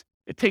case,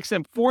 it takes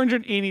them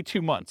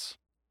 482 months,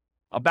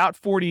 about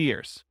 40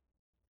 years.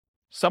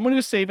 Someone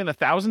who's saving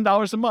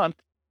 $1,000 a month,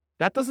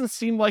 that doesn't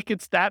seem like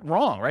it's that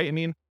wrong, right? I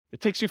mean, it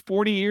takes you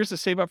 40 years to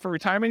save up for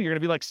retirement. You're going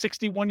to be like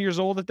 61 years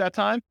old at that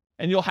time,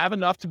 and you'll have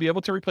enough to be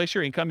able to replace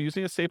your income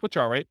using a safe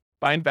withdrawal rate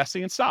by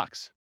investing in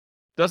stocks.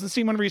 Doesn't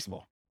seem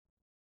unreasonable.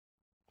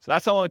 So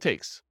that's all it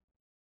takes.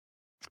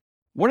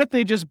 What if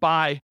they just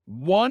buy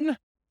one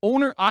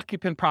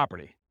owner-occupant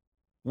property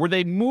where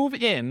they move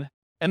in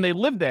and they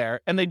live there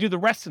and they do the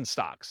rest in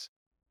stocks?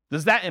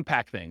 Does that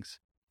impact things?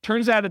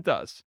 Turns out it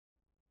does.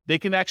 They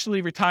can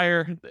actually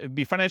retire,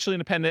 be financially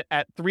independent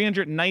at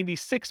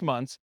 396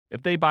 months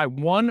if they buy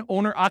one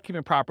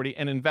owner-occupant property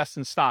and invest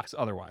in stocks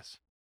otherwise.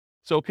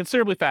 So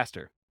considerably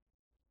faster.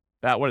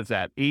 What is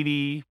that,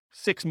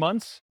 86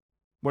 months?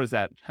 What is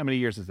that? How many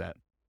years is that?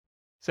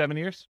 7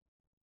 years?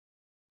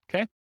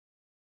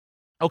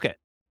 Okay.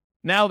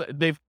 Now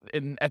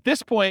at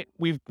this point,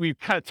 we've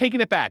kind of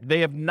taken it back.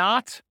 They have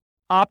not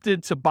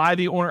opted to buy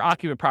the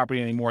owner-occupant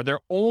property anymore. They're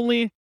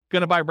only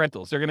going to buy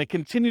rentals. They're going to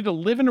continue to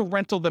live in a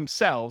rental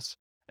themselves,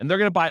 and they're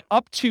going to buy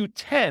up to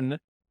 10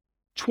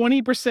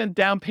 20%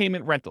 down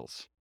payment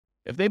rentals.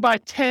 If they buy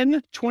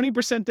 10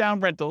 20% down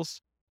rentals,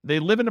 they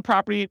live in a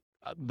property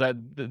that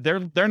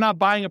they're not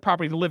buying a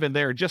property to live in.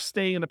 They're just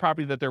staying in the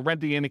property that they're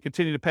renting in and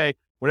continue to pay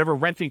whatever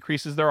rent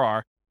increases there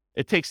are.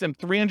 It takes them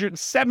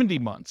 370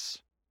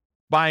 months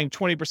buying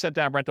 20%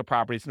 down rental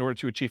properties in order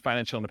to achieve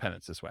financial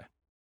independence this way.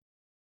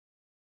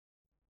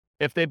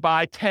 If they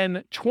buy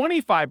 10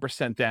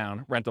 25%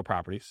 down rental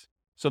properties,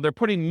 so they're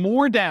putting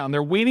more down,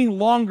 they're waiting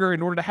longer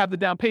in order to have the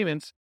down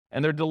payments,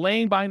 and they're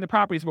delaying buying the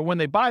properties, but when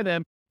they buy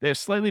them, they have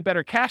slightly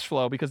better cash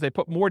flow because they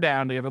put more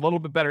down, they have a little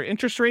bit better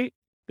interest rate,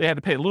 they had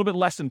to pay a little bit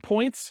less in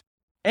points,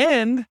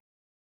 and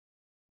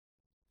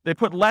they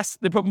put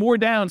more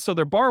down, so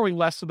they're borrowing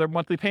less, so their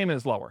monthly payment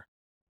is lower.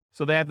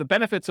 So they have the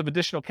benefits of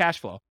additional cash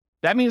flow.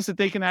 That means that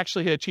they can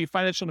actually achieve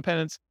financial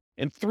independence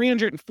in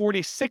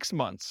 346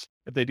 months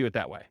if they do it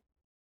that way.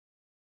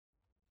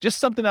 Just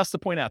something else to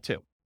point out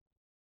too.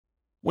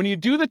 When you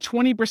do the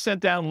 20%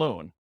 down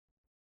loan,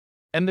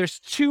 and there's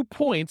 2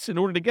 points in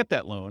order to get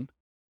that loan,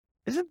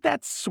 isn't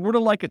that sort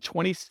of like a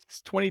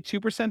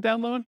 22%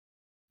 down loan?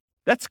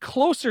 That's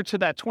closer to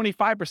that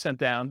 25%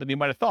 down than you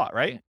might have thought,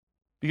 right?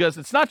 Because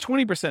it's not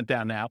 20%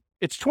 down now,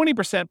 it's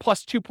 20%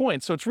 plus 2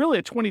 points. So it's really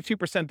a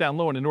 22% down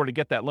loan in order to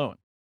get that loan.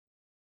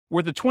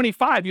 Where the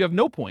 25, you have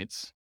no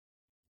points.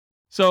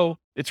 So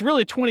it's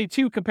really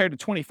 22 compared to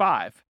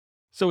 25.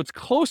 So it's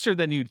closer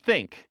than you'd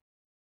think.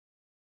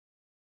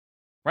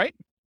 Right?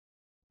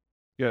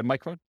 You have a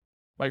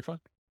microphone?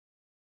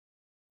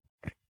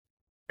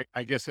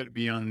 I guess it'd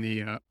be on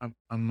the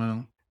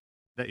amount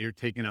that you're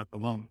taking out the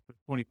loan,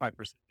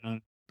 25%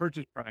 on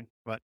purchase price,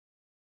 but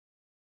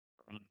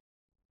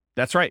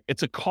that's right.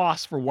 It's a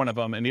cost for one of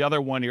them, and the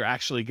other one you're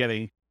actually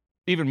getting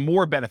even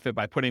more benefit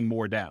by putting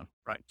more down.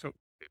 right. So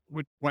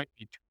it might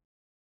be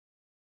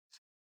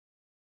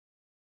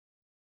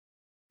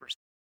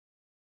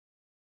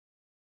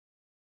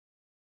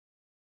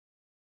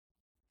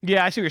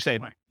Yeah, I see what you're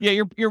saying. Right.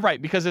 Yeah, you're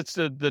right, because it's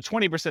the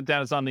 20%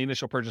 down is on the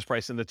initial purchase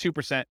price and the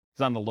 2%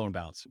 is on the loan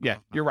balance. Yeah,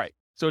 you're right.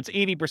 So it's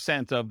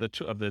 80% of the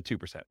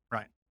 2%.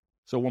 Right.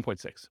 So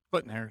 1.6.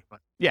 splitting hairs, but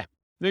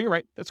No, you're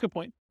right. That's a good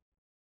point.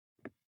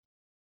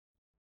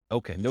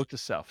 Okay, note to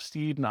self.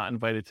 Steve not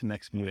invited to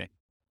next meeting.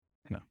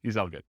 No, he's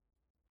all good.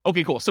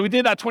 Okay, cool. So we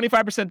did that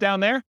 25% down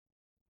there.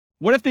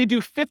 What if they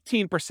do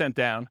 15%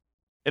 down?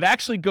 It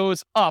actually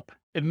goes up.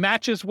 It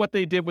matches what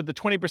they did with the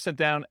 20%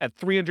 down at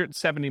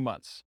 370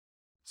 months.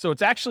 So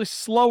it's actually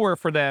slower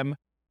for them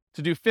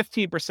to do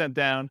 15%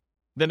 down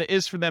than it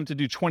is for them to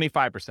do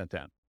 25%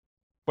 down.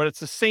 but it's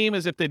the same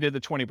as if they did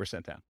the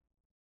 20% down.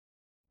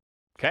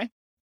 Okay?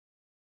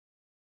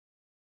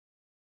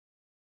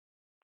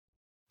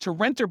 To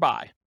rent or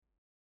buy.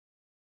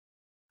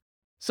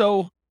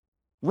 So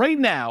right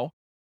now,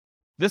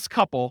 this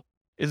couple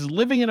is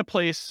living in a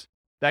place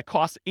that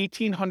costs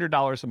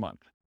 $1,800 a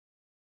month.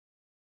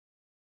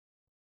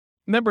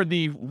 Remember,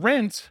 the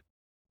rent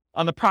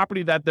on the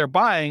property that they're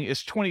buying is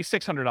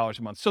 $2,600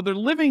 a month. So they're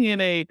living in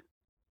a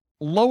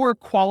lower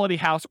quality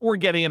house or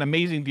getting an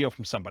amazing deal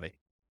from somebody.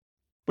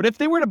 But if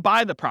they were to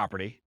buy the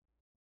property,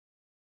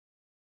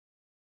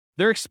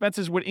 their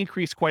expenses would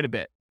increase quite a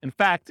bit. In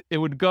fact, it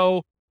would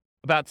go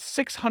about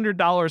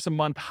 $600 a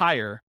month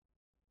higher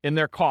in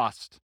their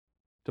cost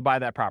to buy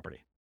that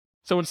property.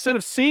 So instead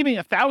of saving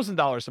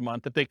 $1,000 a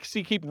month, if they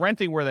keep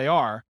renting where they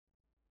are,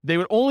 they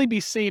would only be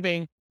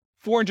saving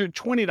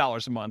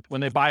 $420 a month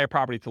when they buy a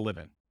property to live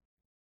in.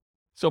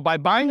 So by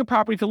buying a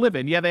property to live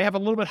in, yeah, they have a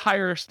little bit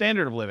higher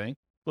standard of living,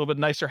 a little bit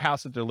nicer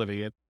house that they're living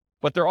in,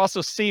 but they're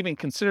also saving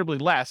considerably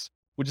less,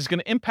 which is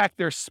going to impact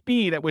their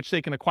speed at which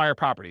they can acquire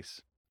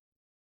properties.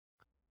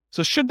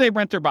 So should they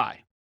rent or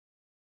buy?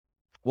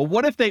 Well,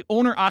 what if they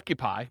own or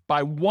occupy,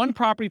 buy one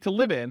property to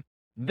live in,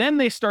 then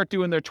they start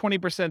doing their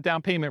 20%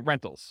 down payment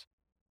rentals?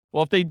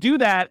 Well, if they do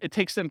that, it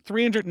takes them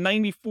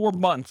 394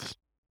 months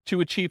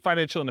to achieve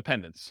financial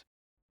independence.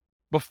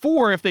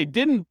 Before, if they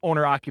didn't own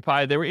or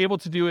occupy, they were able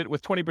to do it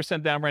with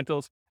 20% down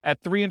rentals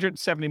at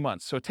 370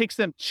 months. So it takes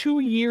them 2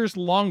 years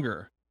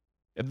longer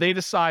if they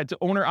decide to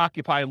own or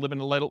occupy and live in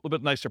a little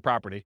bit nicer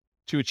property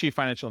to achieve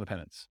financial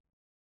independence.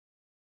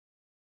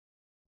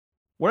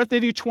 What if they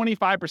do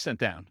 25%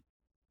 down?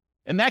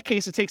 In that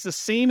case, it takes the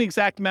same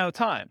exact amount of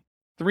time,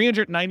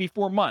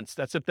 394 months.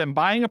 That's if them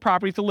buying a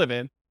property to live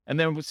in and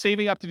then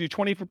saving up to do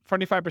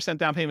 25%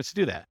 down payments to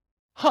do that.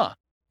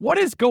 What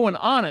is going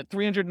on at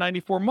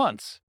 394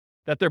 months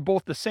that they're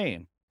both the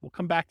same? We'll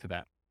come back to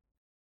that.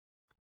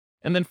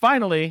 And then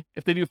finally,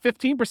 if they do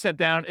 15%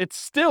 down, it's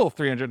still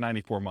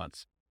 394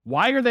 months.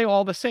 Why are they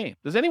all the same?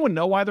 Does anyone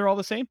know why they're all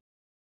the same?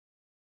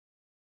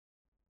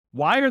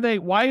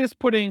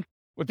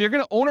 If you're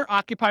going to own or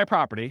occupy a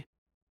property,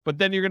 but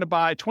then you're going to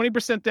buy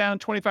 20% down,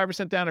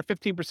 25% down, or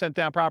 15%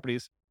 down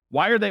properties,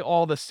 why are they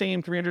all the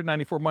same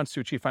 394 months to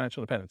achieve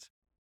financial independence?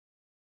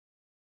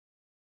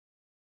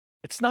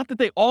 It's not that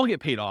they all get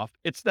paid off.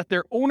 It's that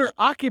their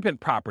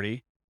owner-occupant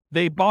property,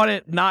 they bought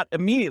it not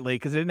immediately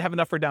because they didn't have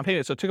enough for a down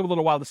payment, so it took them a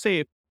little while to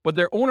save, but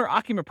their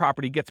owner-occupant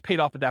property gets paid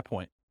off at that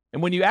point.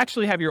 And when you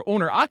actually have your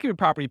owner-occupant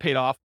property paid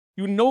off,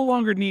 you no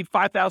longer need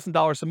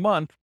 $5,000 a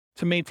month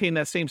to maintain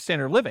that same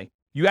standard of living.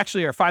 You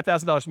actually are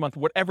 $5,000 a month,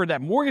 whatever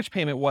that mortgage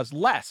payment was,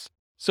 less.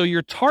 So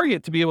your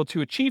target to be able to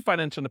achieve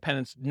financial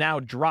independence now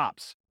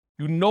drops.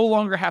 You no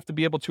longer have to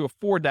be able to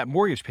afford that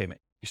mortgage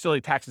payment. You still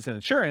need taxes and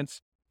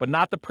insurance, but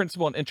not the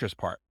principal and interest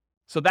part.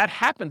 So that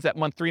happens at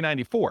month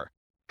 394,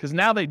 because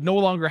now they no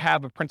longer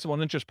have a principal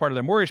and interest part of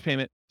their mortgage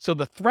payment. So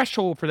the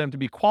threshold for them to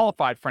be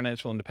qualified for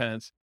financial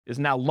independence is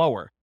now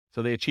lower.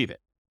 So they achieve it.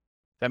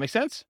 That make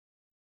sense?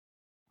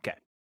 Okay.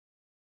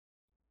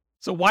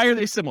 So why are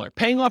they similar?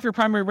 Paying off your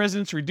primary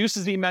residence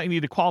reduces the amount you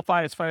need to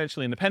qualify as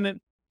financially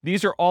independent.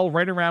 These are all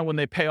right around when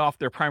they pay off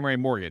their primary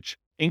mortgage,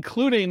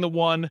 including the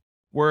one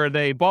where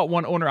they bought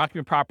one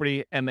owner-occupant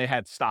property and they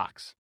had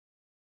stocks,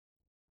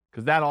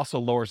 because that also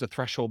lowers the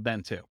threshold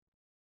then too.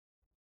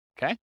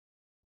 Okay?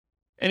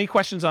 Any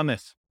questions on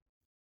this?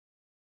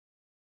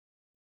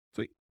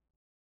 Sweet.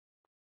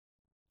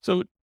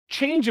 So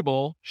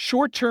changeable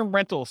short-term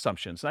rental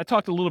assumptions. And I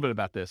talked a little bit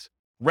about this.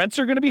 Rents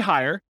are going to be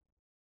higher,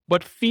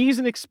 but fees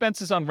and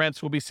expenses on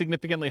rents will be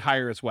significantly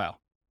higher as well.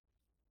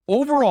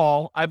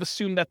 Overall, I've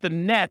assumed that the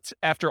net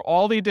after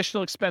all the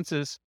additional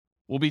expenses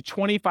will be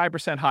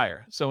 25%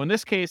 higher. So in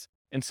this case,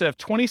 instead of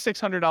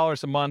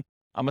 $2,600 a month,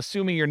 I'm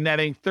assuming you're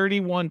netting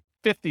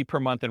 $3,150 per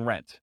month in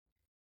rent.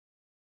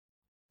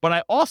 But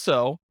I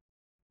also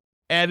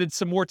added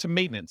some more to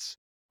maintenance.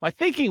 My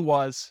thinking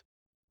was,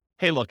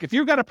 hey, look, if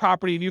you've got a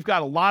property and you've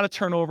got a lot of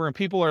turnover and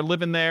people are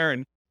living there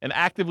and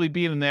actively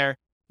being in there,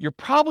 you're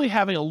probably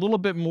having a little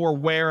bit more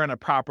wear on a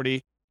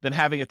property than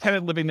having a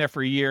tenant living there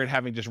for a year and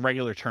having just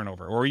regular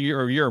turnover, or a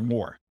year or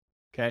more.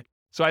 Okay.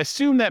 So I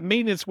assume that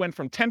maintenance went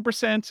from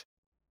 10%,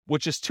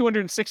 which is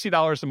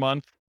 $260 a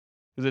month,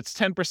 because it's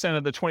 10%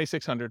 of the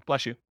 $2,600,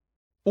 bless you,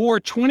 or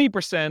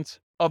 20%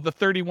 of the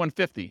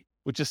 $3,150,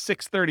 which is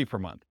 $630 per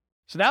month.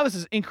 So now this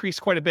has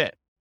increased quite a bit.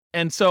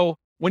 And so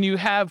when you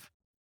have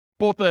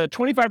both a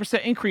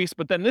 25% increase,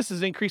 but then this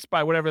is increased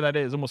by whatever that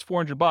is, almost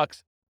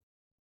 $400,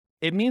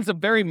 it means a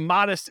very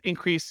modest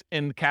increase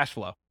in cash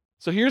flow.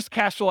 So here's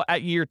cash flow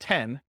at year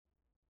 10.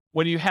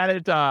 When you had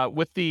it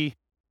with the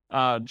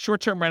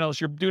short-term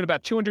rentals, you're doing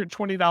about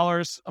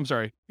 $220. I'm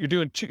sorry, you're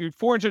doing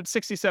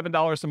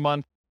 $467 a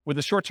month with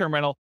a short-term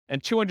rental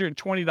and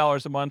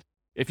 $220 a month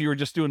if you were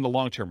just doing the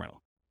long-term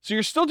rental. So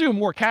you're still doing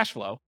more cash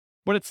flow,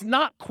 but it's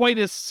not quite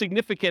as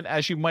significant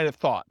as you might have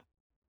thought.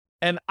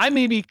 And I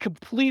may be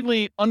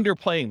completely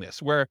underplaying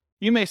this, where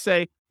you may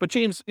say, but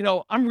James,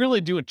 I'm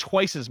really doing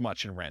twice as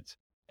much in rent,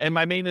 and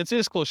my maintenance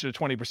is closer to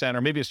 20%, or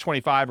maybe it's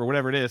 25 or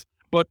whatever it is.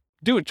 But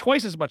doing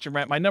twice as much in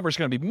rent, my number is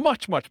going to be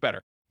much, much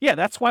better. Yeah,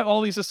 that's why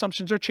all these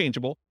assumptions are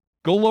changeable.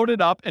 Go load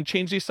it up and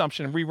change the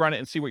assumption and rerun it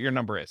and see what your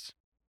number is.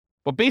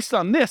 But based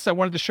on this, I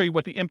wanted to show you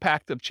what the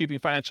impact of achieving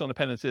financial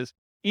independence is,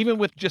 even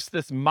with just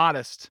this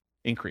modest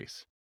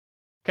increase.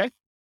 Okay?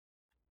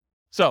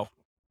 So,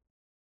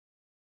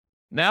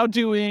 now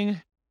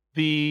doing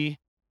the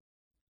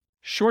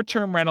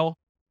short-term rental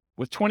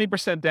with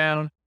 20%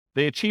 down,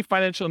 they achieve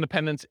financial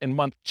independence in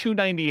month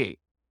 298.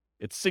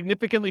 It's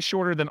significantly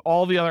shorter than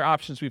all the other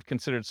options we've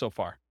considered so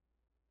far.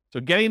 So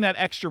getting that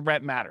extra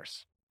rent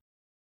matters.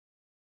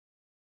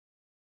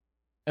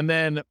 And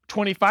then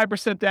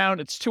 25% down,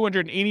 it's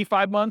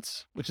 285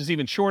 months, which is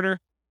even shorter.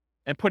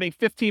 And putting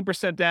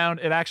 15% down,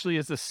 it actually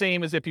is the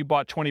same as if you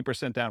bought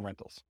 20% down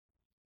rentals.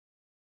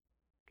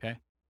 Okay?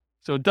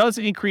 So it does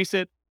increase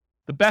it.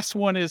 The best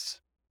one is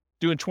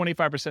doing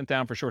 25%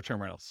 down for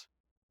short-term rentals.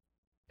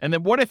 And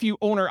then what if you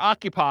owner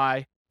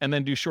occupy and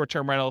then do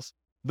short-term rentals?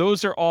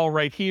 Those are all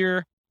right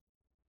here.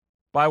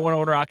 Buy one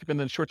owner occupant,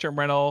 then short-term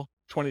rental,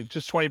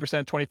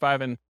 20%,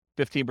 25 and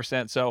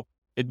 15%. So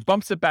it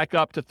bumps it back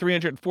up to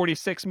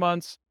 346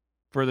 months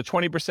for the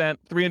 20%,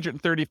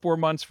 334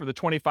 months for the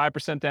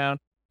 25% down,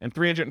 and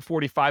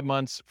 345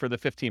 months for the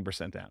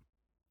 15% down.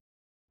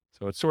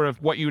 So it's sort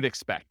of what you'd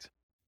expect.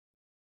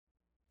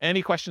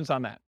 Any questions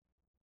on that?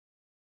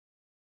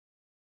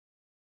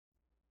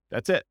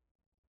 That's it.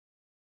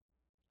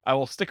 I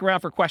will stick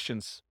around for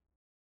questions.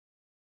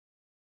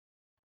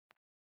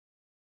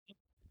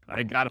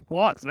 I got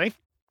applause, right?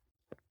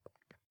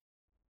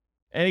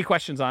 Any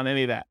questions on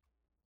any of that?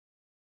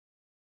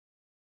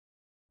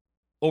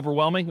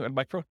 Overwhelming?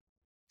 Micro?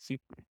 See?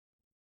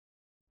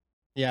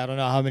 Yeah, I don't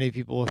know how many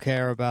people will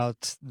care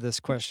about this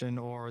question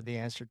or the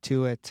answer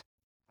to it.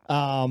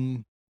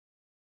 It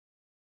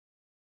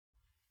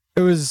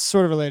was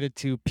sort of related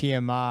to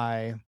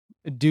PMI.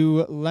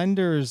 Do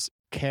lenders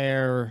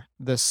care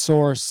the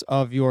source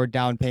of your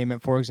down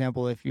payment? For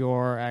example, if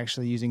you're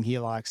actually using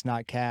HELOCs,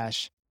 not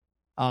cash,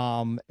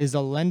 is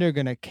a lender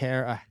going to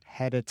care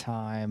ahead of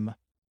time,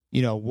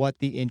 what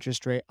the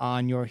interest rate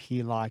on your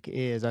HELOC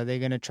is? Are they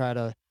going to try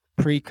to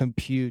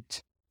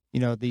pre-compute,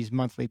 these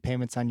monthly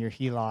payments on your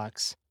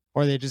HELOCs?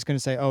 Or are they just going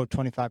to say, oh,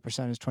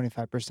 25% is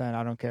 25%.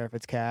 I don't care if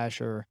it's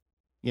cash or,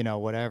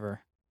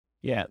 whatever.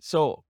 Yeah.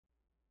 So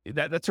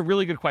that's a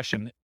really good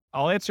question.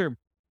 I'll answer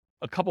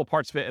a couple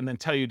parts of it and then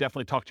tell you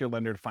definitely talk to your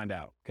lender to find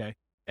out. Okay.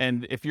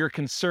 And if you're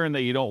concerned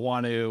that you don't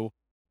want to,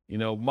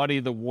 muddy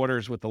the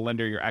waters with the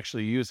lender you're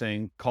actually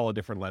using, call a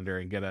different lender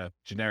and get a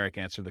generic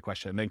answer to the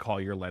question and then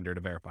call your lender to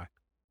verify.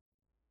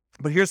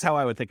 But here's how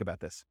I would think about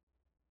this.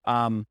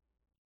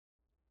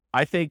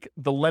 I think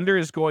the lender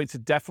is going to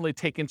definitely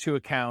take into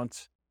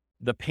account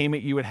the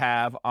payment you would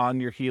have on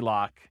your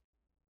HELOC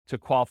to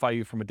qualify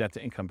you from a debt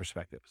to income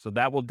perspective. So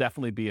that will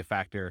definitely be a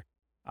factor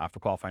for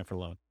qualifying for a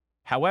loan.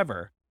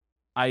 However,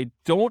 I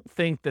don't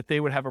think that they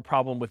would have a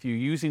problem with you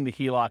using the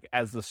HELOC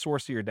as the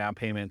source of your down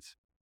payments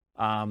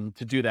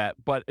to do that.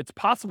 But it's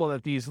possible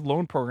that these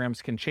loan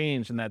programs can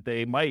change and that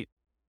they might,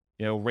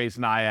 raise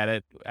an eye at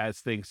it as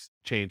things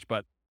change.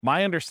 But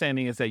my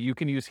understanding is that you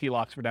can use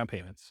HELOCs for down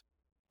payments,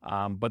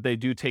 but they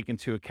do take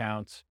into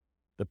account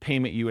the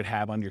payment you would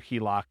have on your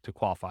HELOC to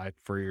qualify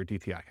for your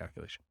DTI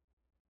calculation.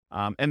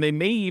 And they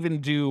may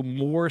even do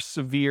more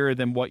severe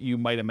than what you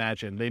might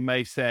imagine. They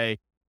may say,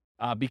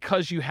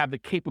 because you have the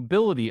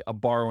capability of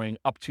borrowing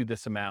up to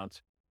this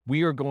amount,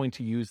 we are going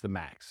to use the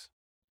max.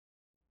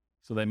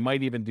 So they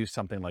might even do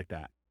something like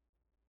that.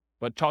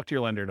 But talk to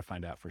your lender to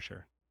find out for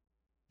sure.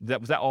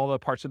 Was that all the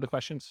parts of the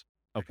questions?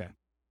 Okay.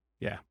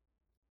 Yeah.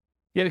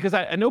 Yeah, because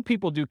I know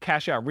people do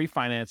cash out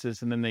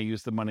refinances and then they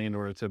use the money in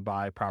order to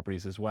buy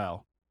properties as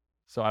well.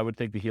 So I would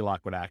think the HELOC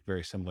would act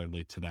very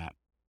similarly to that.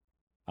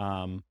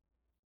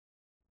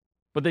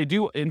 But they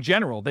do, in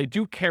general, they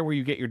do care where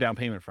you get your down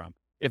payment from.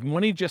 If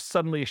money just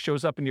suddenly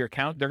shows up in your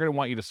account, they're going to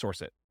want you to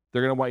source it.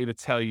 They're going to want you to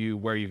tell you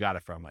where you got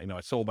it from. I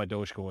sold my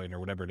Dogecoin or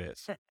whatever it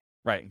is.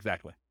 Right,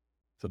 exactly.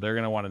 So they're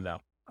going to want to know.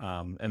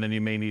 And then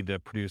you may need to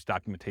produce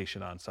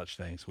documentation on such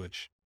things,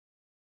 which,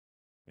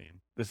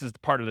 this is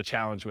part of the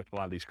challenge with a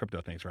lot of these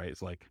crypto things, right?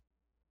 It's like,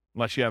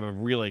 unless you have a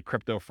really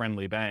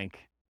crypto-friendly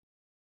bank,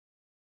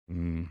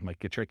 might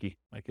get tricky.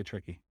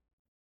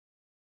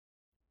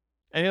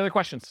 Any other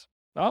questions?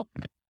 Oh.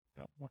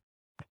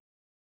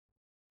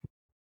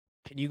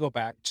 Can you go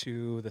back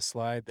to the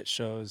slide that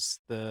shows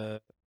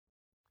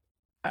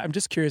I'm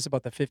just curious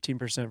about the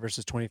 15%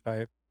 versus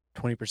 20%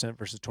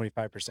 versus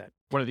 25%.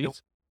 What are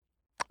these?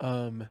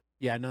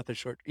 Yeah, not the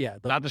short. Yeah,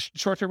 not the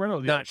short-term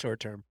rental. Not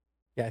short-term.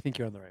 Yeah, I think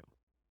you're on the right one.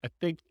 I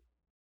think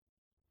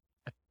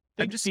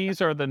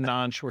these are the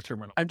non-short-term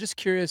rental. I'm just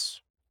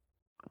curious.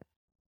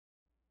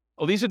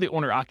 Oh, these are the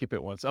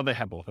owner-occupant ones. Oh, they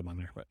have both of them on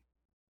there, but.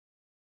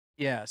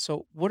 Yeah.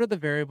 So what are the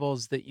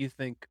variables that you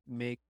think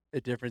make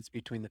the difference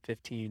between the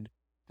 15,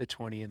 the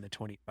 20, and the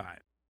 25?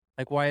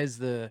 Like, why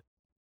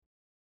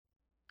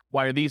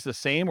are these the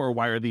same or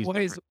why are these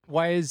different?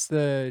 Why is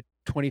the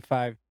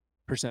 25%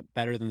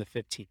 better than the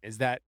 15? Is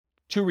that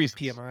two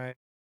reasons? PMI?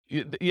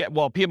 Yeah,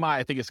 well, PMI,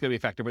 I think it's going to be a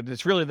factor, but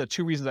it's really the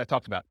two reasons I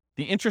talked about.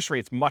 The interest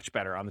rate's much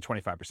better on the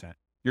 25%.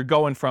 You're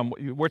going from,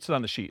 what's it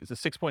on the sheet? Is it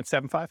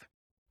 6.75?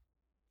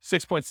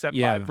 6.75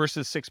 Yeah.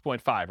 versus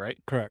 6.5, right?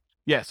 Correct.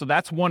 Yeah, so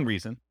that's one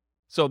reason.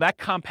 So that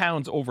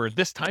compounds over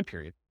this time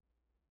period,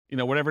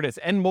 whatever it is,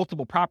 and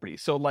multiple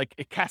properties. So like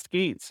it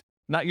cascades.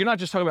 You're not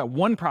just talking about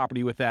one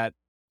property with that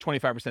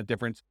 25%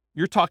 difference.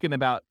 You're talking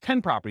about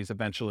 10 properties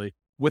eventually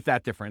with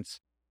that difference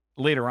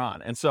later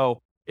on. And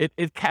so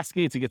it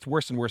cascades, it gets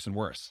worse and worse and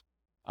worse,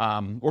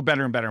 or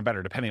better and better and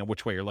better, depending on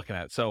which way you're looking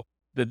at it. So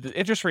the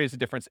interest rate is the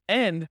difference.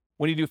 And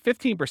when you do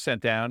 15%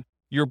 down,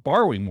 you're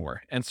borrowing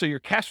more. And so your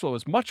cash flow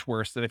is much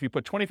worse than if you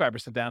put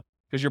 25% down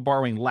because you're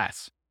borrowing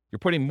less. You're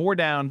putting more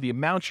down. The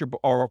amount you're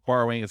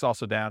borrowing is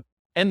also down,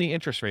 and the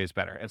interest rate is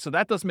better. And so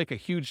that does make a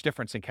huge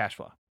difference in cash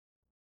flow.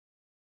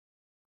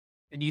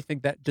 And you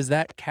think does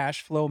that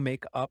cash flow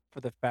make up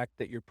for the fact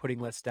that you're putting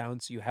less down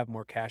so you have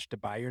more cash to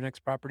buy your next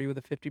property with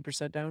a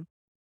 50% down?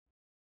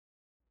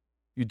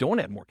 You don't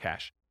add more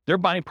cash. They're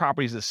buying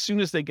properties as soon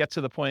as they get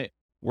to the point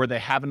where they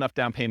have enough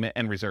down payment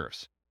and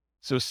reserves.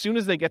 So as soon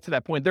as they get to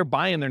that point, they're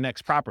buying their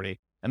next property,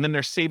 and then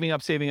they're saving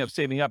up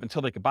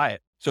until they can buy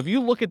it. So if you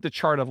look at the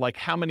chart of like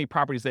how many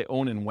properties they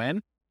own and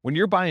when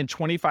you're buying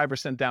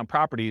 25% down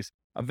properties,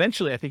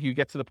 eventually I think you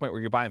get to the point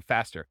where you're buying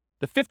faster.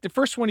 The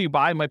first one you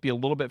buy might be a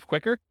little bit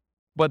quicker,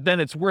 but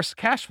then it's worse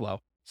cash flow.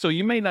 So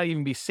you may not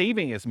even be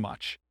saving as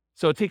much.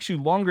 So it takes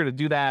you longer to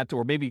do that,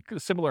 or maybe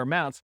similar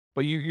amounts,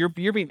 but you're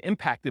being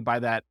impacted by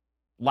that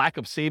lack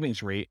of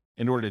savings rate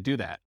in order to do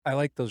that. I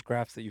like those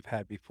graphs that you've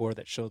had before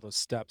that show those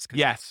steps.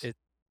 Yes.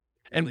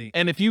 And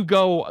if you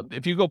go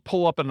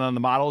pull up on the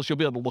models, you'll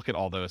be able to look at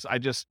all those.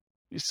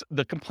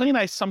 The complaint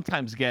I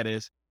sometimes get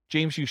is,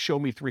 James, you show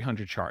me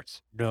 300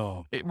 charts.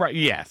 No. Right.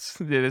 Yes.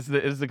 It is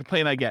the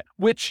complaint I get,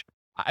 which,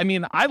 I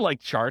mean, I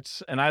like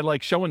charts and I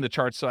like showing the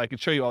charts so I can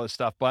show you all this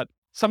stuff. But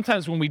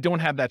sometimes when we don't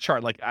have that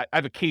chart, like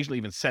I've occasionally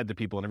even said to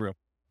people in the room,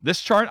 this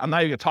chart, I'm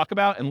not even going to talk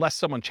about unless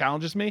someone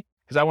challenges me,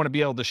 because I want to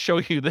be able to show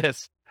you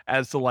this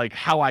as to like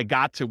how I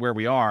got to where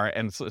we are.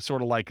 And it's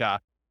sort of like,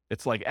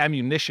 it's like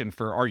ammunition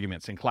for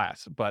arguments in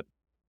class. But,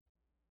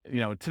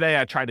 today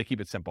I tried to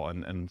keep it simple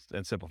and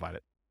simplified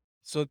it.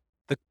 So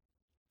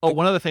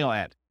one other thing I'll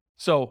add.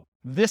 So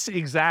this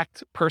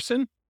exact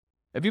person,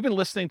 have you been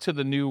listening to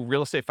the new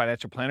Real Estate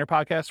Financial Planner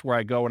podcast where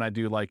I go and I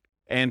do like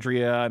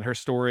Andrea and her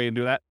story and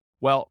do that?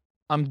 Well,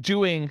 I'm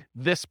doing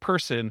this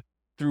person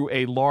through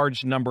a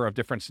large number of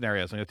different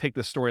scenarios. I'm going to take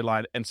this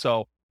storyline. And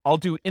so I'll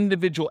do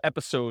individual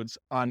episodes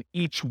on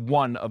each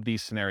one of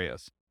these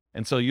scenarios.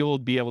 And so you'll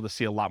be able to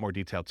see a lot more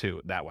detail too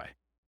that way.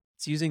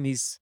 it's using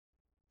these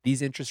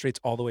interest rates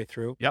all the way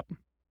through. Yep.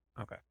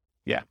 Okay.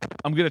 Yeah.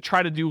 I'm going to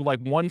try to do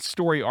like one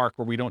story arc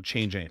where we don't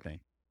change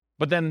anything.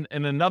 But then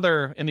in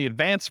the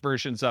advanced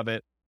versions of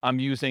it, I'm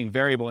using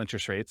variable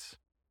interest rates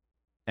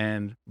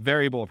and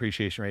variable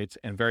appreciation rates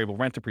and variable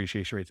rent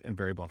appreciation rates and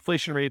variable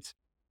inflation rates.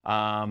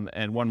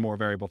 And one more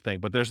variable thing,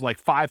 but there's like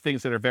 5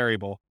 things that are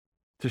variable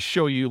to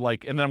show you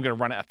like, and then I'm going to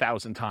run it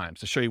 1,000 times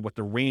to show you what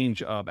the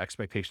range of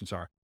expectations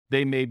are.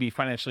 They may be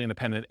financially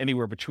independent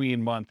anywhere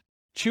between month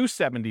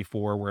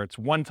 274, where it's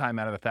 1 time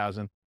out of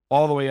 1,000,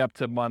 all the way up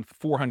to month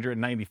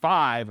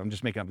 495. I'm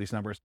just making up these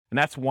numbers. And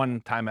that's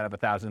 1 time out of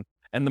 1,000.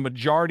 And the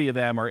majority of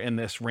them are in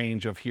this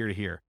range of here to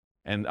here.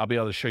 And I'll be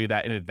able to show you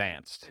that in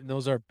advance. And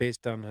those are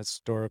based on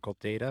historical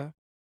data,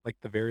 like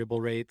the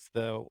variable rates,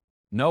 though.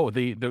 No,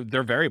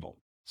 they're variable.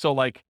 So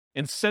like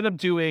instead of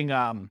doing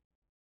an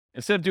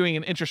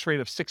interest rate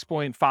of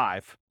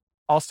 6.5,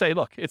 I'll say,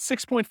 look, it's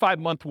 6.5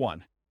 month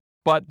 1,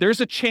 but there's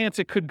a chance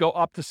it could go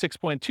up to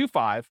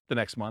 6.25 the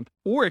next month,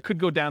 or it could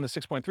go down to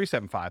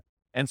 6.375.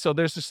 And so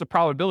there's just a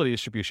probability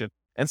distribution.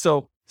 And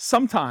so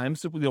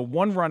sometimes,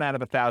 one run out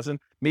of 1,000,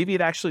 maybe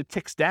it actually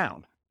ticks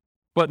down.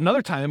 But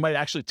another time it might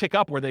actually tick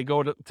up where they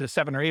go to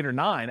 7 or 8 or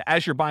 9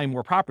 as you're buying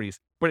more properties.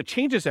 But it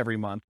changes every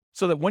month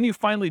so that when you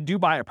finally do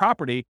buy a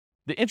property,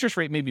 the interest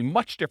rate may be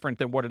much different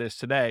than what it is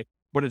today,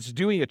 but it's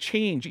doing a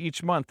change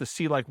each month to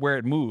see like where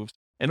it moves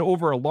and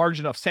over a large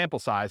enough sample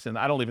size. And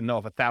I don't even know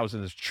if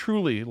 1,000 is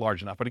truly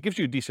large enough, but it gives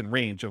you a decent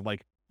range of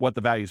like what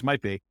the values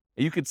might be.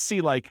 And you could see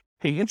like,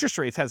 hey, interest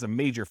rates has a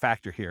major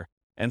factor here.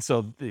 And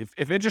so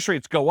if interest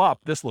rates go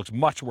up, this looks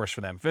much worse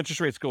for them. If interest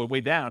rates go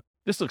way down,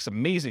 this looks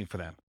amazing for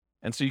them.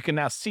 And so you can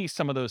now see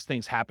some of those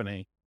things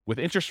happening with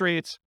interest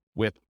rates,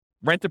 with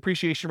rent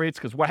appreciation rates,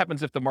 because what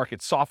happens if the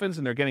market softens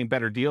and they're getting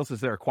better deals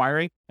as they're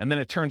acquiring, and then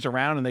it turns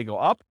around and they go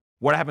up?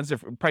 What happens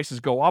if prices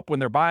go up when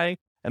they're buying,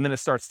 and then it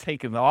starts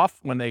taking off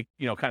when they,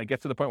 kind of get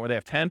to the point where they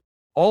have 10?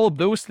 All of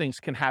those things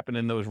can happen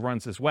in those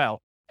runs as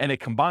well. And it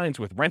combines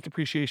with rent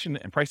appreciation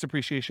and price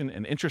appreciation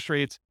and interest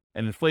rates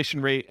and inflation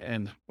rate.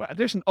 And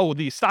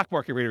the stock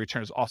market rate of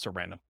return is also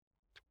random.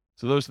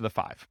 So those are the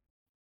 5. Does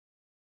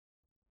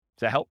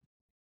that help?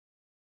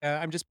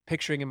 I'm just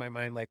picturing in my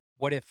mind, like,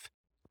 what if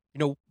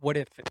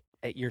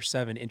at year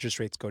 7 interest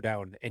rates go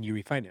down and you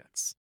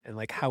refinance? And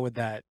like, how would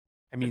that,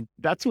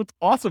 that's what's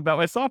awesome about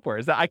my software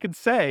is that I can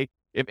say,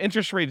 if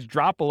interest rates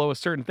drop below a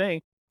certain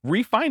thing,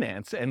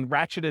 refinance and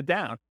ratchet it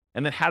down.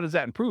 And then how does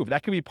that improve?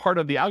 That could be part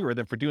of the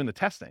algorithm for doing the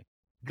testing.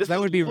 Because that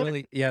would be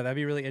really, that'd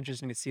be really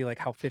interesting to see like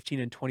how 15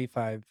 and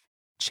 25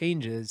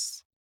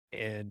 changes,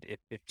 and if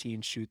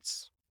 15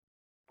 shoots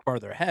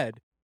farther ahead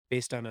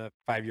based on a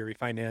 5-year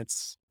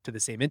refinance to the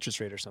same interest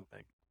rate or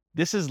something.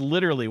 This is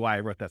literally why I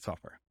wrote that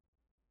software,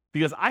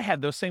 because I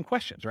had those same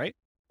questions, right?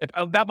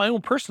 About my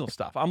own personal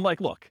stuff. I'm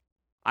like, look,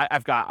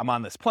 I'm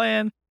on this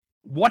plan.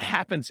 What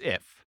happens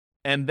if?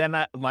 And then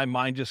my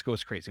mind just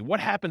goes crazy. What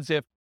happens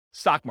if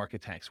stock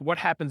market tanks? What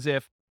happens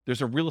if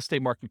there's a real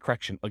estate market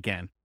correction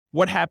again?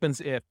 What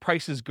happens if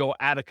prices go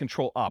out of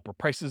control up, or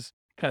prices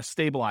kind of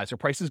stabilize, or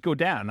prices go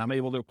down and I'm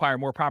able to acquire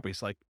more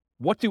properties? Like,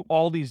 what do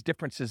all these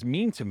differences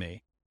mean to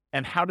me?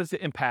 And how does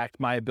it impact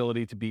my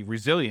ability to be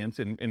resilient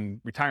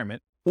in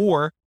retirement?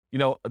 Or,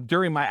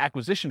 during my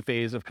acquisition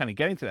phase of kind of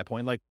getting to that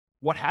point, like,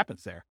 what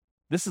happens there?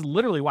 This is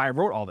literally why I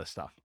wrote all this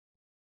stuff.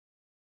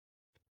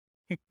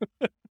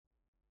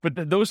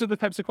 But those are the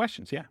types of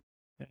questions. Yeah.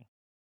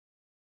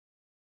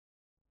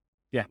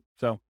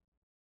 So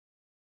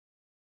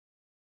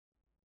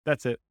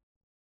that's it.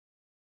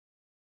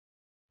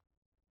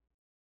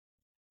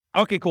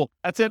 Okay, cool.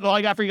 That's it. All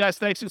I got for you guys.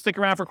 Thanks. Stick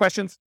around for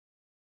questions.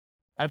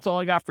 That's all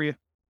I got for you.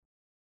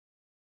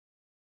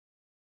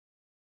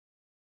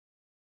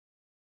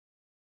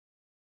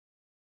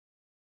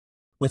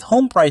 With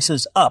home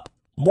prices up,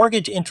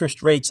 mortgage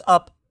interest rates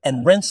up,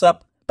 and rents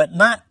up, but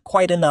not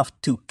quite enough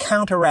to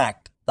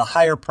counteract the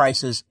higher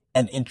prices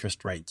and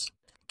interest rates.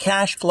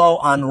 Cash flow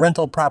on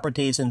rental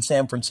properties in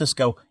San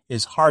Francisco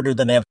is harder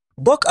than ever.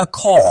 Book a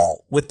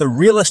call with the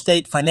Real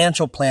Estate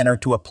Financial Planner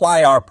to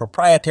apply our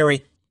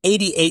proprietary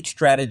 88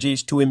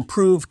 strategies to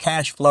improve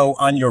cash flow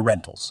on your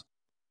rentals.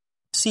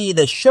 See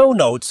the show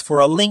notes for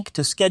a link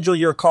to schedule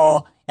your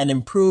call and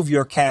improve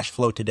your cash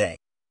flow today.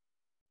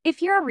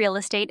 If you're a real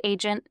estate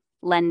agent,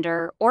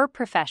 lender, or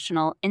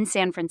professional in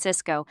San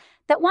Francisco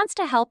that wants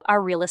to help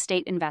our real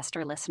estate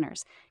investor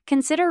listeners,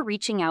 consider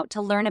reaching out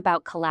to learn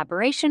about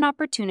collaboration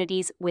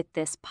opportunities with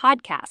this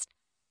podcast.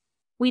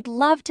 We'd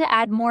love to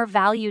add more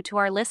value to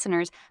our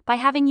listeners by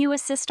having you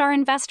assist our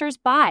investors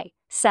buy,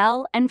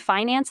 sell, and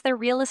finance their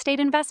real estate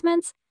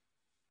investments.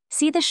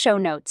 See the show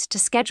notes to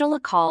schedule a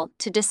call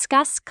to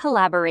discuss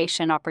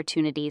collaboration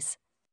opportunities.